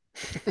headache.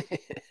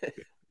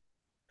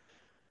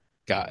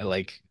 God,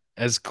 like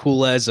as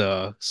cool as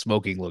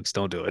smoking looks,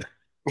 don't do it.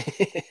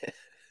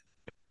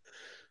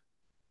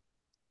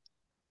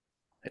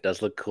 It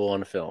does look cool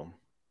on film.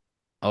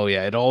 Oh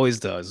yeah, it always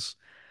does.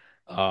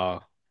 Uh,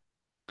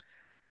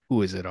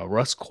 who is it?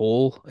 Russ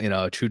Cole in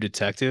True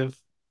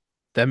Detective.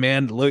 That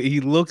man, look,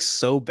 he looks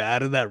so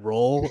bad in that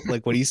role,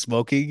 like when he's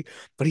smoking,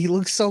 but he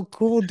looks so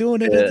cool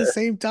doing it at the Yeah.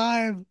 same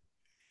time.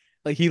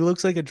 Like he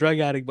looks like a drug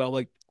addict, but I'm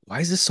like,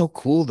 why is this so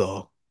cool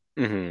though?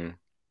 Hmm.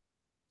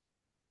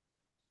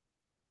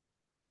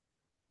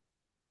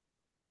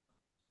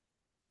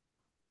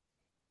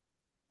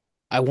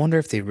 I wonder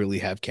if they really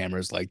have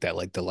cameras like that,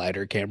 like the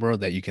lighter camera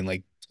that you can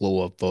like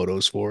blow up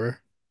photos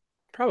for.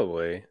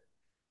 Probably.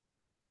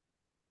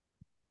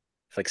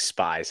 It's like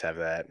spies have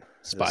that.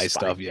 The Spy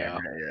spy stuff,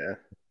 yeah. camera.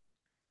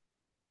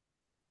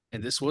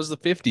 And this was the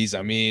 50s.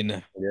 I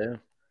mean, Yeah. Yeah.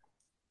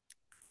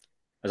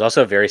 There's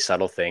also a very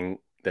subtle thing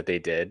that they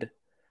did.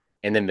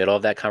 In the middle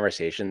of that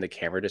conversation, the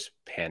camera just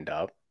panned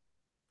up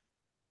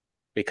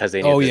because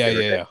they knew oh that yeah, they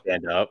were yeah, going to yeah.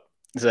 stand up.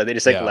 So they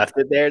just like Yeah. left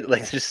it there,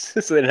 like just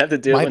so they didn't have to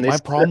do it My when they my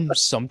stood problem up.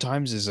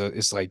 sometimes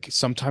is like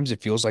sometimes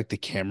it feels like the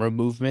camera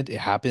movement it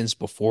happens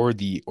before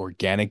the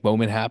organic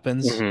moment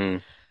happens. Hmm.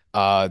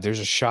 There's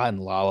a shot in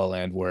La La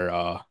Land where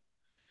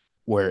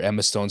where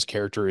Emma Stone's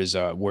character is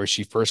where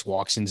she first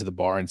walks into the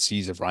bar and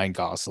sees of Ryan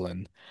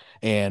Gosling.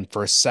 And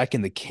for a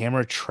second, the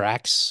camera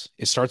tracks,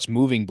 it starts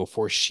moving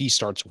before she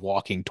starts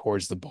walking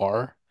towards the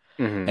bar.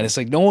 And Hmm. it's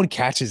like no one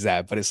catches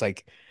that, but it's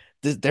like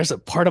there's a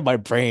part of my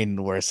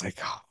brain where it's like,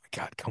 oh my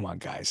God, come on,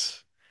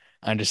 guys.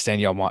 I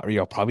understand y'all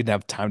probably don't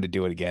have time to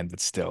do it again, but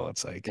still,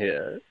 it's like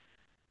Yeah.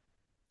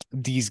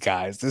 these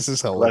guys, this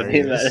is Love the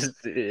hilarious. amount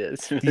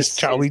it's the These same.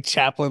 Charlie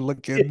Chaplin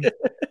looking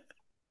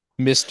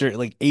Mr.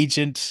 like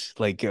agent,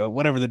 like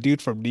whatever the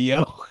dude from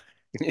Neo.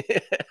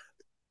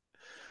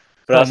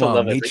 But I From also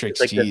love it. It's Matrix,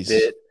 like the geez.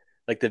 bit,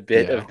 like the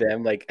bit Yeah. of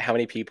them, like how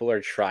many people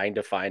are trying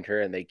to find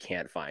her and they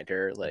can't find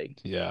her.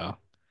 Like, Yeah.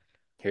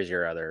 here's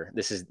your other.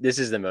 This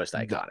is the most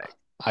The iconic.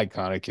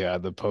 iconic, yeah,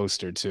 the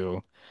poster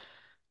too.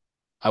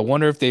 I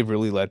wonder if they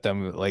really let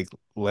them like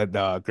let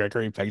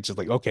Gregory Peck just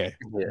like, okay,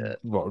 Yeah.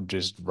 well,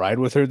 just ride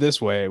with her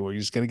this way. We're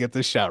just gonna get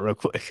this shot real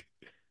quick.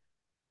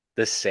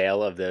 The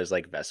sale of those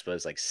like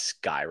Vespas like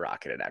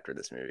skyrocketed after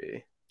this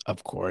movie.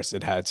 Of course,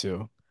 it had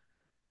to.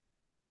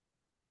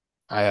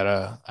 I had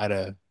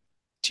a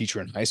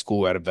teacher in high school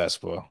who had a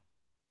Vespa.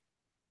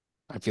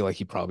 I feel like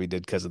he probably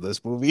did because of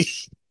this movie.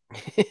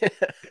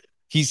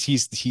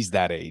 He's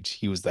that age.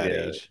 He was that Yeah.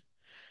 age.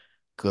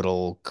 Good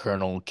old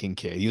Colonel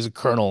Kincaid. He was a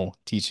colonel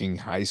teaching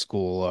high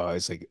school.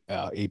 It's like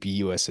AP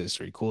US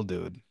history. Cool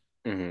dude.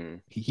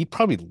 Hmm. He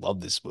probably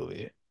loved this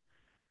movie.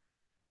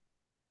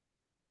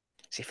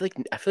 See,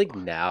 I feel like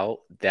now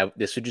that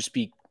this would just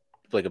be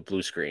like a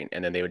blue screen,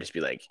 and then they would just be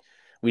like,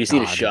 "We just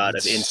need a God, shot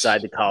of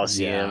inside it's the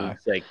Coliseum." yeah.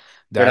 It's like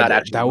they're not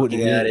actually That would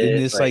looking at in it.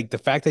 this Like, like the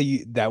fact that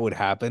you that would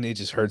happen, it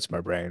just hurts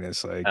my brain.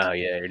 It's oh like,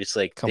 yeah, you're just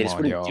like they come just on,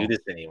 wouldn't do y'all.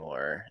 this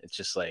anymore. It's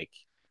just like,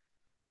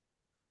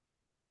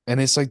 And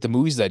it's like the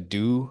movies that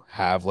do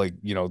have like,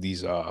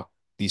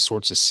 these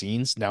sorts of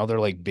scenes, now they're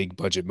like big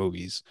budget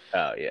movies.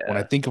 oh When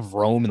I yeah. think of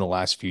Rome in the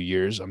last few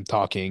years, I'm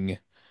talking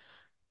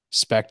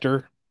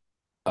Spectre,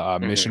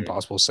 Mission Hmm.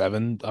 Impossible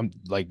 7. I'm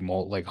like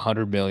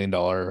 $100 million,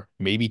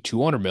 maybe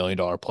 $200 million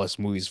plus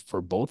movies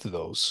for both of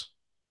those.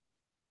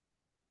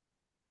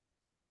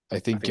 I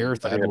I think think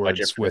Gareth I think the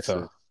budget Edwards for with this a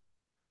is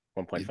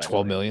 1.5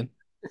 12 million. million.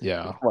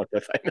 Yeah.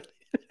 1.5 million.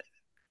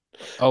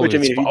 Oh, Which I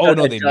mean, if you oh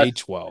no, they made adjust,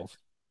 12.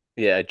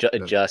 yeah,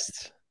 The-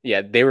 adjust,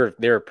 yeah, they were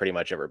pretty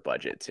much over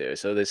budget too.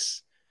 So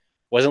this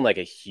wasn't like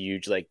a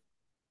huge like.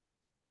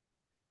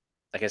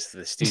 I guess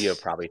the studio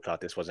probably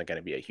thought this wasn't going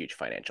to be a huge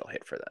financial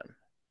hit for them,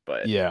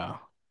 but Yeah.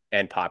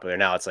 and popular.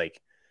 Now it's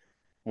like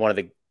one of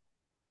the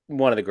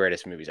one of the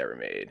greatest movies ever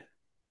made.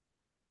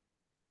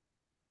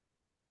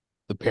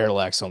 The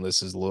parallax on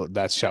this is a little,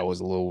 that shot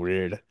was a little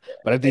weird,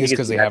 but I think And you it's can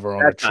because see they that have her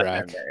on a that's not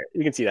them track. there.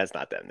 You can see that's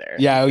not them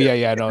there. Yeah, oh, yeah,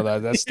 yeah, no,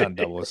 that's stunt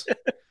doubles,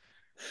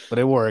 but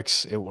it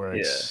works. It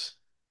Yeah. works.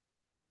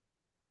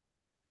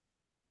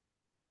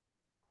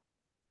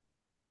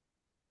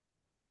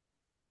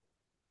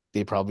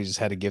 They probably just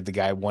had to give the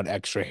guy one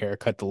extra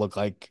haircut to look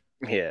like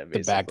Yeah, the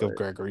back of basically.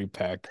 Gregory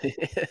Peck.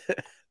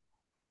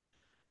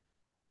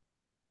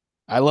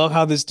 I love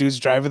how this dude's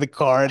driving the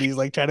car and he's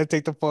like trying to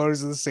take the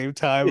photos at the same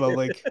time. I'm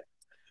like,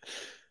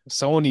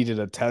 someone needed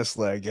a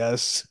Tesla, I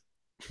guess.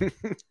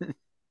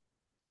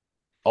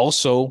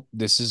 Also,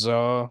 this is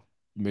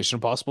Mission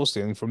Impossible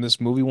stealing from this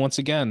movie once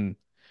again.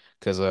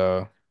 Because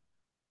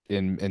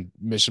in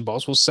Mission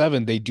Impossible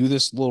 7, they do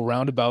this little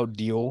roundabout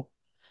deal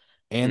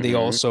and they Hmm.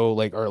 also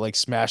like are like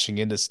smashing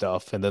into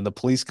stuff and then the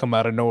police come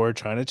out of nowhere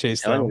trying to I'm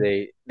chase telling you, them.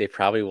 they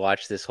probably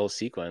watched this whole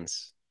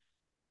sequence.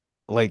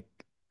 Like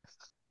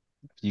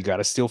you got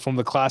to steal from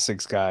the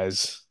classics,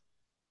 guys.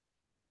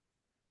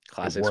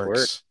 It Classics work.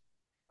 works.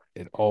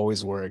 It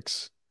always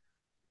works.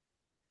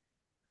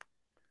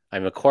 I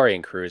mean, Macquarie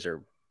and Cruz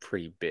are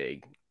pretty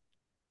big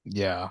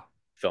Yeah.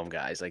 film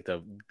guys. Like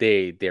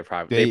they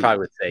probably They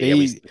would say, yeah,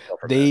 we they stole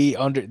from this.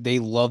 they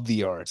love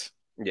the art.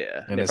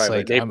 Yeah, And it's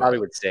like they probably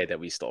would say that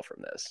we stole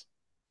from this.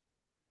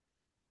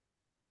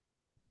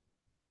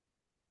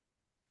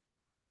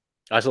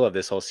 I also love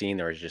this whole scene.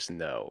 There's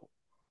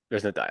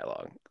no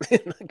dialogue.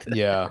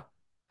 yeah.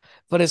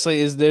 But it's like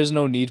is there's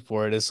no need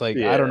for it. It's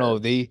like I don't Yeah, know.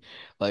 They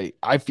like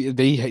I feel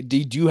they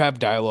do have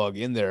dialogue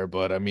in there,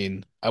 but I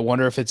mean, I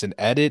wonder if it's an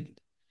edit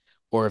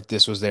or if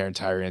this was their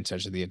entire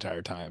intention the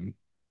entire time.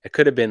 it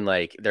could have been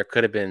like there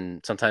could have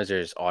been. Sometimes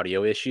there's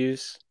audio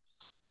issues,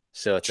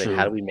 so it's like,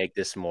 how do True. we make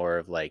this more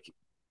of like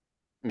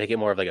make it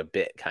more of like a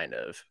bit kind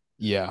of?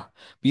 Yeah.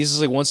 Because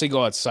it's like once they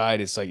go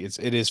outside, it's like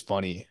it is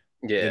funny.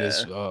 It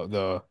is Yeah.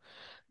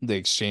 the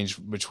exchange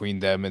between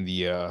them and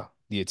the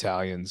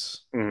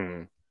Italians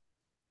Hmm.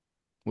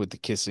 with the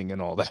kissing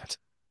and all that.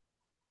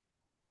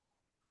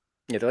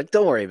 Yeah, they're like,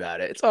 don't worry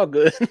about it. It's all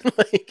good.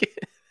 Like,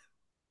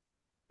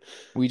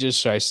 We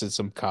just shysted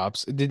some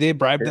cops. Did they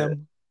bribe yeah,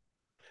 them?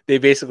 they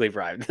basically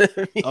bribed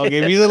them.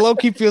 Okay, Yeah. because low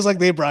key feels like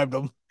they bribed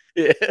them.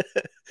 Yeah.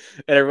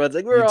 And everyone's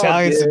like, The we're all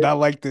Italians did good. not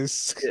like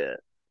this. Yeah.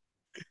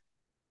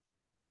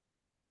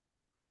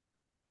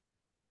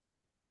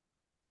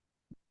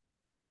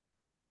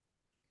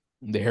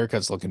 The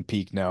haircut's looking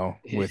peak now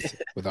with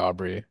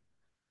Aubrey.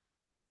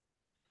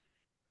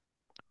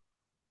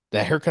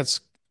 The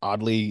haircut's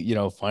oddly,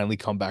 finally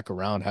come back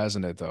around,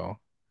 hasn't it though?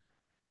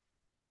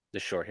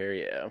 The short hair,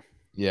 yeah.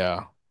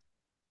 Yeah.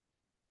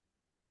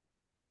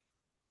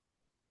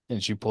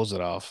 And she pulls it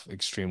off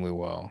extremely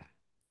well.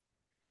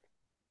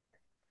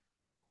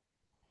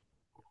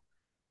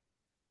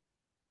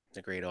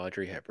 The great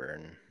Audrey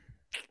Hepburn.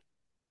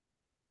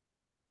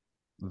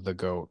 The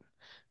GOAT.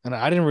 And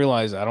I didn't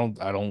realize I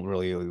don't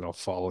really,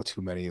 follow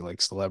too many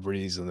like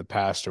celebrities in the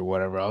past or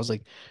whatever. I was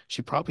like,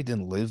 she probably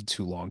didn't live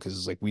too long because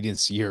it's like we didn't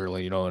see her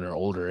like, in her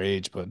older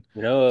age, but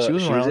she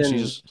was She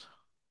was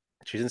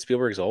around. in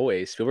Spielberg's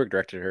Always. Spielberg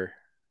directed her,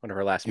 one of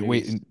her last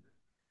Wait, movies.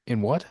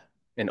 in what?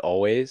 In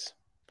Always,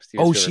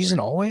 Steven Oh, Spielberg. she's in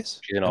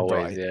Always? She's in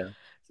Bro, Always, yeah.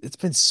 it's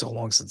been so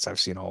long since I've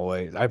seen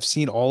Always. I've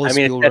seen all of I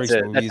mean, Spielberg's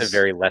that's a movies.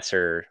 very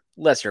lesser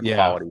Yeah,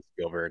 quality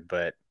Spielberg,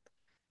 but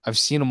I've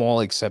seen them all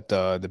except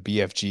the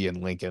BFG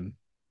and Lincoln.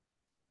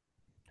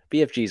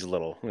 BFG's a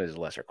little is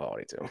lesser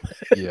quality too.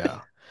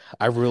 Yeah.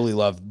 I really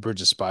love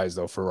Bridge of Spies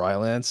though for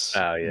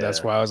Rylance. Oh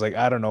That's yeah, why I was like,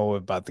 I don't know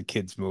about the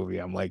kids movie.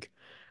 I'm like,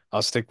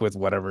 I'll stick with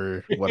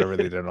whatever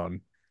they did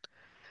on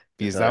there's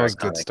because that was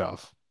good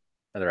stuff.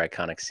 another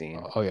iconic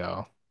scene. Oh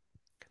yeah.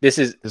 This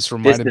is This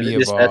reminded me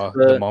of this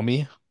the Vespa.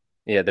 Mummy.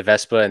 Yeah, the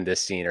Vespa and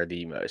this scene are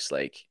the most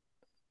like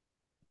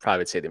probably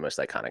would say the most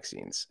iconic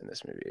scenes in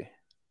this movie.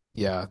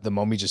 Yeah, the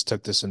Mummy just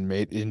took this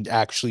and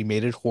actually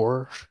made it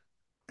horror.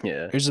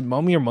 Yeah, Is it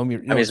Mummy or Mummy? I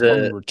No, mean it's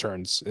Mummy the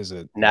Returns, is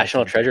it? I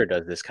National think. Treasure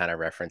does this kind of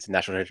reference.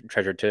 National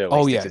Treasure 2 when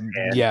he Oh sticks yeah, his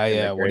hand yeah,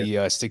 in the yeah. When grave.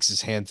 he sticks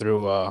his hand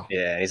through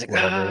Yeah, and he's like,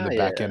 whatever in ah, the yeah,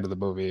 back end of the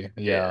movie.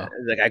 yeah. Yeah.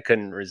 It's like I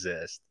couldn't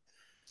resist.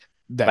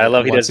 But I That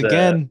love he does once the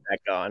again,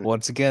 back on.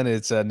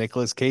 it's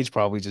Nicolas Cage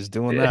probably just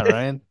doing Yeah. that,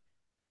 right?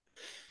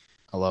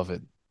 I love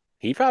it.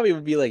 He probably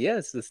would be like,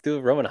 yes, let's do a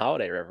Roman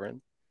holiday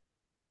reference.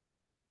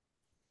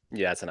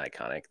 Yeah, that's an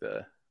iconic.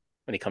 The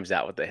when he comes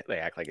out with they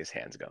act like his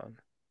hand's gone.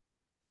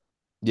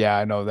 Yeah,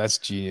 I know that's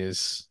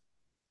genius.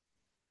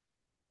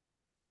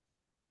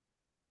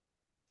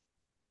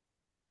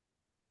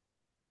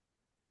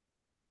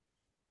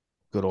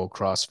 Good old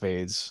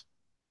crossfades.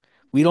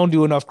 We don't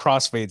do enough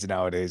crossfades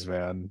nowadays,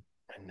 man.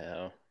 I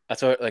know.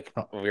 That's what like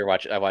Uh, when we were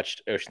watching. I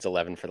watched Ocean's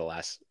 11 for the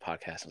last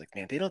podcast. I was like,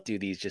 man, they don't do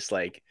these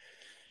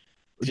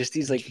just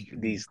these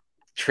these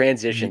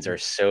transitions are You,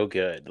 so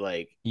good.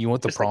 Like you know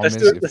what the just like problem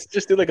is? let's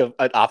just do like an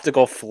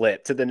optical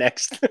flip to the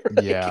next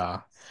like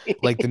Yeah. scene.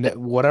 Like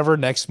whatever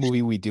next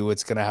movie we do,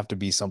 it's gonna have to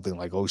be something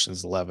like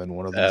Ocean's 11,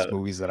 one of these Uh,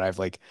 movies that I've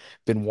like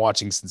been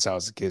watching since I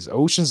was a kid.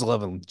 Ocean's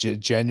 11,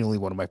 genuinely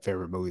one of my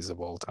favorite movies of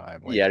all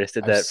time. yeah, I Like just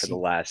did I've that for the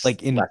seen,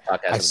 like in, last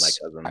podcast I, with my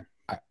s- cousin.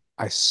 I,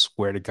 I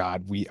swear to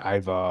God,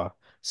 I've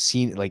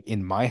seen like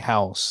in my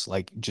house,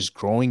 like just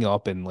growing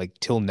up and like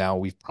till now,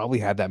 we've probably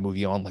had that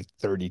movie on like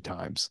 30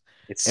 times,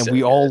 It's and so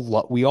good.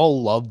 we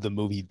all love the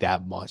movie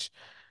that much.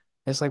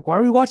 It's like, why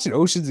are we watching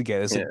Oceans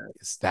again? It's Yeah, like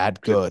it's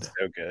that it's good.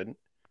 so good.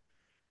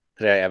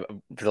 Today,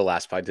 for the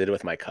last pod, I did it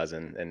with my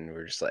cousin, and we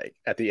are just like,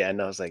 at the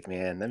end, I was like,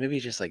 man, that movie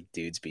is just like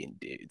dudes being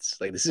dudes.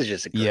 Like, this is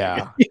just a great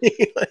Yeah.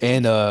 movie. Like,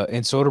 And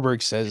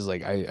Soderbergh says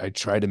like I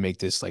try to make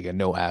this like a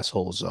no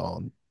asshole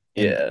zone.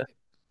 And yeah.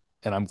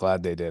 and I'm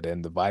glad they did,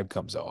 and the vibe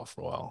comes off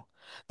well.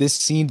 This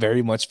scene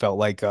very much felt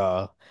like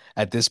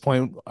at this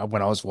point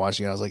when I was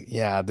watching it, I was like,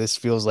 yeah, this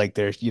feels like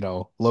they're,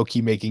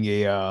 low-key making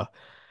a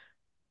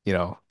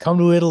come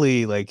to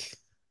Italy, like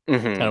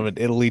kind of Hmm. an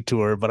Italy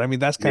tour. But I mean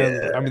that's kind of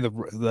Yeah. I mean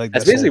like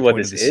That's that's the basically whole what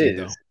point of this the scene is.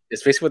 though.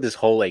 It's basically what this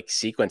whole like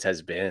sequence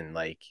has been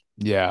like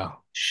Yeah.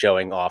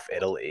 showing off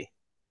Italy.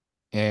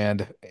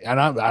 And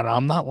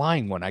I'm not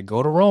lying. When I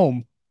go to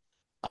Rome,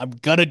 I'm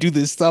gonna do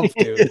this stuff,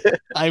 dude.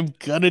 I'm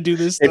gonna do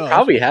this They stuff.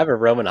 probably have a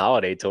Roman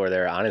holiday tour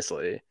there,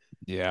 honestly.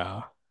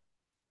 Yeah.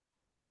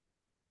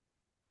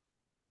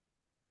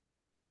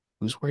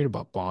 Who's worried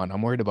about Bond?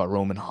 I'm worried about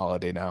Roman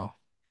Holiday now.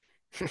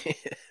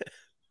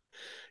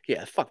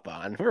 Yeah, fuck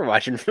Bond. We're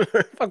watching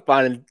fuck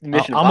Bond and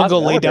Mission I'm gonna go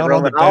Impossible. I lay want the down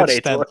on Roman the holiday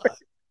bench that tour.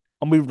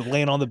 I'm gonna be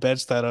laying on the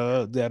bench that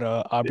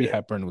Aubrey Yeah.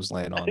 Hepburn was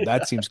laying on.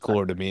 That seems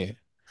cooler to me.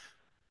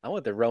 I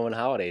want the Roman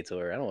holiday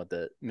tour. I don't want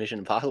the Mission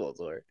Impossible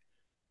tour.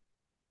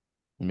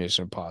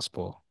 Mission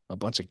Impossible. A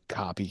bunch of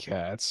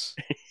copycats.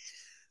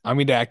 I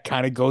mean, that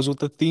kind of goes with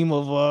the theme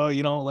of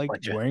like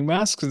Bunch of wearing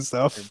masks and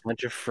a stuff.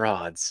 bunch of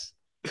frauds.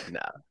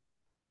 Nah.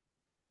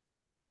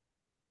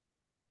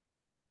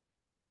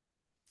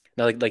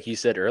 No, like you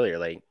said earlier,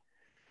 like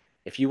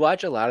if you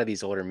watch a lot of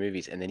these older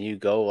movies and then you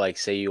go like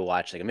say you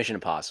watch like a Mission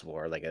Impossible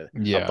or like a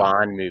Yeah.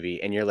 Bond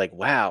movie and you're like,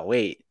 wow,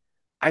 wait,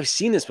 I've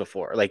seen this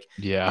before. Like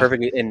Yeah.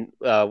 perfect in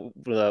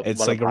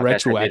It's one of like the a podcasts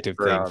retroactive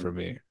thing for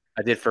me.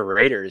 I did for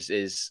Raiders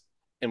is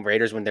in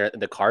Raiders when they're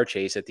the car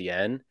chase at the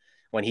end,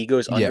 when he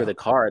goes under Yeah. the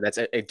car, that's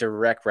a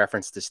direct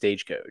reference to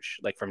Stagecoach,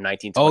 like from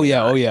Oh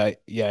yeah, 1929. oh yeah,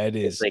 yeah, it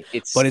It's is. like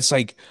But it's it's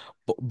like,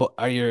 but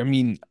I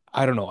mean,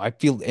 I don't know. I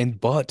feel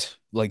but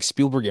like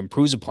Spielberg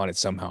improves upon it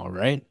somehow,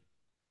 right?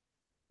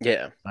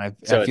 yeah. I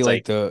So feel it's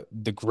like like the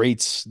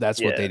greats,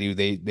 that's what yeah. they do.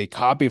 They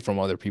copy from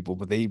other people,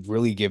 but they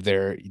really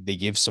they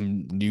give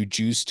some new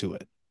juice to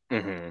it.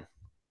 Hmm.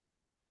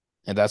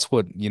 And that's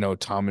what,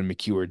 Tom and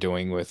McHugh are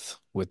doing with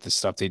the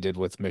stuff they did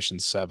with Mission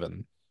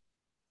 7.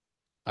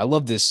 I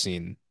love this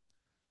scene.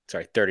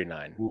 Sorry,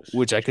 39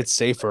 which I was could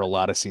say for a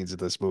lot of scenes of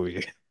this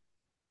movie.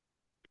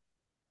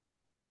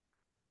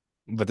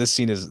 But this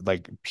scene is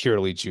like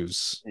purely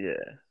juice.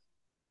 yeah.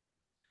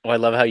 Well, I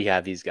love how you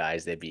have these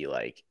guys. They be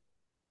like,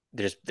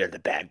 they're the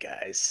bad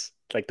guys.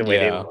 Like the way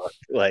they Yeah, look.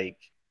 Like,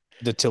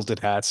 the tilted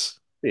hats.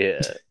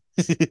 yeah,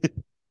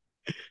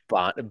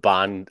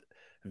 Bond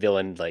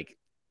villain like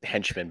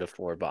henchman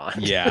before Bond.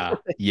 Yeah,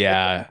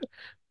 yeah.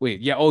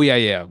 Wait, yeah. Oh, yeah,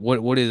 yeah.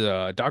 What is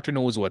Doctor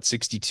No was what,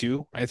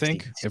 62, I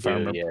think, if I 62,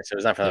 remember. yeah. So it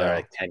was not for another Yeah,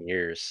 like 10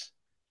 years.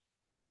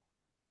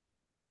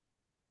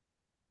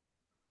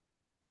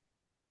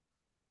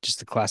 just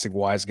the classic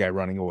wise guy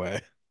running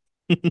away.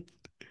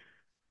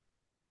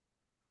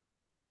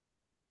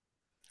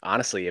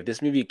 Honestly, if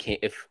this movie came,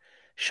 if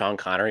Sean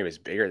Connery was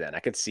bigger then, I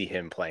could see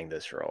him playing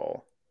this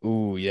role.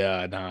 Ooh,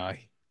 yeah, nah.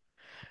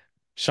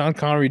 Sean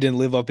Connery didn't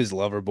live up his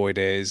lover boy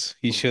days.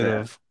 He should Yeah.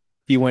 have.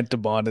 He went to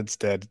Bond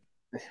instead.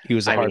 He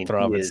was a I mean,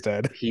 heartthrob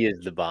instead. he is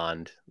the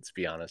Bond, let's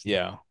be honest.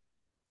 Yeah.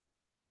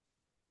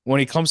 When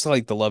it comes to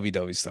like the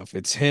lovey-dovey stuff,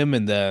 it's him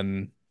and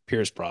then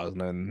Pierce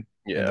Brosnan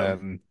and Yeah.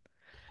 then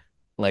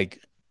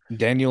like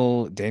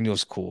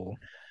Daniel's cool,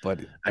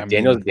 but I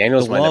Daniel's mean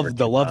Daniel's my number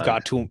the two love Bond.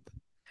 got to him.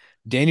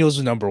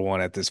 Daniel's number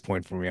one at this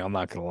point for me. I'm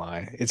not gonna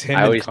lie. It's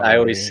him I and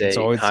always Connery. It's say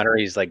always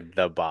Connery's like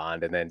the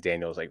Bond, and then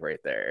Daniel's like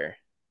right there.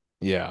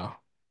 yeah.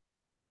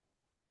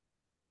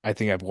 I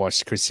think I've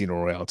watched Casino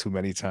Royale too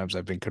many times.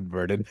 I've been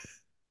converted.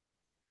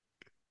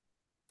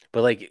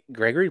 But like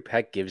Gregory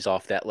Peck gives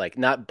off that like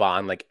not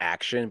Bond like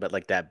action, but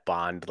like that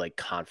Bond like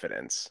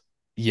confidence.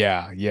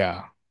 Yeah,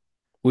 yeah.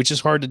 Which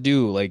is hard to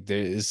do. Like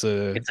there's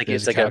It's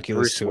a like a calculus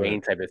Bruce to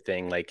Wayne it. type of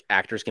thing. Like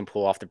actors can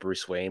pull off the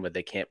Bruce Wayne, but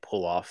they can't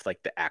pull off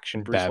like the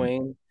action Bruce Bad.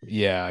 Wayne,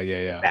 Yeah,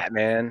 yeah, yeah.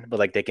 Batman. But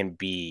like they can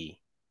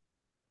be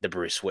the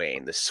Bruce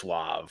Wayne, the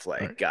suave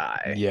like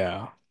guy.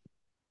 Yeah.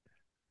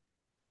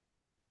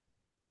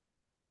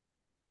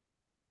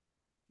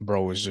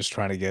 Bro was just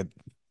trying to get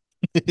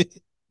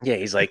Yeah,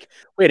 he's like,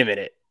 wait a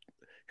minute,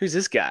 who's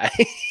this guy?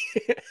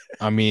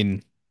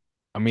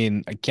 I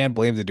mean, I can't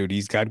blame the dude.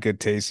 He's got good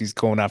taste. He's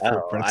going after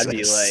a Oh, I'd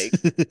be princess. like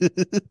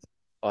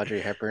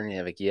Audrey Hepburn.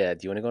 Yeah, like, yeah. Do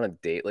you want to go on a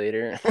date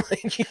later?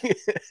 Like,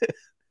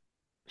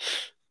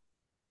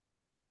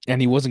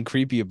 And he wasn't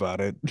creepy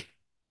about it.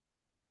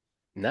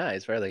 nah,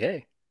 it's probably like,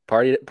 hey,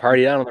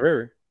 party down on the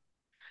river.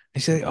 He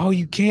said, "Oh,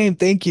 you came,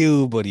 thank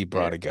you." But he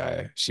Yeah, brought a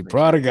guy. She and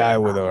she's brought a like, guy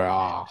with her.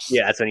 ah. Oh,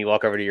 Yeah. That's when you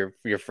walk over to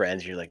your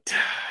friends. You're like,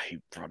 he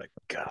brought a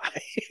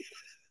guy,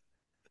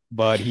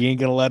 but he ain't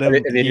gonna let and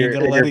him. He ain't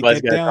gonna then let your it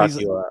bud's get gotta down. talk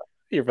you up.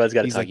 Your bud's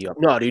gotta He's talk like, you up.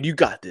 No, dude, you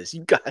got this.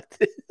 You got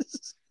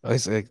this.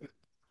 he's like,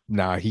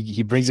 nah.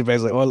 He brings it back.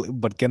 He's like, oh,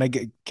 but can I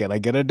get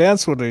a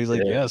dance with her? He's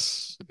like, Yeah.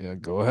 yes, yeah,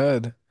 go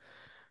ahead.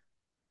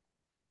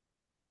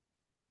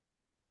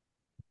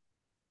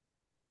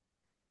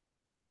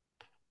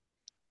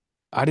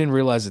 I didn't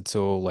realize it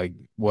till like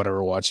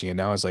whatever watching it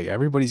now. It's like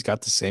everybody's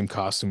got the same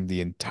costume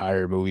the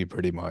entire movie,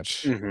 pretty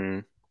much.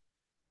 Hmm.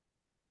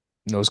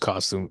 Those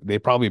costume, they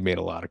probably made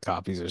a lot of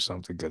copies or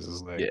something because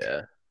it's like,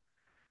 Yeah.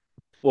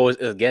 Well,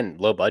 again,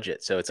 low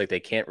budget, so it's like they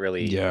can't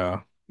really.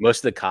 yeah, Most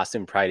of the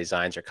costume probably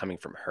designs are coming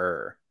from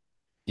her.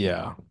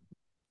 yeah.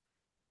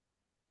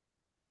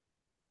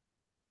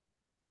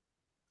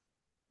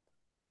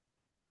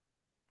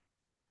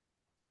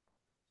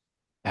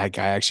 That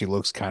guy actually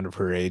looks kind of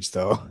her age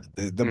though,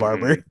 the Hmm.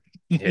 barber.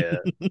 Yeah.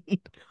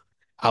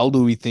 How old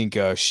do we think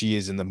she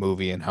is in the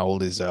movie, and how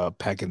old is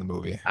Peck in the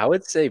movie? I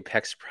would say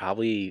Peck's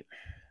probably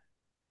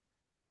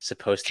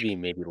supposed to be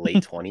maybe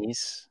late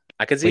 20s.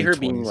 I could see Late her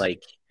being 20s.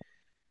 like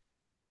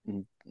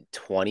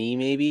 20,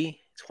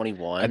 maybe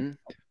I 21.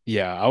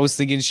 Yeah, I was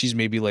thinking she's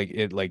maybe like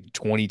at like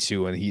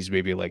 22 and he's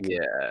maybe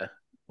Yeah,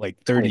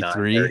 like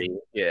 29, 33. 30.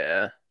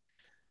 Yeah.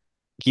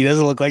 He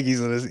doesn't look like he's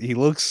in his, he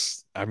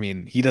looks, I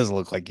mean, he doesn't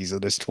look like he's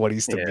in his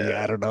 20s to me. Yeah.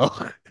 I don't know.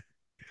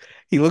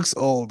 He looks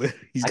old.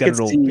 He's got an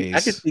old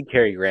I could face. see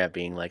Cary Grant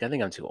being like, I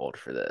think I'm too old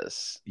for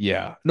this.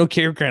 Yeah. No,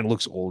 Cary Grant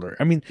looks older.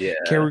 I mean, Yeah.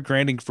 Cary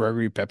Grant and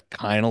Gregory Pep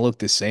kind of look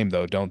the same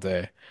though, don't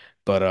they?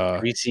 But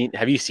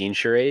Have you seen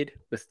Charade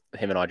with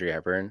him and Audrey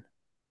Hepburn?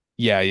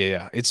 yeah, yeah,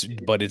 yeah.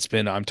 It's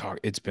been I'm talking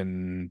it's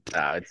been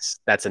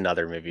That's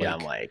another movie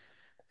I'm like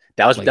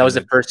like like that in was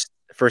the the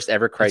first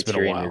ever it's been a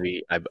Criterion while.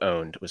 movie I've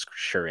owned was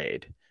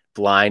Charade.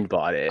 Blind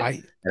bought it,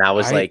 I and I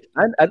was I like,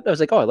 I was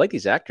like, oh, I like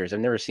these actors. I've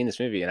never seen this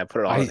movie, and I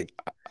put it on. I was I like,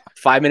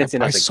 5 minutes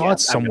in, I I was like, saw yeah, it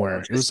I'm gonna somewhere.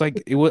 watch this.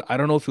 It was I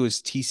don't know if it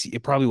was TC.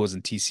 It probably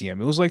wasn't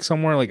TCM. It was like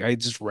somewhere like I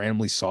just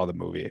randomly saw the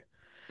movie.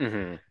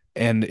 Hmm.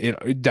 And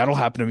that'll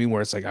happen to me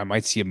where it's like I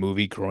might see a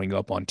movie growing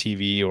up on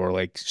TV or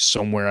like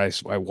somewhere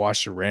I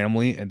watched it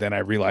randomly and then I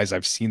realize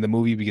I've seen the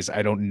movie because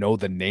I don't know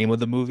the name of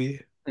the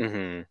movie.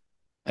 Hmm.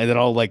 And then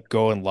I'll like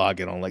go and log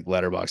in on like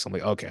Letterboxd. I'm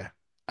like, okay,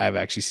 I've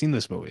actually seen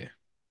this movie.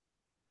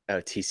 Oh,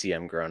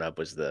 TCM growing up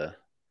was when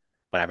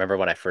I remember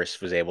when I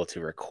first was able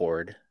to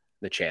record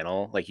the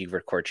channel, like you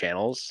record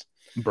channels,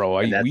 Bro,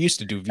 and we used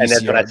to do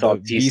that's when I VCR, saw the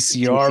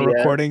VCR TCM.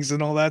 recordings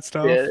and all that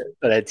Yeah, stuff.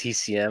 but at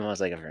TCM, I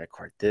was like, I'm gonna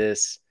record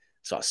this.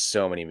 Saw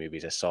so many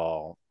movies. I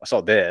saw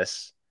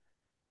this.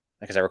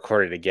 because I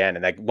recorded it again.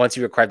 And like once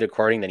you record the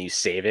recording, then you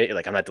save it. You're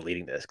like, I'm not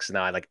deleting this because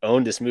now I like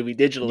own this movie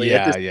digitally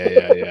at Yeah, this yeah, point.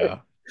 yeah,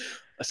 yeah.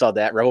 I saw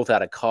that Rebel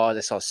Without a Cause.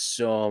 I saw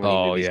so many Oh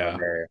movies on yeah.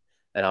 there,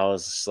 and I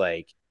was just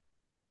like,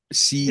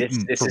 See,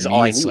 this for is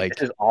all me, I it's need.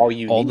 This like is all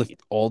you all the need.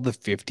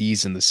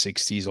 50s and the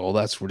 60s, all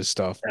that sort of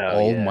stuff. Oh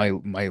All yeah.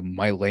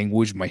 my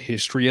language, my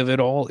history of it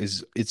all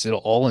is it's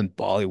all in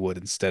Bollywood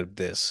instead of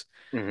this.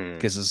 Hmm.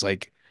 Because it's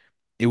like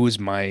it was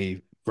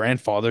my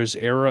grandfather's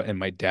era and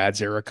my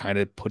dad's era kind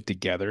of put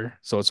together.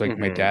 So it's like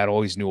my Hmm. dad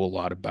always knew a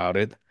lot about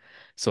it.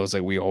 So it's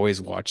like we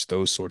always watched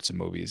those sorts of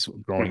movies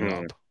growing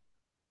Hmm. up.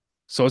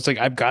 So it's like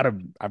I've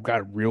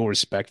got real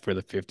respect for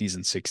the 50s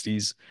and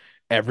 60s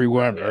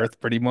everywhere Oh on yeah. earth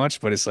pretty much,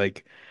 but it's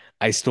like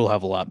I still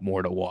have a lot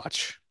more to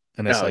watch.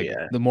 And it's Oh like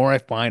yeah. the more I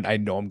find, I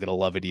know I'm gonna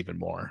love it even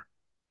more.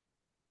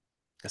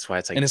 That's why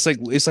it's And like,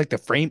 it's like the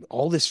frame,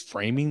 all this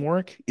framing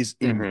work is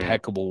hmm,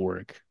 impeccable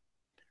work.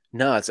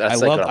 no, it's I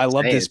that's like love what I'm I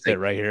love saying. this It's like, bit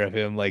right here of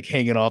him like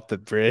hanging off the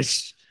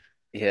bridge.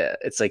 yeah,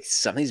 it's like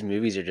some of these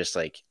movies are just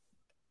like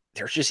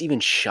they're just even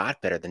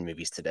shot better than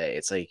movies today.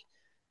 It's like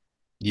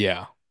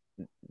Yeah.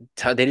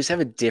 they just have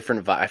a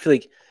different vibe. I feel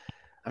like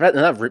I'm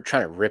not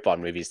trying to rip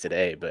on movies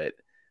today, but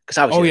because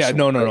obviously Oh yeah,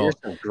 no, no, there's no.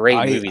 some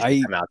great I movies that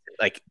I come out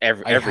like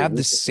every I every have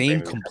the week. There's some great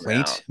same movies coming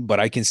out, complaint, but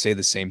I can say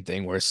the same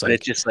thing where it's but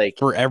it's like just like,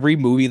 for every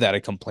movie that I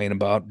complain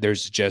about,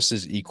 there's just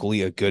as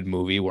equally a good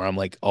movie where I'm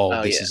like, oh,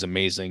 oh this yeah, is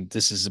amazing.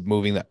 This is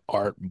moving the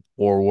art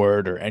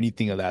forward or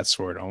anything of that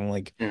sort. I'm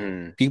like,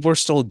 hmm, people are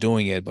still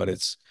doing it, but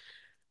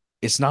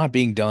it's not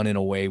being done in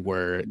a way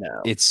where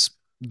no, it's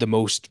the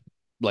most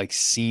like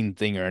seen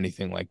thing or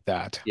anything like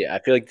that. yeah. I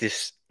feel like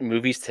this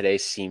movies today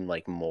seem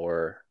like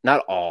more,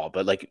 not all,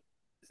 but like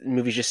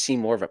movies just seem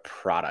more of a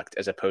product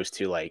as opposed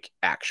to like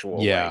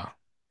actual like Yeah,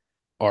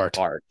 art.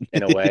 art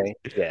in a way.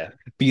 Yeah.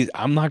 Because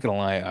I'm not gonna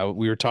lie,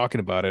 we were talking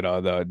about it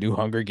the new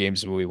Hunger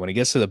Games movie. When it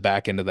gets to the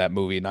back end of that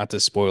movie, not to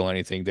spoil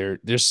anything,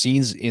 there's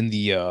scenes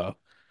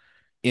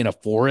in a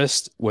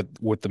forest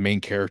with the main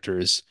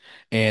characters,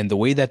 and the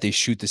way that they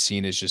shoot the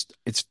scene is just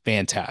it's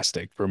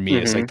fantastic for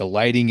me. It's like Hmm. the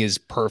lighting is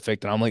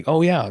perfect, and I'm like,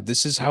 oh yeah,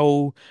 this is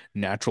how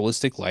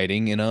naturalistic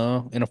lighting in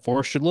a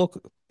forest should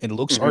look. It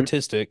looks Hmm.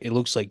 artistic. It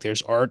looks like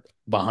there's art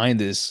behind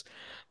this,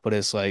 but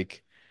it's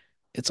like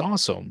it's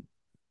awesome.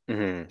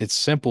 Hmm. It's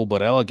simple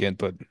but elegant,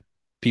 but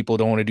people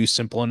don't want to do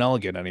simple and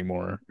elegant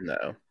anymore.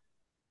 No.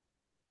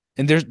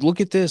 And there's look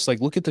at this, like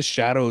look at the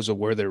shadows of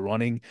where they're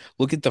running.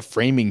 Look at the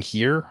framing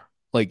here.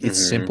 Like it's Hmm.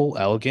 simple,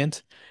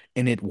 elegant,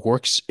 and it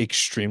works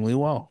extremely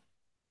well.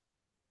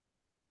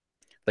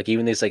 Like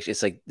even this like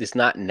it's like this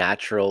not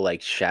natural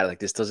like shadow. Like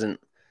this doesn't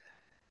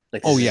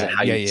like Oh this yeah, isn't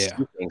how yeah, you yeah,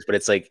 see things. But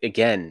it's like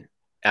again,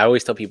 I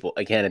always tell people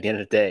again at the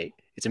end of the day,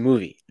 it's a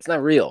movie. It's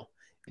not real.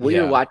 What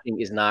you're yeah.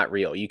 watching is not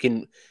real. You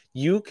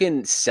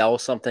can sell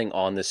something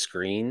on the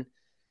screen,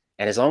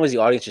 and as long as the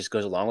audience just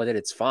goes along with it,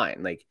 it's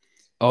fine. Like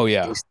Oh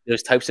yeah.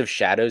 those types of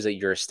shadows that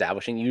you're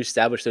establishing, you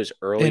establish those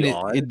early And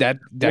on. it that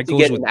Once that you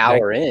goes get an with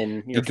that hour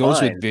in, it you're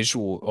goes with fine.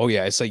 visual. Oh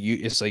yeah, it's like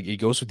it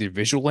goes with your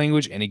visual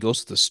language and it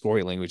goes with the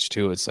story language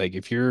too. It's like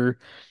if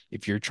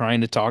you're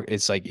trying to talk,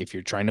 it's like if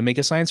you're trying to make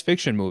a science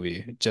fiction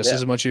movie, just Yeah.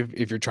 as much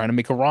if you're trying to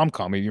make a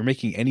rom-com, if you're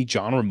making any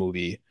genre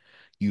movie,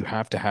 you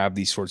have to have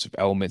these sorts of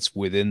elements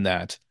within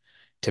that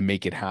to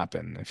make it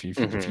happen. If you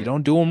Hmm.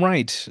 don't do them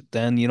right,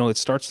 then it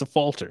starts to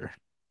falter.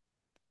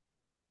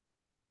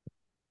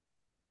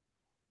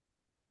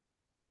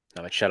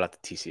 No, but shout out to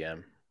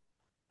TCM.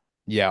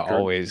 Yeah,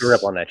 Grew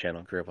up always. on that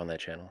channel. Grew up on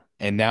that channel.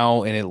 And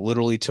it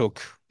literally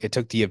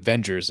took the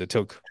Avengers. It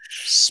took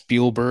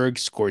Spielberg,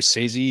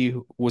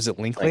 Scorsese, was it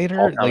Like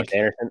Paul Linklater? Thomas Like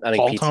Anderson. I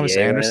think Paul Thomas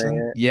PTA went in Anderson?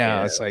 there.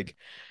 Yeah, Yeah. it's like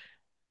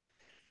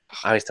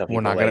I always tell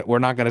we're people not gonna like, we're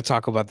not gonna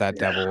talk about that yeah,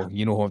 devil.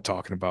 You know who I'm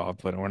talking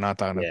about, but we're not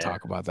gonna yeah.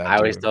 talk about that I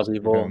always dude. tell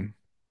people Him.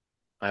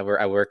 I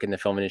work in the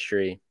film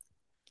industry.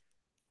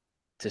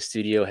 To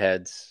studio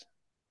heads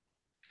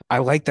I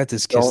like that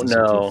this kiss don't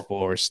doesn't feel know.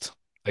 forced.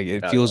 Like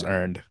it Oh feels yeah.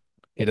 earned.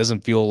 It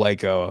doesn't feel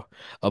like a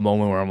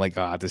moment where I'm like,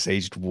 this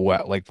aged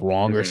what like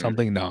wrong or Hmm.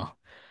 something. No.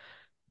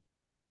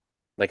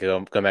 Like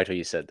going back to what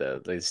you said though,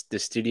 the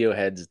studio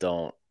heads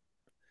don't.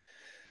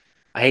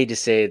 I hate to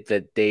say it,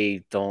 that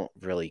they don't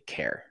really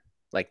care.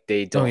 Like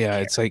they No, don't yeah, care.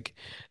 it's like,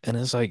 and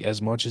it's like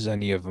as much as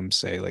any of them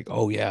say, like,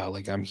 oh yeah,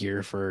 like I'm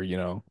here for,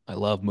 I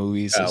love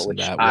movies, this and Which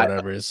that, I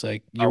whatever. It's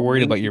like you're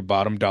worried we about your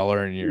bottom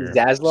dollar and your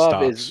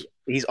Zaslav is stocks.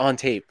 he's on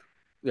tape.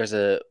 There's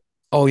a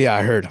Oh yeah,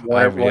 I heard.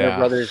 Warner Yeah,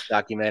 Brothers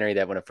documentary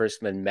that when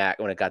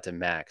it got to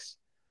Max.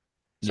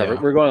 So we're,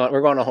 yeah, we're going on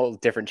we're going on a whole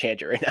different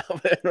tangent right now.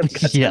 But when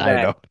it got to yeah, I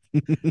Max, know.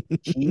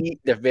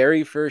 the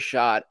very first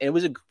shot, and it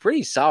was a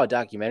pretty solid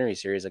documentary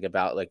series, like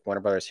about like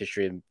Warner Brothers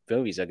history of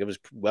movies. Like it was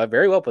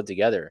very well put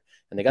together,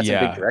 and they got some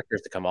big Yeah.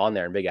 directors to come on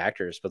there and big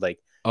actors. But like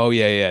Oh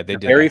yeah, yeah, they the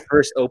did very that.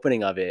 first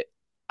opening of it,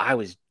 I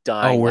was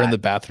Oh, dying we're in laughing. the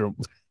bathroom.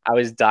 I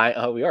was dying.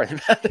 Oh, we are in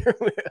the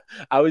bathroom.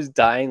 I was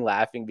dying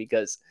laughing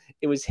because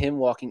it was him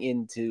walking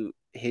into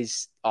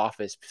his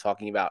office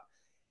talking about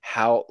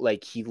how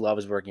like he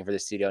loves working for the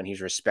studio and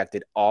he's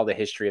respected all the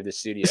history of the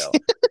studio.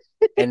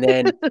 And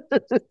then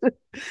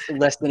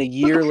less than a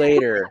year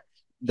later,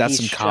 That's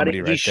some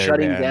comedy he's right there,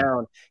 shutting man.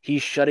 down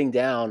he's shutting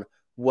down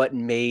what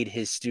made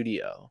his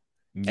studio.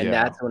 And Yeah.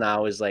 that's when I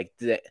was like,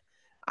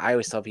 I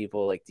always tell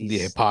people like The these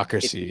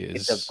hypocrisy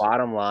it's a is,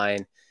 bottom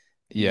line.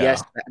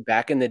 Yes, yeah.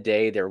 back in the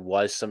day there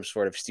was some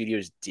sort of studio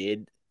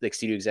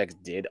execs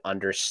did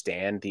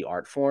understand the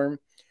art form,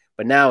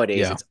 but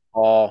nowadays Yeah. it's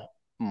all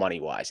money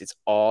wise. It's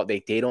all they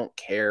don't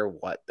care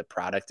what the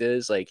product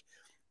is like,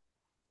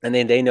 and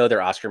then they know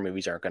their Oscar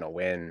movies aren't going to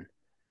win.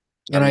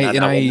 And I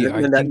and I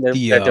think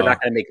They're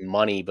not going to make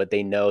money, but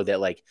they know that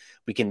like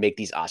we can make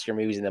these Oscar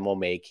movies, and then we'll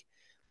make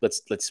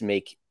let's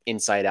make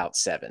Inside Out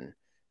 7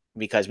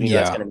 because we know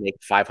that's yeah. going to make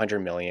 500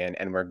 million,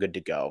 and we're good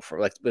to go for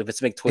like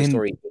let's make Toy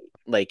And Story 8.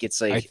 Like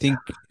it's I like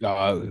think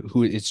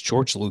who it's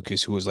George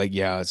Lucas who was like,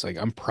 yeah, it's like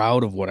I'm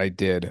proud of what I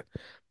did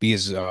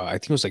because I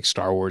think it was like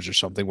Star Wars or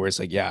something where it's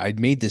like, yeah, I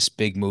made this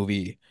big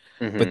movie,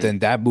 but mm-hmm, then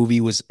that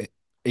movie was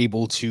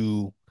able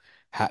to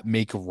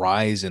make a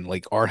rise in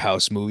like art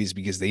house movies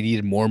because they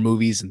needed more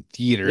movies in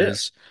yeah.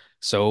 theaters.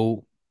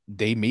 So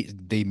they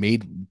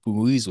made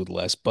movies with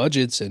less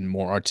budgets and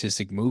more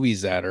artistic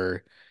movies that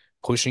are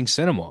pushing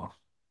cinema.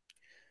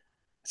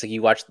 It's like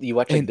you watch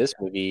like And this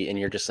movie, and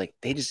you're just like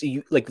they just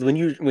you like when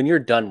you're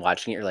done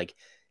watching it, you're like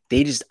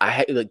they just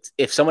like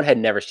if someone had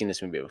never seen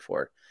this movie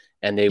before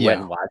and they went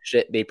yeah, and watched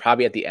it, they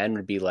probably at the end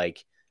would be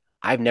like,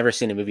 I've never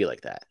seen a movie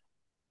like that.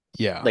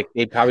 yeah. Like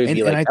they'd probably And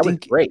be and like, I that was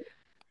think great.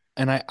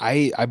 and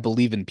I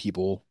believe in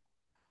people.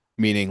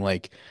 Meaning,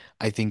 like,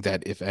 I think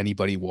that if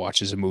anybody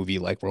watches a movie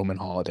like Roman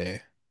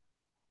Holiday,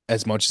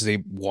 as much as they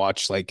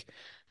watch like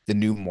the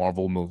new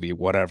Marvel movie,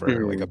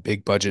 whatever, like Hmm. a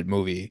big budget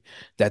movie,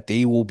 that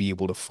they will be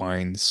able to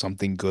find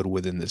something good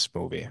within this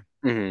movie.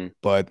 Hmm.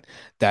 But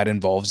that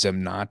involves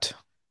them not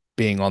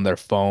being on their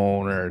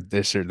phone or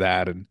this or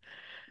that. And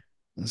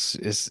it's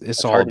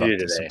It's all hard to do about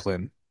today.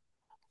 discipline.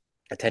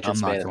 Attention I'm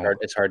span not is gonna, hard.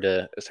 It's hard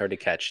to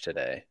catch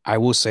today. I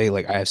will say,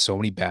 like, I have so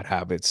many bad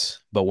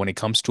habits, but when it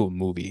comes to a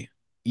movie,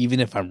 even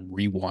if I'm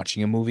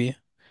rewatching a movie,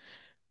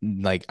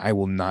 like I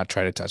will not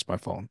try to touch my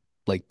phone.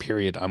 Like,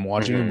 period. I'm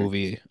watching a Hmm.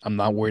 movie. I'm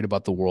not worried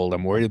about the world.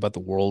 I'm worried about the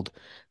world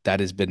that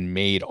has been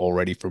made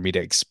already for me to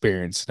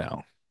experience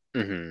now.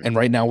 Hmm. And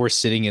right now we're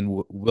sitting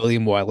in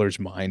William Wyler's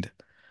mind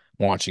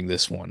watching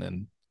this one,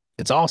 and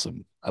it's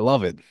awesome. I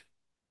love it.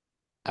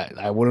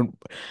 I wouldn't,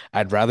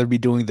 I'd rather be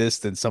doing this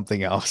than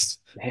something else.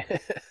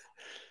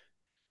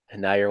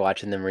 And now you're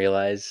watching them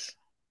realize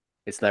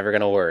it's never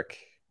gonna work.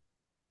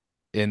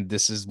 And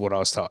this is what I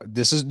was taught.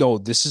 This is no,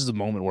 this is the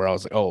moment where I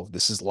was like, oh,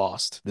 this is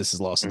lost. This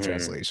is lost in Hmm.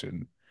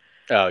 translation.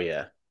 Oh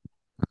yeah.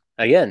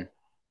 Again,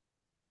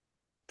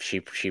 she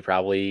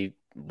probably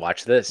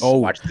Oh,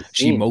 watched the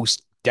scene.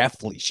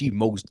 she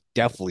most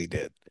definitely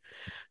did.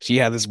 She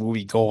had this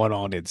movie going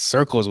on in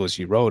circles when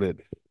she wrote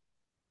it.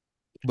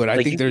 But I Like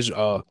think you. there's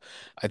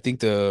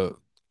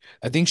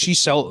I think she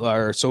sell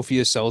or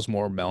Sophia sells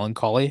more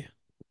melancholy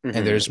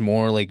and Hmm. there's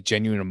more like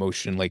genuine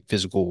emotion, like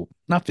physical,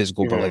 not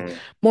physical, but like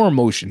Hmm. more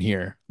emotion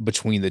here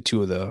between the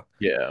two of the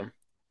Yeah.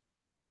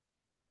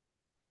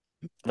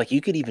 Like you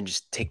could even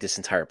just take this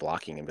entire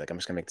blocking and be like, I'm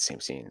just gonna make the same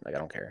scene. Like I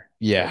don't care.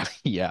 yeah,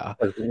 yeah.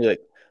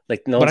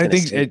 Like no But one's gonna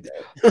see it.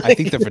 I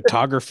think Like, the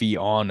photography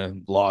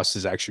on Lost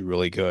is actually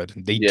really good.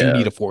 They do yeah,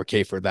 need a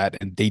 4K for that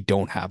and they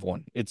don't have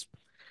one.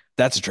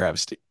 That's a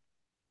travesty.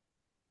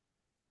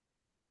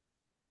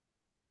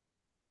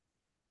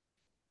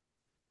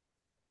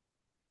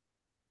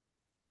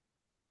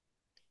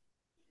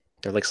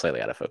 they're like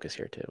slightly out of focus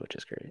here too, which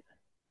is great.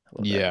 I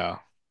love that. Yeah.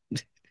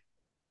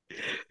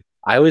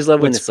 I always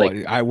love when What's it's like,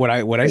 funny? I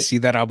like see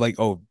that, I'm like,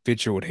 oh,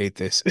 Fincher would hate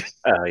this.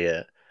 oh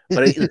yeah,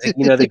 but it's like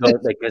they go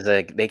like there's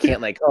like they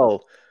can't like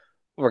oh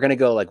we're gonna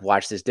go like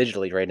watch this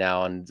digitally right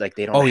now and like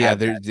they don't Oh yeah, have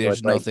that, so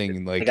there's it's like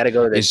nothing they got to like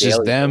go to the it's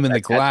just daily them and the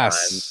at that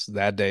time. glass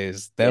that day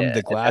is them, Yeah,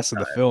 the at that glass, and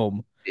the time.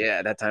 film. Yeah,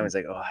 at that time it's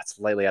like oh it's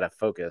slightly out of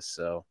focus.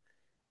 So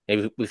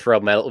maybe we throw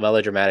a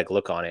melodramatic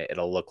look on it,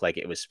 it'll look like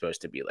it was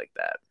supposed to be like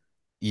that.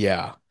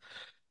 Yeah.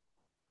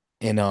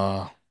 In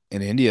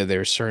in India,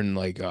 there's certain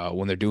like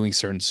when they're doing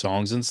certain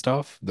songs and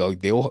stuff,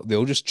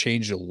 they'll just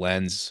change the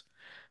lens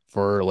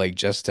for like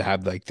just to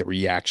have like the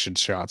reaction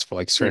shots for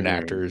like certain Hmm.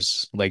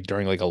 actors like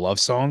during like a love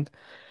song.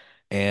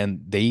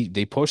 And they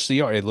push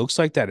the art. It looks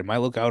like that. It might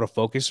look out of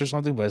focus or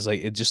something, but it's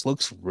like it just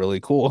looks really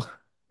cool.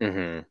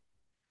 Hmm.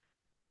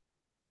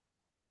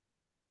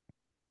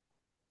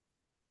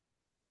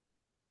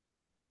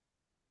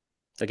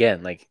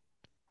 Again, like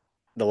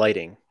the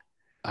lighting.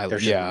 I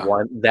There's just yeah.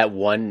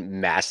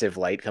 one massive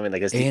light coming,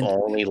 like it's the And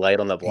only light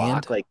on the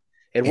and block. Like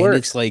it and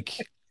it's works.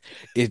 like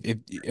if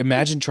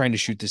imagine trying to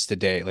shoot this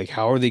today. Like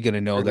how are they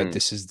gonna know that Hmm.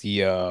 this is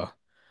the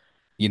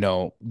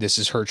this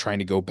is her trying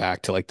to go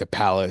back to like the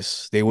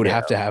palace? They would Yeah.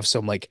 have to have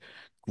some like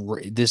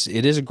this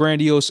it is a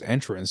grandiose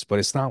entrance, but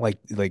it's not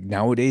like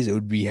nowadays it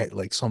would be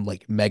like some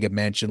like mega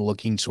mansion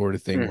looking sort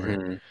of thing where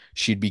Hmm.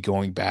 she'd be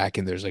going back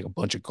and there's like a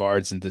bunch of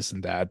guards and this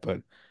and that,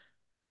 but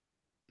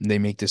they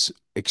make this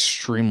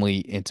extremely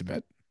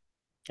intimate.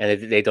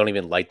 And they don't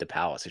even light the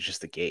palace. It's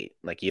just the gate.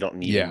 Like you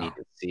don't even Yeah. need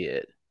to see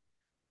it.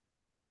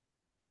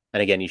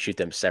 And again, you shoot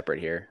them separate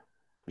here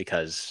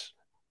because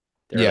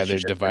their Yeah, they're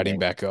relationship dividing ending.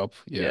 back up.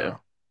 Yeah. Yeah.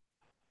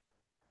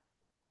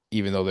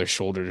 Even though they're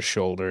shoulder to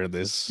shoulder,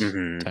 this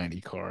Hmm. tiny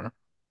car.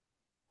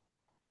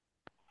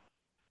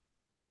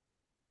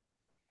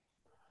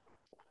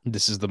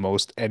 This is the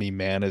most any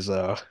man has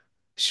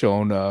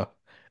shown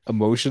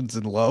emotions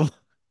and love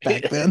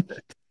back then.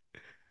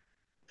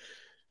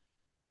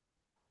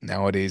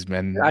 Nowadays,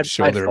 men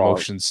show I'd their fall.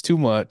 emotions too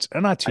much.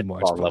 Not too I'd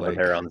fall much, in but love with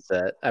her like, on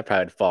set. I'd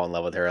probably fall in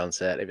love with her on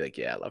set. I'd be like,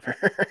 yeah, I love her.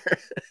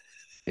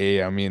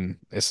 hey, I mean,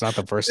 it's not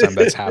the first time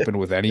that's happened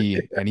with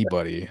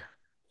anybody.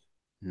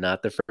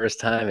 Not the first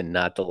time and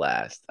not the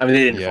last. I mean,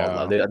 they didn't fall in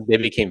love. Yeah. They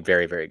became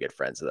very, very good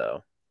friends,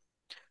 though.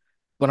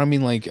 But I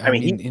mean, like, I I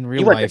mean, mean, in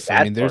he real went to life, I bat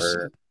mean, for there's,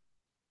 her.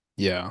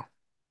 yeah,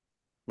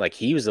 Like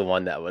he was the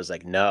one that was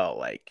like, no,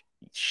 like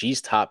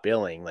she's top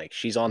billing. Like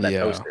she's on that yeah.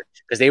 poster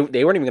because they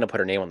weren't even going to put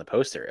her name on the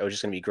poster. It was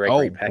just going to be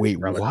Gregory Oh, Peck and wait,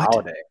 Roman what?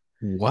 Holiday.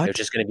 It was What?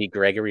 just going to be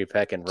Gregory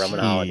Peck and Roman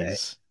Holiday.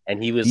 Jeez.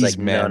 And he was These like,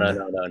 no, no, men,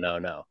 no, no, no,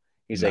 no.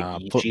 He's like, nah,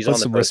 she's put on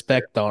the some poster.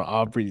 respect on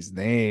Aubrey's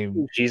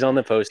name. She's on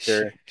the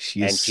poster,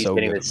 She is and she's so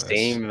getting good the in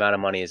this. same amount of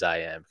money as I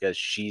am because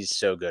she's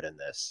so good in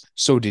this.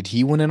 So did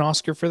he win an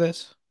Oscar for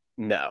this?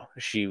 No,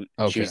 she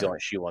was the Okay. one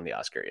she won the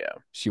Oscar. Yeah,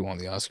 She won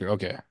the Oscar.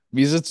 Okay.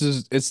 Because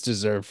it's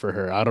deserved for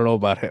her. I don't know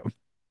about him.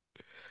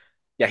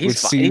 yeah, he's Which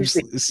fine.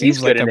 it He's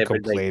seems good like in I'm it,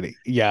 but like, complaining.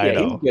 Yeah, I yeah,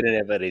 he's know. good in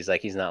it, but he's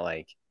not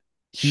like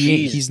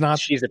He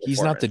she's the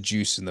he's not the performance.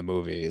 juice in the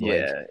movie.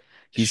 Like Yeah,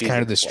 he's she's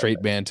kind the of the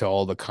straight performance. man to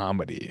all the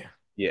comedy.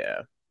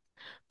 Yeah.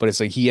 But it's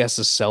like he has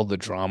to sell the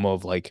drama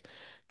of like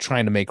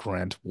trying to make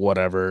rent,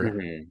 whatever.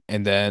 Hmm.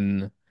 And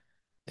then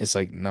it's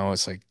like, no,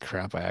 it's like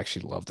crap, I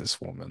actually love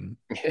this woman.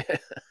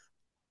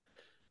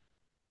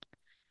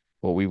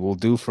 What we will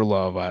do for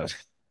love.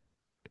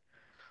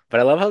 But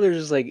I love how there's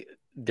just like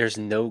there's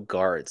no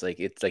guards. Like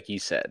it's like you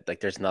said, like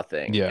there's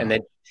nothing.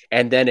 Yeah.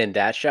 And then in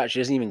that shot, she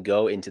doesn't even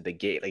go into the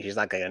gate. Like she's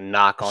not gonna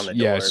knock on the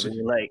Yeah, door,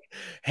 being like,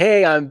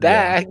 "Hey, I'm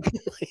yeah. back.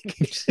 Like,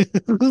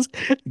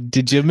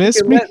 Did you you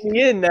miss can me? let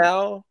me in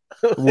now."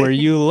 Were Like,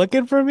 you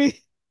looking for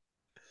me?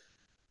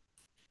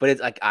 but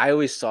it's like I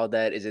always saw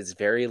that is it's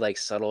very like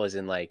subtle, as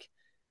in like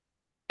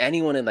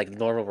anyone in like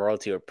normal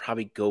royalty would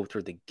probably go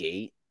through the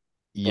gate,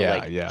 but Yeah,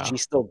 like yeah. she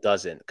still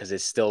doesn't because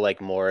it's still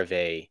like more of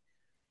a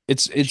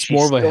It's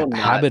more she's of a still not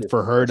habit this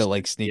for her to person.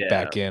 like sneak Yeah,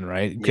 back in,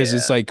 right? Because yeah.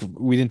 it's like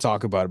we didn't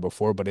talk about it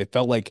before, but it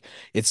felt like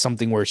it's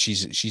something where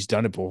she's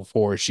done it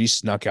before. She's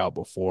snuck out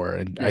before,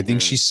 and I think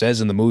Hmm. she says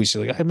in the movie, she's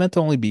like, I meant to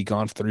only be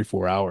gone for 3,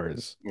 4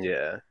 hours.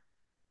 Yeah.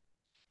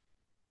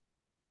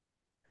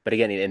 But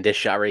again, in this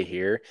shot right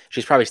here,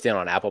 she's probably standing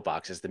on apple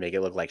boxes to make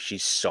it look like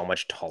she's so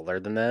much taller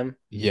than them.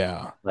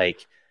 Yeah,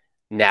 Like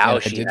and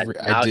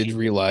I now did she's this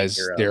realize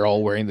figure of they're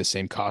all wearing the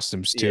same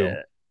costumes too.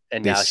 yeah,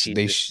 and They now s-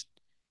 they sh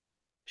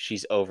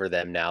she's over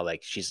them now.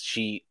 Like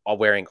she all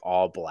wearing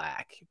all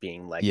black,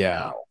 being like, yeah,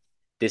 no,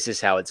 this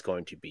is how it's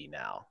going to be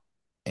now.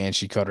 and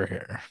she cut her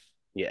hair.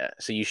 Yeah.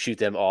 So you shoot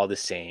them all the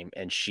same,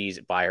 and she's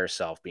by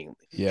herself being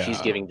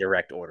she's Yeah, giving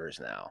direct orders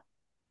now.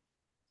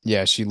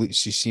 yeah. She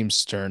seems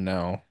stern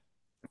now.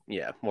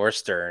 Yeah, more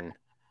stern.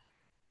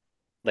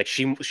 Like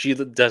she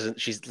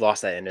doesn't she's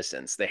lost that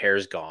innocence. The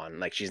hair's gone.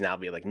 Like she's now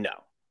being like,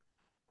 no,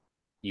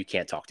 you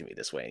can't talk to me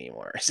this way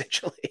anymore,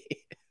 essentially.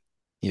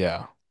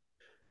 Yeah,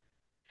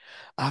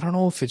 I don't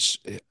know if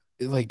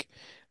like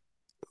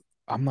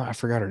I'm not. I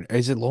forgot her.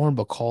 Is it Lauren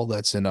Bacall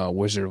that's in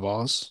Wizard of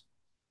Oz?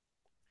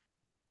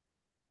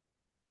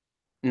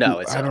 No,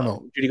 it's I don't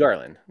know. Judy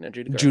Garland. No,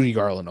 Judy Judy Garland.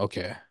 Garland.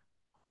 Okay.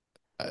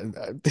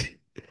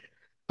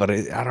 But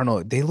I don't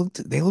know. They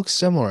look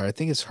similar. I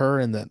think it's her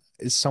and that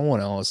it's someone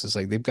else. It's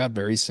like they've got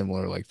very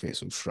similar like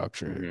facial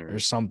structure or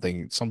Hmm.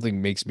 something.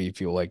 Something makes me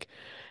feel like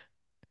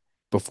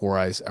before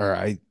I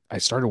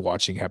started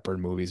watching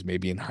Hepburn movies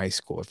maybe in high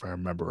school if I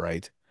remember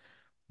right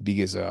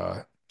because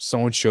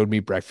someone showed me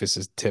Breakfast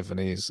at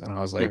Tiffany's and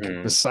I was like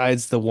Hmm.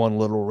 besides the one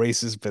little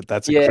racist bit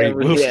that's a Yeah, great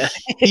yeah,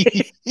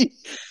 movie.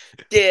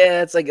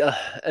 yeah. It's like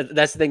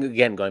that's the thing.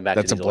 Again, going back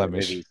to That's a these older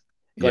blemish. movies,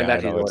 Yeah,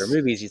 I know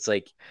it's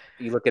like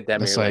you look at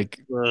them and it's you're like, like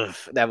ugh,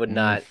 that would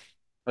mm, not.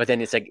 But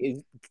then it's like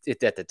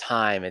at the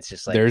time, it's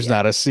just like, there's yeah,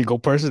 not a single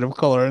person of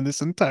color in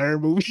this entire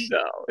movie.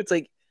 no. It's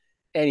like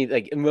any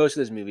like in most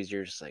of those movies,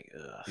 you're just like,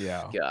 ugh,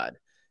 Yeah. God,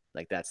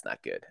 like that's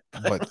not good.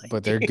 But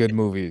But they're like, good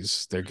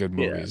movies. They're good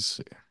yeah. movies.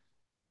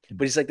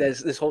 But it's like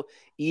this whole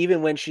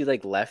even when she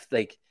like left,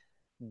 like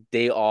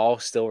they all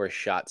still were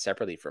shot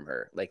separately from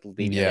her. Like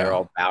leaving her there Yeah.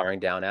 all bowering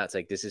down out. It's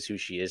like this is who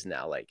she is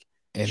now. Like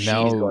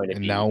she's Now going to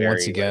and be now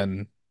once very like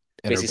again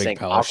in her basically big saying,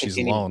 palace, she's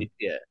alone.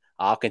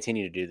 I'll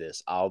continue to do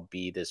this. I'll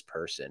be this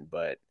person,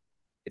 but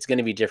it's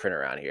gonna be different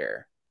around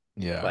here.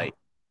 Yeah. Like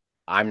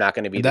I'm not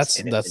gonna be And this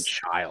innocent that's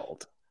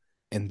child.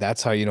 and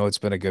that's how you know it's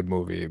been a good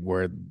movie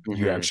where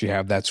you Hmm. actually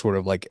have that sort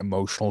of like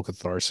emotional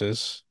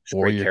catharsis It's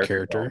for great your character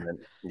character.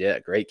 development. Yeah,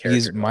 great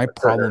character Because my development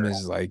for problem her.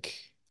 is like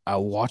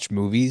I'll watch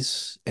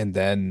movies and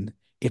then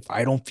if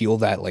I don't feel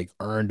that like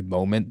earned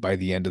moment by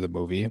the end of the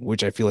movie,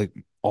 which I feel like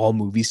all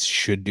movies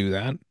should do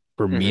that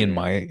for me Hmm. in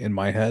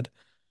my head,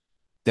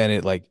 then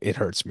it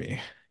hurts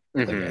me.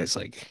 Like Hmm. it's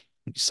like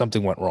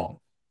something went wrong.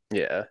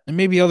 Yeah. And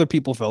maybe other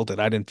people felt it.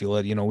 I didn't feel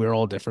it. You know, we're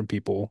all different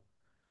people.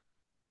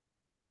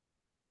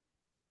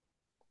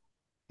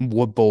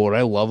 What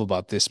I love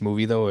about this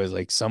movie though is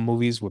like some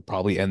movies would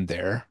probably end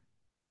there,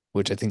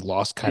 which I think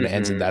Lost kind of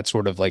ends in Hmm. that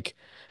sort of like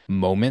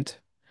moment.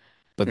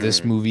 But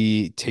this Hmm.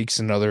 movie takes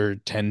another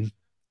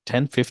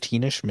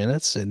 15-ish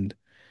minutes and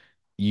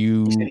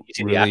you You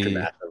see the really,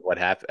 aftermath of what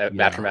happened, yeah,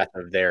 aftermath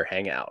of their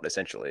hangout,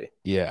 essentially.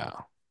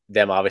 yeah.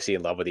 Them obviously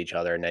in love with each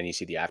other, and then you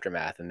see the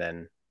aftermath, and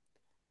then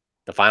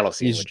the final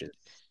scene, It's which is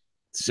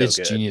so it's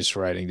good. genius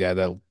writing. Yeah,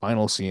 that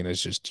final scene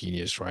is just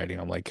genius writing.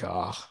 I'm like,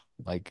 ah,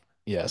 like,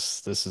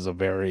 yes, this is a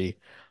very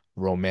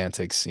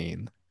romantic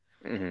scene.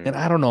 And Hmm.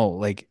 I don't know,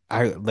 like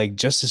I like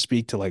just to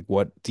speak to like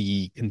what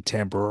the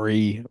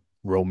contemporary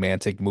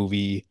romantic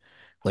movie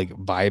like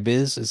vibe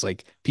is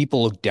like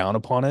people look down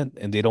upon it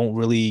and they don't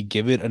really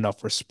give it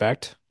enough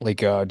respect. Like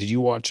did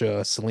you watch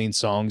Celine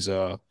Song's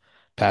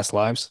Past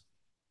Lives?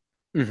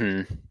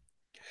 Hmm.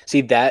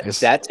 See that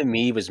It's that to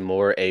me was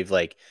more of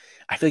like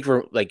I feel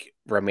like like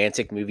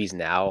romantic movies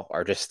now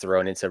are just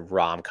thrown into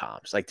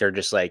rom-coms. Like they're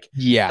just like,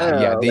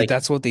 yeah, oh, they like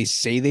that's what they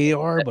say they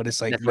are, but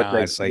it's like that's what nah,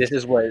 like it's like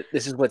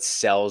this is what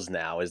sells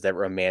now is that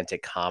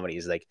romantic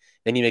comedies. Like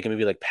then you make a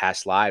movie like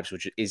Past Lives,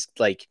 which is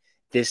like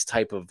this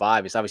type of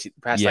vibe. It's obviously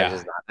Past Lives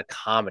is yeah, not a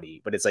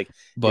comedy, but it's like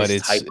but this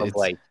it's type of it's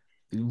like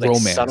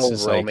romance. subtle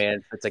It's like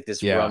romance. It's like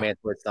this yeah. romance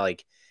where it's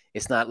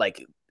not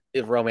like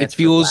a romance It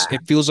for feels laughs.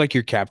 it feels like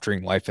you're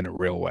capturing life in a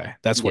real way.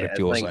 That's what Yeah, it it's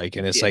feels like like.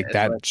 And it's yeah, like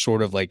it's like that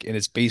sort of like and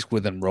it's based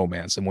within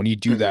romance. And when you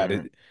do that,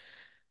 mhm.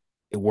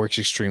 it works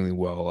extremely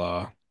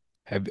well.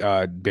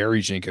 Have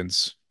Barry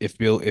Jenkins, if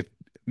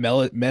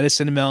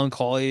Medicine and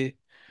Melancholy,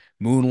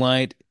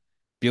 Moonlight,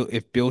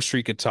 if Bill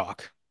Street could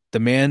talk, the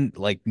man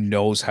like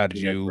knows how to He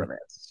knows do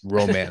romance.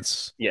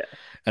 romance. Yeah.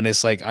 And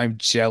it's like I'm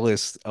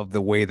jealous of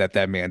the way that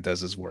that man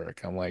does his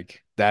work. I'm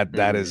like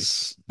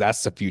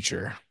that's the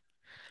future.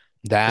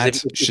 Because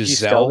That if you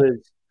sell Giselle. those,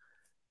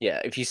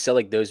 yeah, if you sell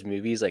like those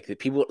movies, like the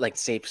people like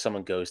say if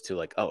someone goes to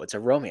like, oh, it's a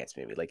romance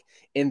movie, like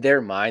in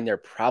their mind, they're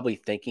probably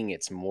thinking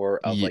it's more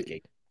of Yeah, like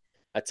a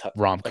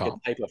like a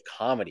rom-com. type of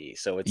comedy.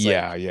 So it's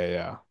Yeah, like, yeah,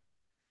 yeah.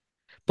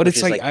 But which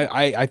it's is like like,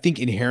 I think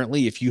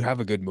inherently if you have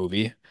a good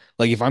movie,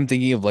 like if I'm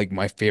thinking of like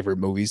my favorite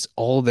movies,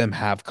 all of them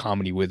have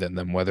comedy within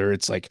them, whether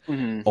it's like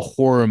mhm, a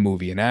horror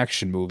movie, an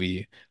action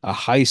movie, a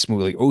heist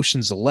movie, like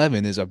Ocean's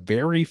 11 is a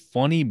very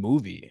funny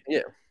movie.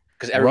 yeah,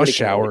 because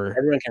Rush Hour,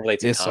 everyone can relate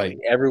to it's comedy.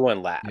 like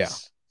Everyone yeah.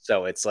 laughs.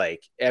 So it's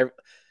like, and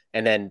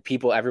then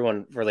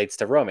everyone relates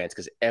to romance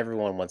because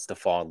everyone wants to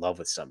fall in love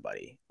with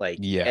somebody.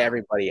 Like Yeah.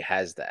 everybody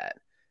has that.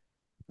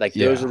 Like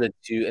those are Yeah. the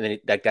two, and then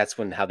like that's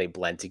when how they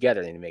blend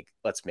together. And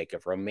let's make a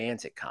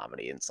romantic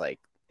comedy. And it's like,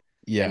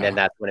 and then Yeah.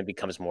 that's when it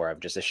becomes more of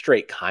just a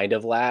straight kind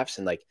of laughs.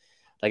 And like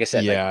I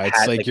said, Yeah,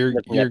 it's like like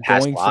looking you're at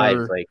Past going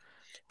Lives, for like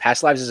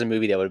Past Lives is a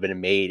movie that would have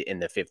been made in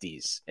the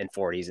 50s and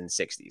 40s and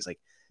 60s. Like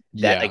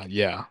that, yeah,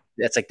 yeah.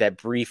 that's like that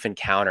brief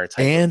encounter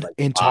type of like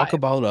And talk vibe.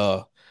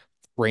 about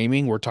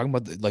framing. We're talking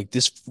about like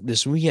this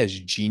movie has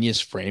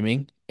genius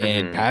framing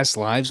and Hmm. Past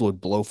Lives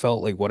with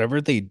Blofeld, like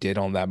whatever they did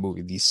on that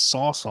movie, the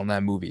sauce on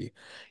that movie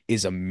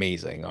is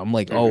amazing. I'm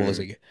like, oh, it's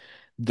Hmm.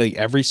 like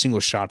every single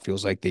shot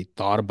feels like they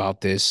thought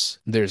about this.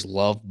 There's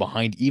love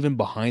behind even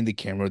behind the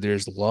camera.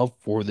 There's love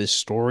for this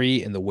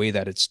story and the way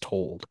that it's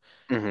told.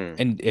 Hmm.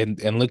 And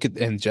look at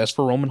and just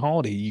for Roman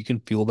Holiday, you can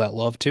feel that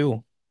love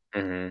too.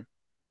 Hmm.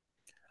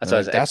 That's And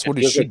what like that's it what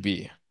it feels like. should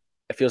be.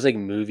 It feels like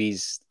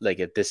movies like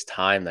at this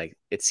time, like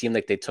it seemed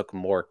like they took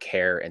more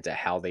care into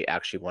how they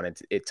actually wanted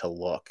it to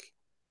look,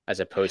 as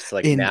opposed to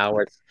like And now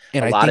where it's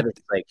and a I lot of think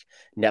it's like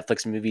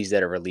Netflix movies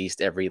that are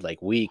released every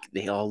like week.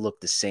 They all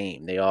look the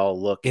same. They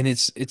all look and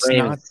it's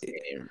framed not the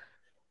same.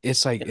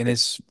 it's like It's and like,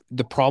 it's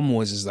the problem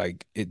was is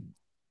like it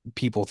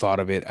people thought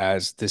of it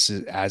as this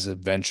is as a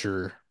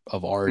venture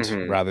of art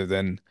mhm, rather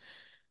than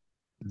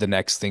the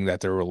next thing that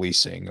they're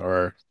releasing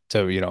or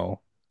to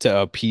to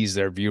appease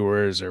their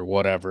viewers or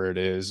whatever it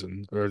is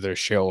and or their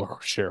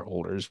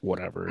shareholders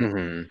whatever.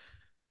 mhm,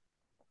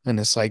 And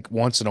it's like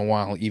once in a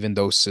while even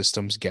those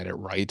systems get it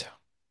right,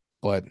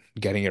 but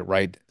getting it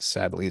right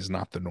sadly is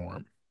not the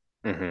norm.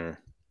 mhm.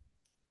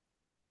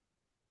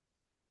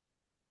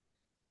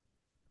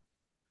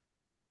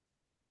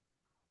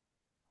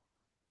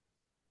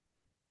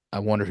 I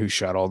wonder who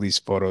shot all these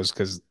photos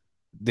because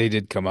they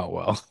did come out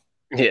well.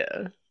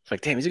 Yeah. It's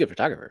like, damn, he's a good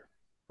photographer.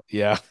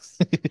 Yeah.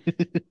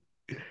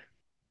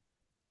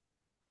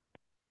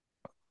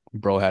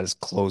 Bro had his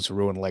clothes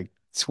ruined like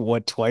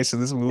twice in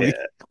this movie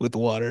Yeah. with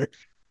water.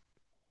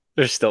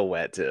 They're still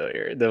wet too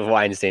here. The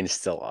wine stain's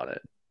still on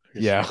it.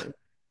 It's Yeah. funny.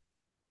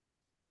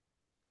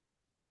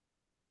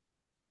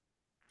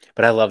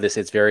 But I love this.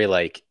 It's very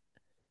like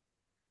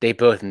they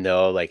both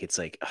know like it's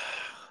like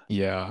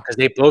Yeah. because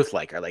they both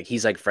like her. Like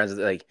he's like friends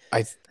with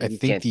I you think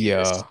can't do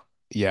this.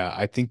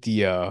 I think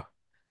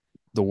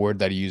the word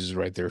that he uses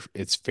right there,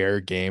 it's fair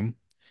game.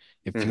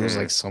 It feels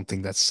like Hmm.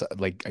 something that's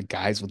like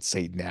guys would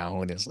say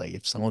now, and it's like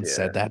if someone Yeah,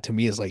 said that to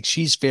me, it's like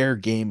she's fair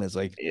game. It's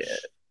like yeah.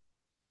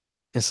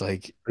 It's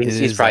like it He's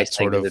is probably that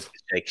saying sort because it's of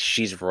like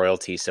she's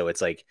royalty, so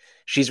it's like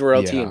she's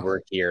royalty and yeah.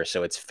 we're here,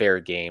 so it's fair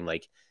game.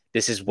 Like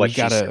this is what We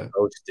she's gotta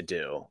supposed to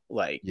do.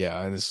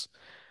 yeah, this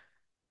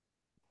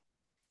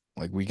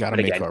like we gotta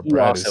But make again, our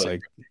bread. It's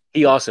like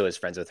he also is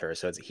friends with her,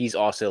 so he's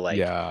also like,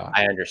 yeah,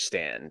 I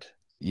understand.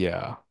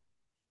 yeah.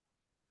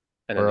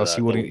 And then Or else the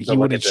he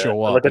look at wouldn't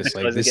show the look up. at the It's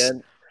like clothes this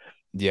again.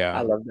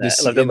 I yeah. love that.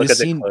 I This love the in look this at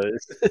the scene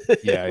clothes.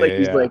 yeah, Like yeah,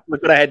 he's yeah. like,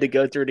 look what I had to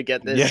go through to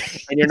get Yeah. this,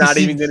 and you're not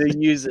even gonna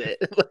use it.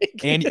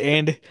 and Like,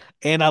 and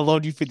and I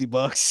loaned you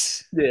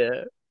 $50.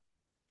 yeah.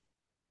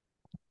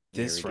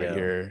 Here we This right go.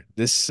 here,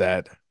 this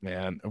set,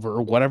 man,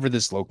 or whatever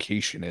this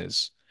location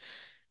is,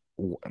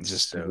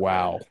 just So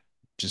good. wow.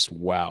 Just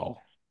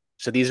wow.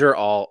 So these are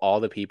all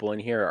the people in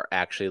here are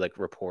actually like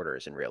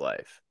reporters in real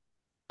life.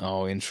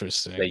 Oh,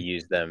 They interesting.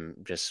 use them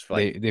just for,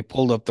 like, They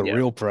pulled up the yeah.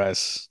 real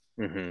press.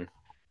 Hmm.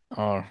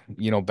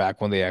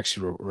 Back when they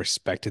actually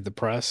respected the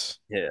press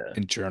Yeah.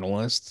 and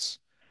journalists.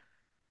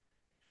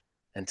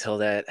 Until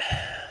that,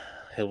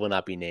 he will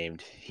not be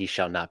named. He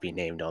shall not be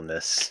named on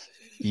this.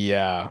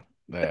 Yeah.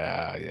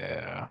 Yeah,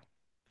 yeah.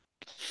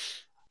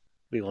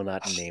 We will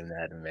not name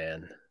that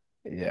man.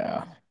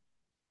 Yeah.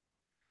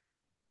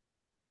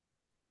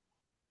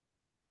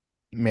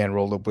 Man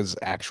rolled up with his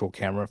actual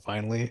camera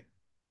finally.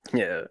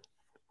 Yeah.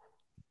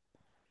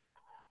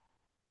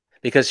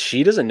 Because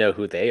she doesn't know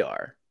who they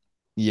are.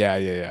 Yeah,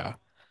 yeah, yeah.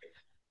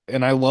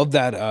 And I love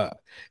that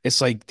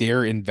it's like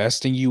they're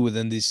investing you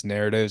within these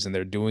narratives and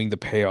they're doing the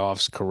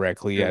payoffs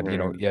correctly at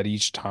Hmm. at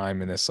each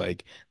time and it's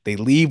like they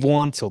leave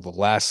one till the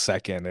last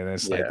second and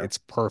it's like Yeah. it's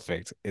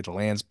perfect. It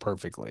lands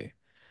perfectly.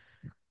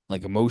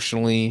 Like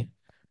emotionally,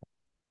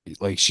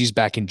 like she's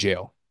back in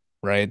jail,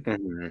 right?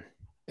 Hmm.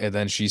 And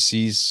then she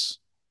sees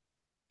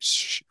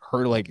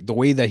her like the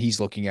way that he's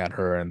looking at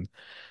her and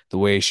the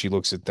way she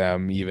looks at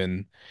them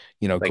even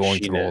Like going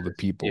she through knows. all the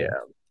Yeah. people.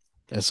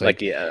 It's Like,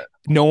 like yeah.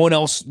 no one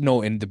else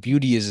no and the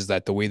beauty is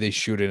that the way they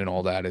shoot it and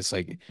all that is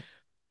like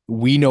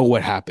we know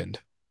what happened,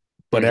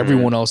 but Hmm.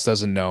 everyone else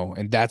doesn't know.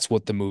 And that's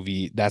what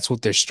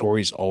their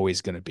story is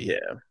always going to be.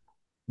 Yeah.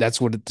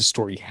 That's what the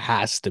story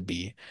has to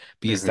be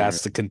because Hmm.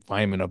 that's the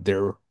confinement of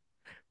their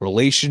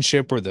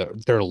relationship or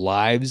their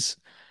lives.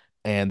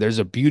 And there's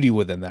a beauty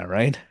within that,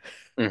 right?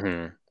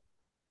 Hmm.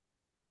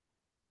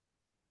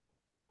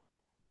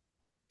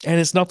 And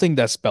it's nothing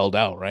that's spelled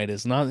out, right?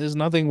 It's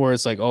nothing where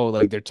it's like, oh,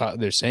 like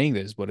they're saying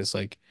this, but it's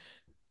like,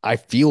 I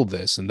feel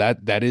this, and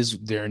that is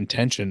their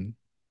intention,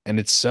 and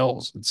it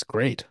sells. It's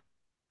great.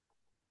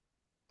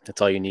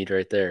 That's all you need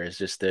right there is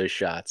just those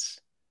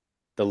shots.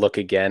 The look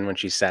again when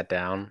she sat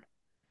down.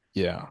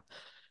 Yeah.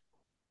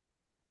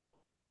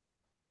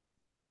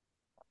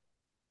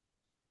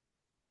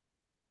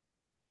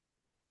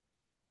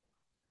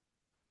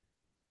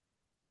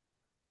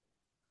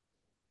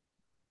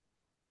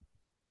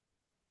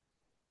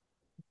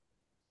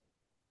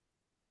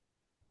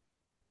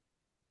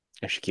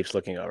 And she keeps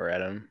looking over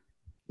at him.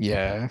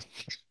 Yeah.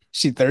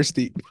 She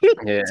thirsty.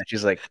 Yeah.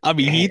 She's like, I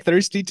mean, damn. he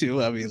thirsty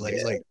too. I mean, like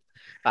he's Yeah. like,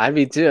 I'd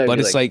be too. I'd but be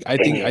it's like, like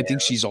damn. I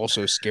think she's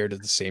also scared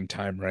at the same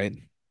time, right?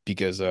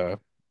 Because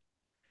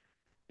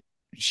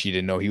she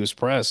didn't know he was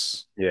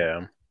press.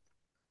 Yeah.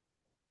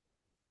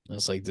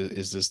 It's like,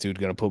 is this dude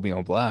gonna put me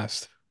on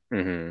blast?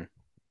 Hmm.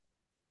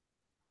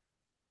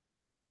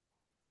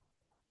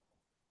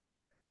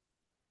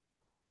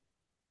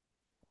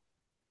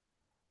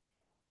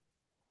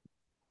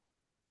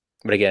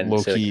 But again, Low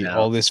so like key, now,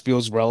 all this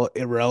feels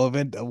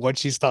irrelevant of what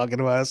she's talking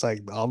about. It's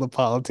like all the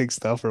politics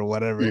stuff or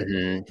whatever.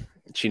 hmm,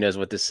 she knows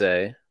what to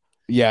say.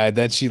 Yeah,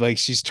 then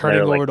she's And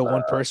they're turning like, over to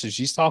one person.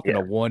 She's talking yeah.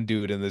 to one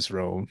dude in this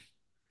room.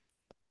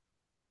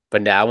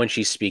 But now when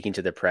she's speaking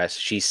to the press,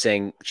 she's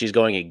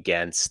going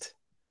against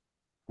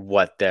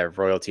what the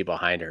royalty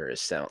behind her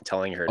is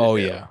telling her to Oh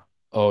do. yeah.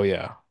 Oh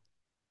yeah.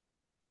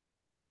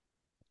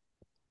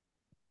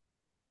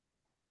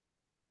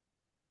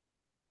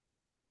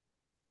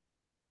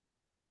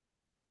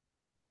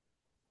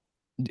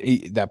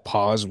 That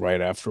pause right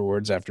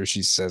afterwards after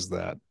she says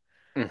that.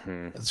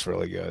 Hmm. That's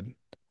really good.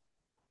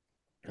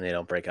 And they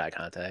don't break eye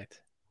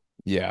contact.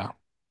 Yeah.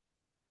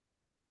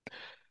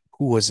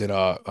 Who was it?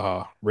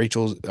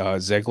 Rachel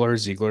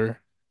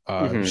Ziegler.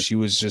 Hmm. She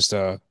was just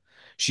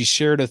she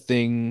shared a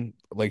thing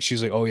like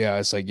she's like, oh yeah,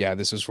 it's like, yeah,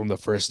 this was from the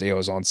first day I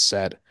was on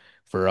set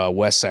for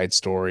West Side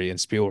Story, and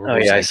Spielberg Oh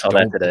was yeah, I like, saw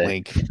that don't today.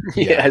 blink.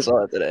 Yeah, Yeah. I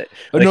saw that today.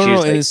 Oh, Like no, she no,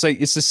 was and like, it's like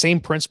it's the same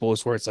principle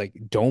as where it's like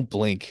don't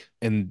blink,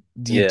 and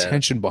the yeah,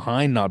 intention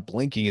behind not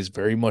blinking is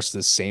very much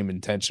the same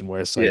intention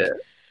where it's yeah. like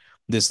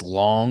this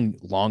long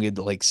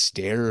like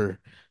stare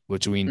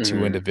between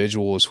two Hmm.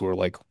 individuals who are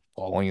like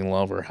falling in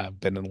love or have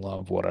been in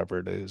love, whatever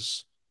it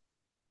is.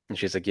 And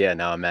she's like, yeah.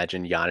 Now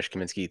imagine Janusz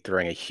Kaminski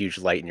throwing a huge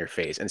light in your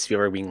face, and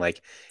Spielberg being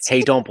like,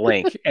 "Hey, don't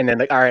blink," and then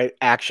like, "All right,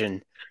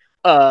 action."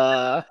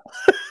 Uh,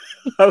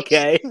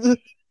 okay.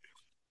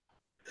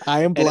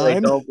 I am And like,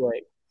 blind. don't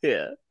blink.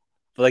 Yeah.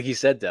 But like you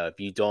said though, if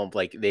you don't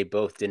like, they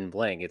both didn't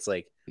blink. It's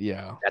like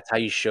Yeah, that's how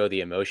you show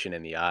the emotion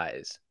in the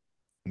eyes.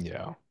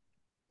 yeah.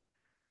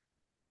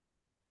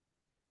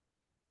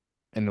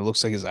 And it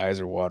looks like his eyes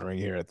are watering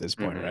here at this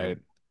point, Hmm. right?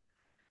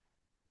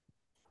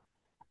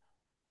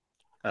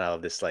 And I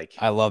love this like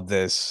I love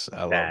this.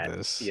 I love that.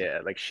 this. Yeah,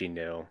 like she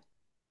knew.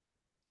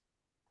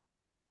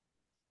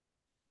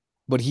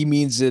 But he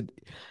means it,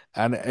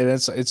 and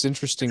it's It's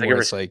interesting like a where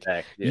it's like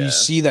respect. you Yeah.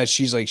 see that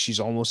she's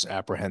almost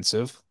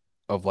apprehensive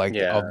of like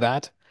of Yeah.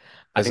 that.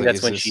 I It's think like,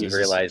 that's when she is this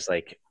realized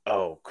like,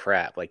 oh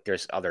crap, like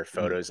there's other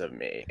photos of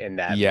me in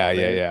that yeah,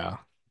 yeah, moment. yeah.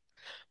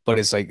 But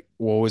it's like,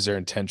 what was their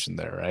intention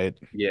there, right?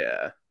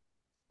 Yeah.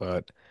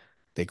 But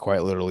they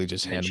quite literally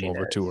just And then hand them she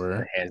over to knows and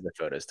her. hands the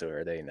photos to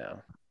her. They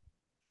know.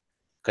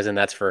 Because then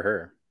that's for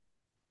her.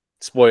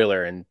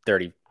 Spoiler in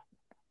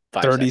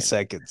 35 30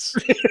 seconds. seconds.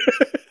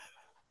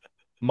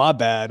 My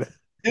bad.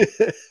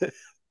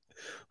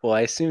 Well,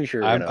 I assume you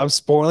were I'm gonna.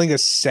 spoiling a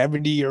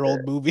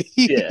 70-year-old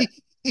Yeah.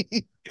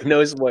 movie.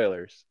 No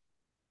spoilers.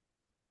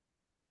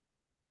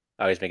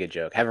 I always make a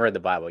joke. Haven't read the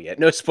Bible yet.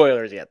 No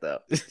spoilers yet, though.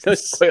 No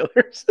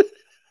spoilers.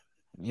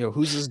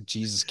 Who's this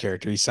Jesus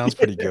character? He sounds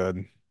pretty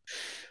good.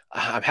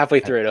 I'm halfway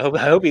I, through it. I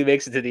hope he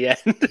makes it to the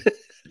end.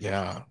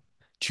 yeah.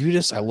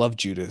 Judas, I love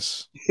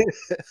Judas.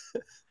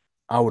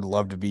 I would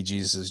love to be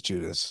Jesus'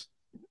 Judas.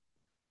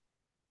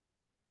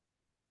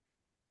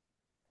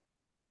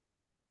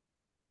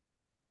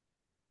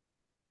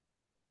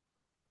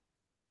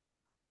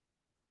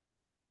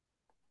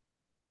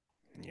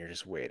 You're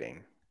just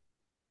waiting.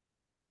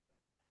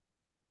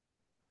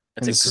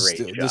 It's And a this is great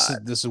still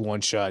shot. this is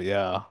one shot,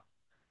 yeah.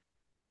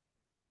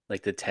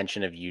 Like the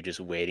tension of you just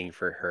waiting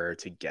for her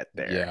to get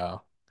there. Yeah.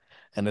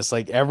 And it's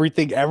like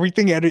everything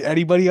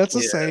anybody else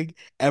is Yeah. saying,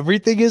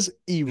 everything is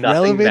Nothing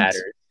irrelevant.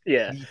 matters.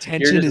 Yeah. The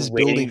You're tension just is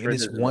waiting building and for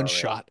it's this one moment.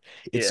 shot.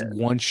 It's Yeah.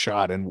 one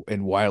shot and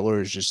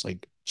Weiler is just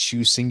like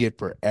choosing it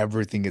for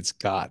everything it's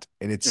got.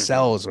 And it Hmm.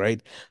 sells,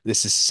 right?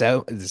 This is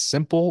so it's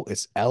simple,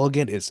 it's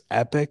elegant, it's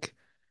epic,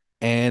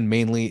 and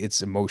mainly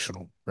it's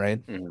emotional,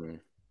 right? Hmm.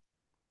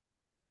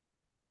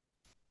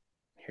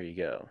 Here you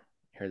go.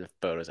 Here are the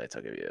photos I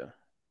took of you.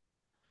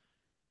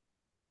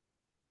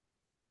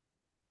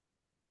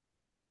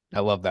 I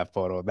love that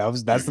photo.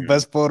 That's the Hmm.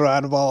 best photo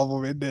out of all of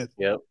them, isn't it?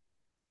 Yep.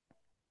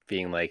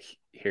 Being like,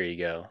 here you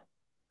go.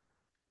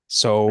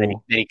 So,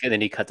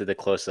 Then he cut to the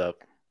close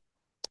up,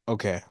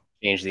 okay.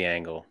 change the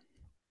angle.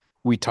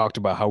 We talked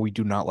about how we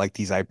do not like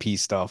these IP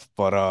stuff,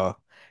 but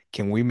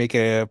can we make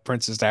a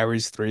Princess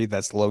Diaries 3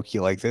 that's low key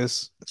like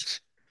this?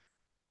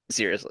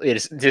 Seriously,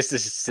 it's just the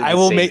same I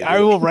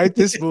will write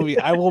movie. this movie.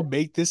 I will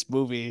make this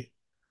movie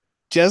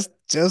just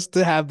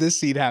to have this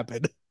scene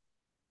happen.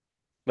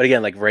 But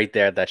again, like right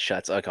there, that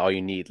shot's like all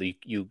you need.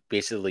 You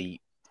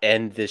basically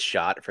end this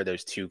shot for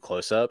those two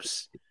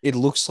close-ups. It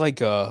looks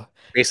like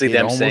Basically, it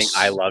them saying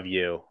 "I almost love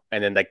you,"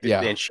 and then like,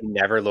 yeah, and she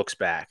never looks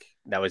back.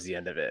 That was the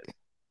end of it.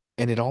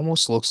 and it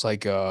almost looks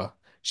like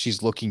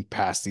she's looking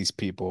past these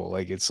people.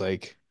 Like it's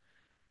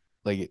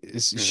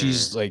Hmm.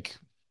 she's like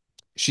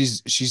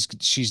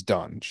she's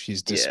done.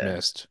 She's Yeah,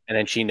 dismissed. and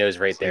then she knows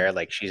right It's like there,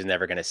 like she's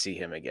never gonna see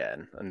him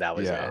again, and that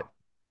was yeah. it.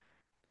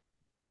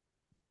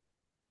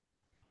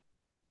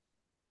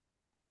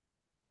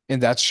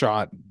 And that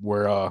shot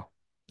where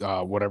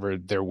whatever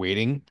they're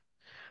waiting,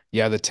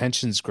 yeah, the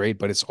tension's great,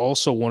 but it's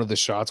also one of the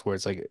shots where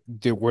it's like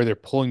where they're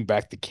pulling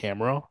back the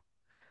camera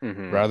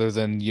Hmm. rather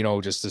than,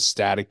 just a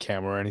static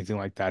camera or anything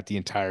like that the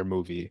entire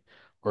movie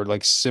or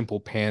like simple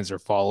pans or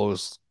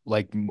follows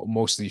like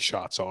most of these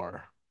shots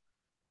are.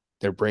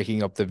 They're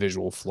breaking up the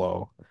visual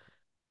flow.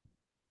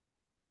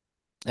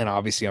 And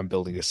obviously I'm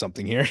building to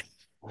something here.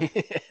 I'm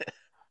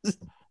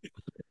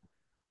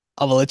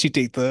gonna let you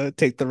take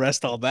the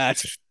rest on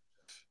that.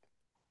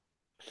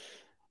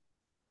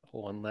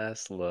 One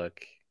last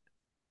look.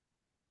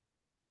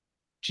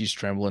 She's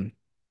trembling.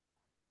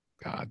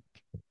 God.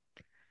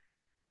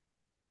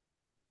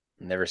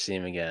 Never see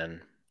him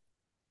again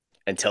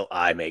until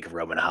I make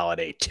Roman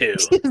Holiday 2.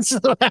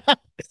 the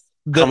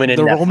Coming in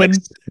the Roman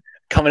Netflix.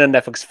 Coming on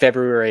Netflix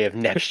February of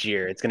next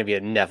year. It's gonna be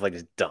a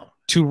Netflix dump.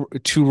 two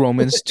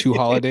Romans, two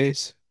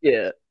holidays.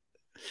 Yeah.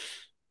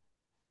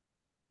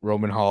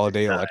 Roman This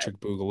holiday, time, Electric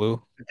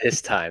Boogaloo.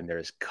 this time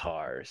there's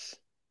cars.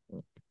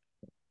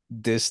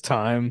 This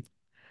time,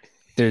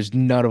 there's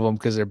none of them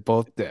because they're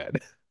both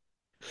dead.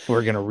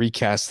 We're gonna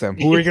recast them.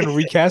 Who are we gonna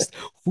recast?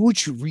 Who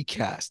would you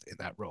recast in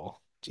that role?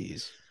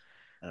 Jeez,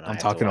 And I I'm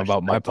have to talking watch.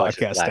 about I my have to watch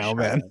this podcast last now, shot.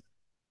 man.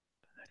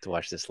 I have to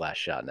watch this last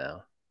shot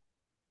now.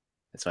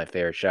 It's my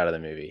favorite shot of the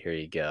movie. Here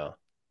you go.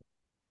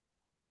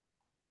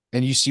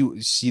 And you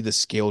see the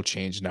scale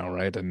change now,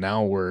 right? And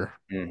now we're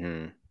Hmm.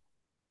 in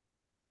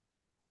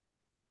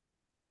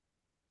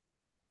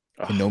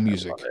Oh, I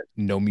love it.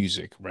 no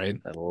music, right?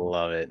 I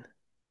love it.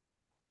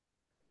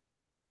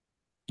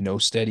 No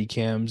steady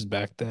cams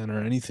back then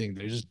or anything.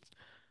 They just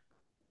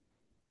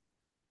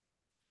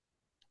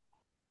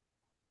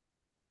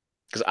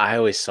Because I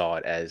always saw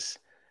it as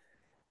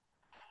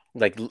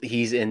like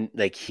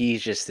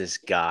he's just this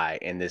guy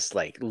in this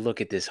like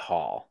look at this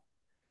hall.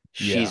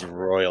 She's yeah.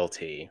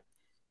 royalty.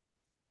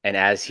 And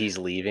as he's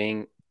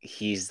leaving,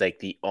 he's like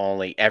the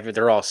only ever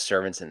they're all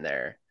servants in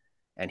there.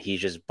 And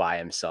he's just by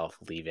himself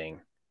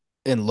leaving.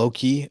 And low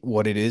key,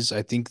 what it is,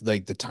 I think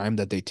like the time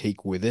that they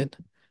take with it,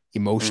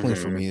 Emotionally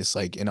for Mm-hmm. me, it's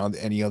like in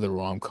any other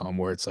rom-com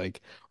where it's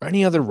like, or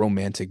any other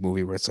romantic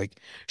movie where it's like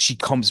she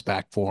comes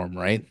back for him,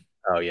 right?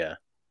 Oh yeah.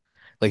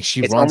 Like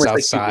she runs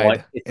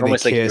outside It's and they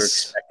almost like you're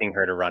kiss. expecting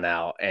her to run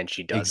out and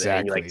she doesn't,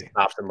 and he like Exactly.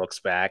 stops and looks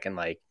back and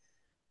like,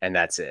 and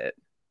that's it.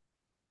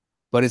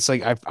 But it's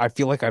like I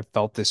feel like I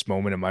felt this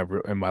moment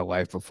in my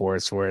life before.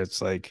 It's where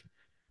it's like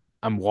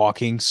I'm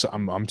walking, so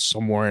I'm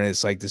somewhere, and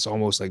it's like this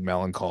almost like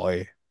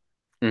melancholy.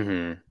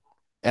 Mm-hmm.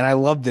 And I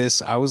love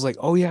this. I was like,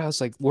 oh yeah, I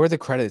was like, where are the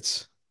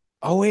credits?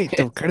 Oh wait,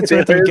 the credits are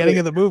at the beginning The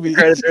of the movie.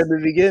 credits are in the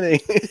beginning.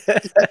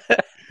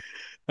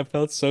 I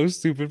felt so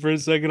stupid for a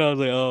second. I was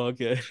like, oh,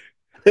 okay.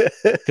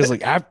 Because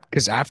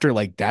because after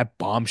like that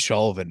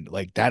bombshell of and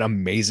like that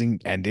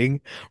amazing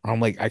ending, I'm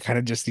like, I kind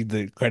of just need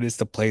the credits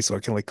to play so I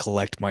can like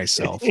collect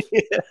myself.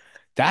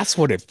 That's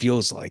what it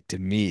feels like to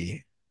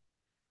me.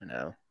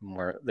 No,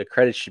 more the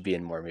credits should be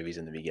in more movies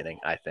in the beginning,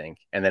 I think,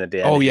 and then at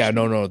the end Oh it should yeah, just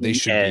be no, no, they the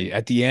should be. end.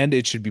 At the end,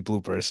 it should be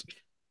bloopers.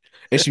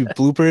 It should be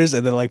bloopers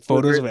and then like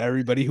photos Bloopers. of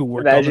everybody who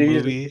worked on the Imagine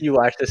movie. you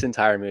watch this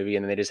entire movie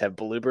and then they just have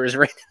bloopers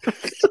right.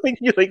 Like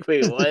you're like,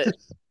 wait, what?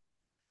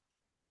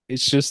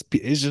 It's just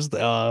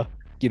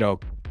you know,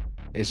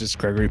 it's just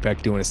Gregory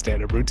Peck doing a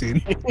stand-up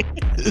routine.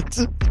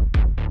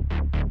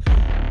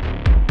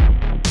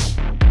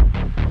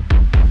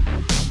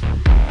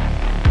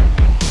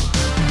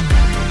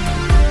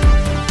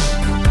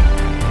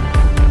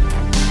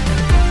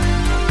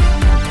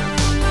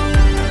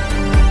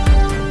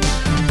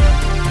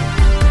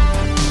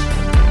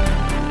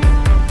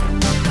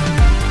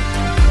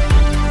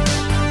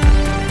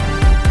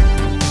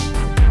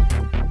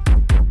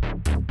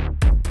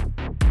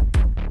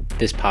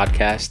 This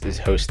podcast is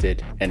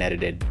hosted and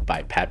edited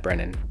by Pat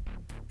Brennan.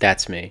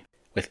 That's me,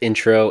 with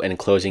intro and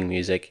closing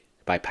music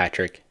by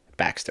Patrick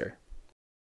Baxter.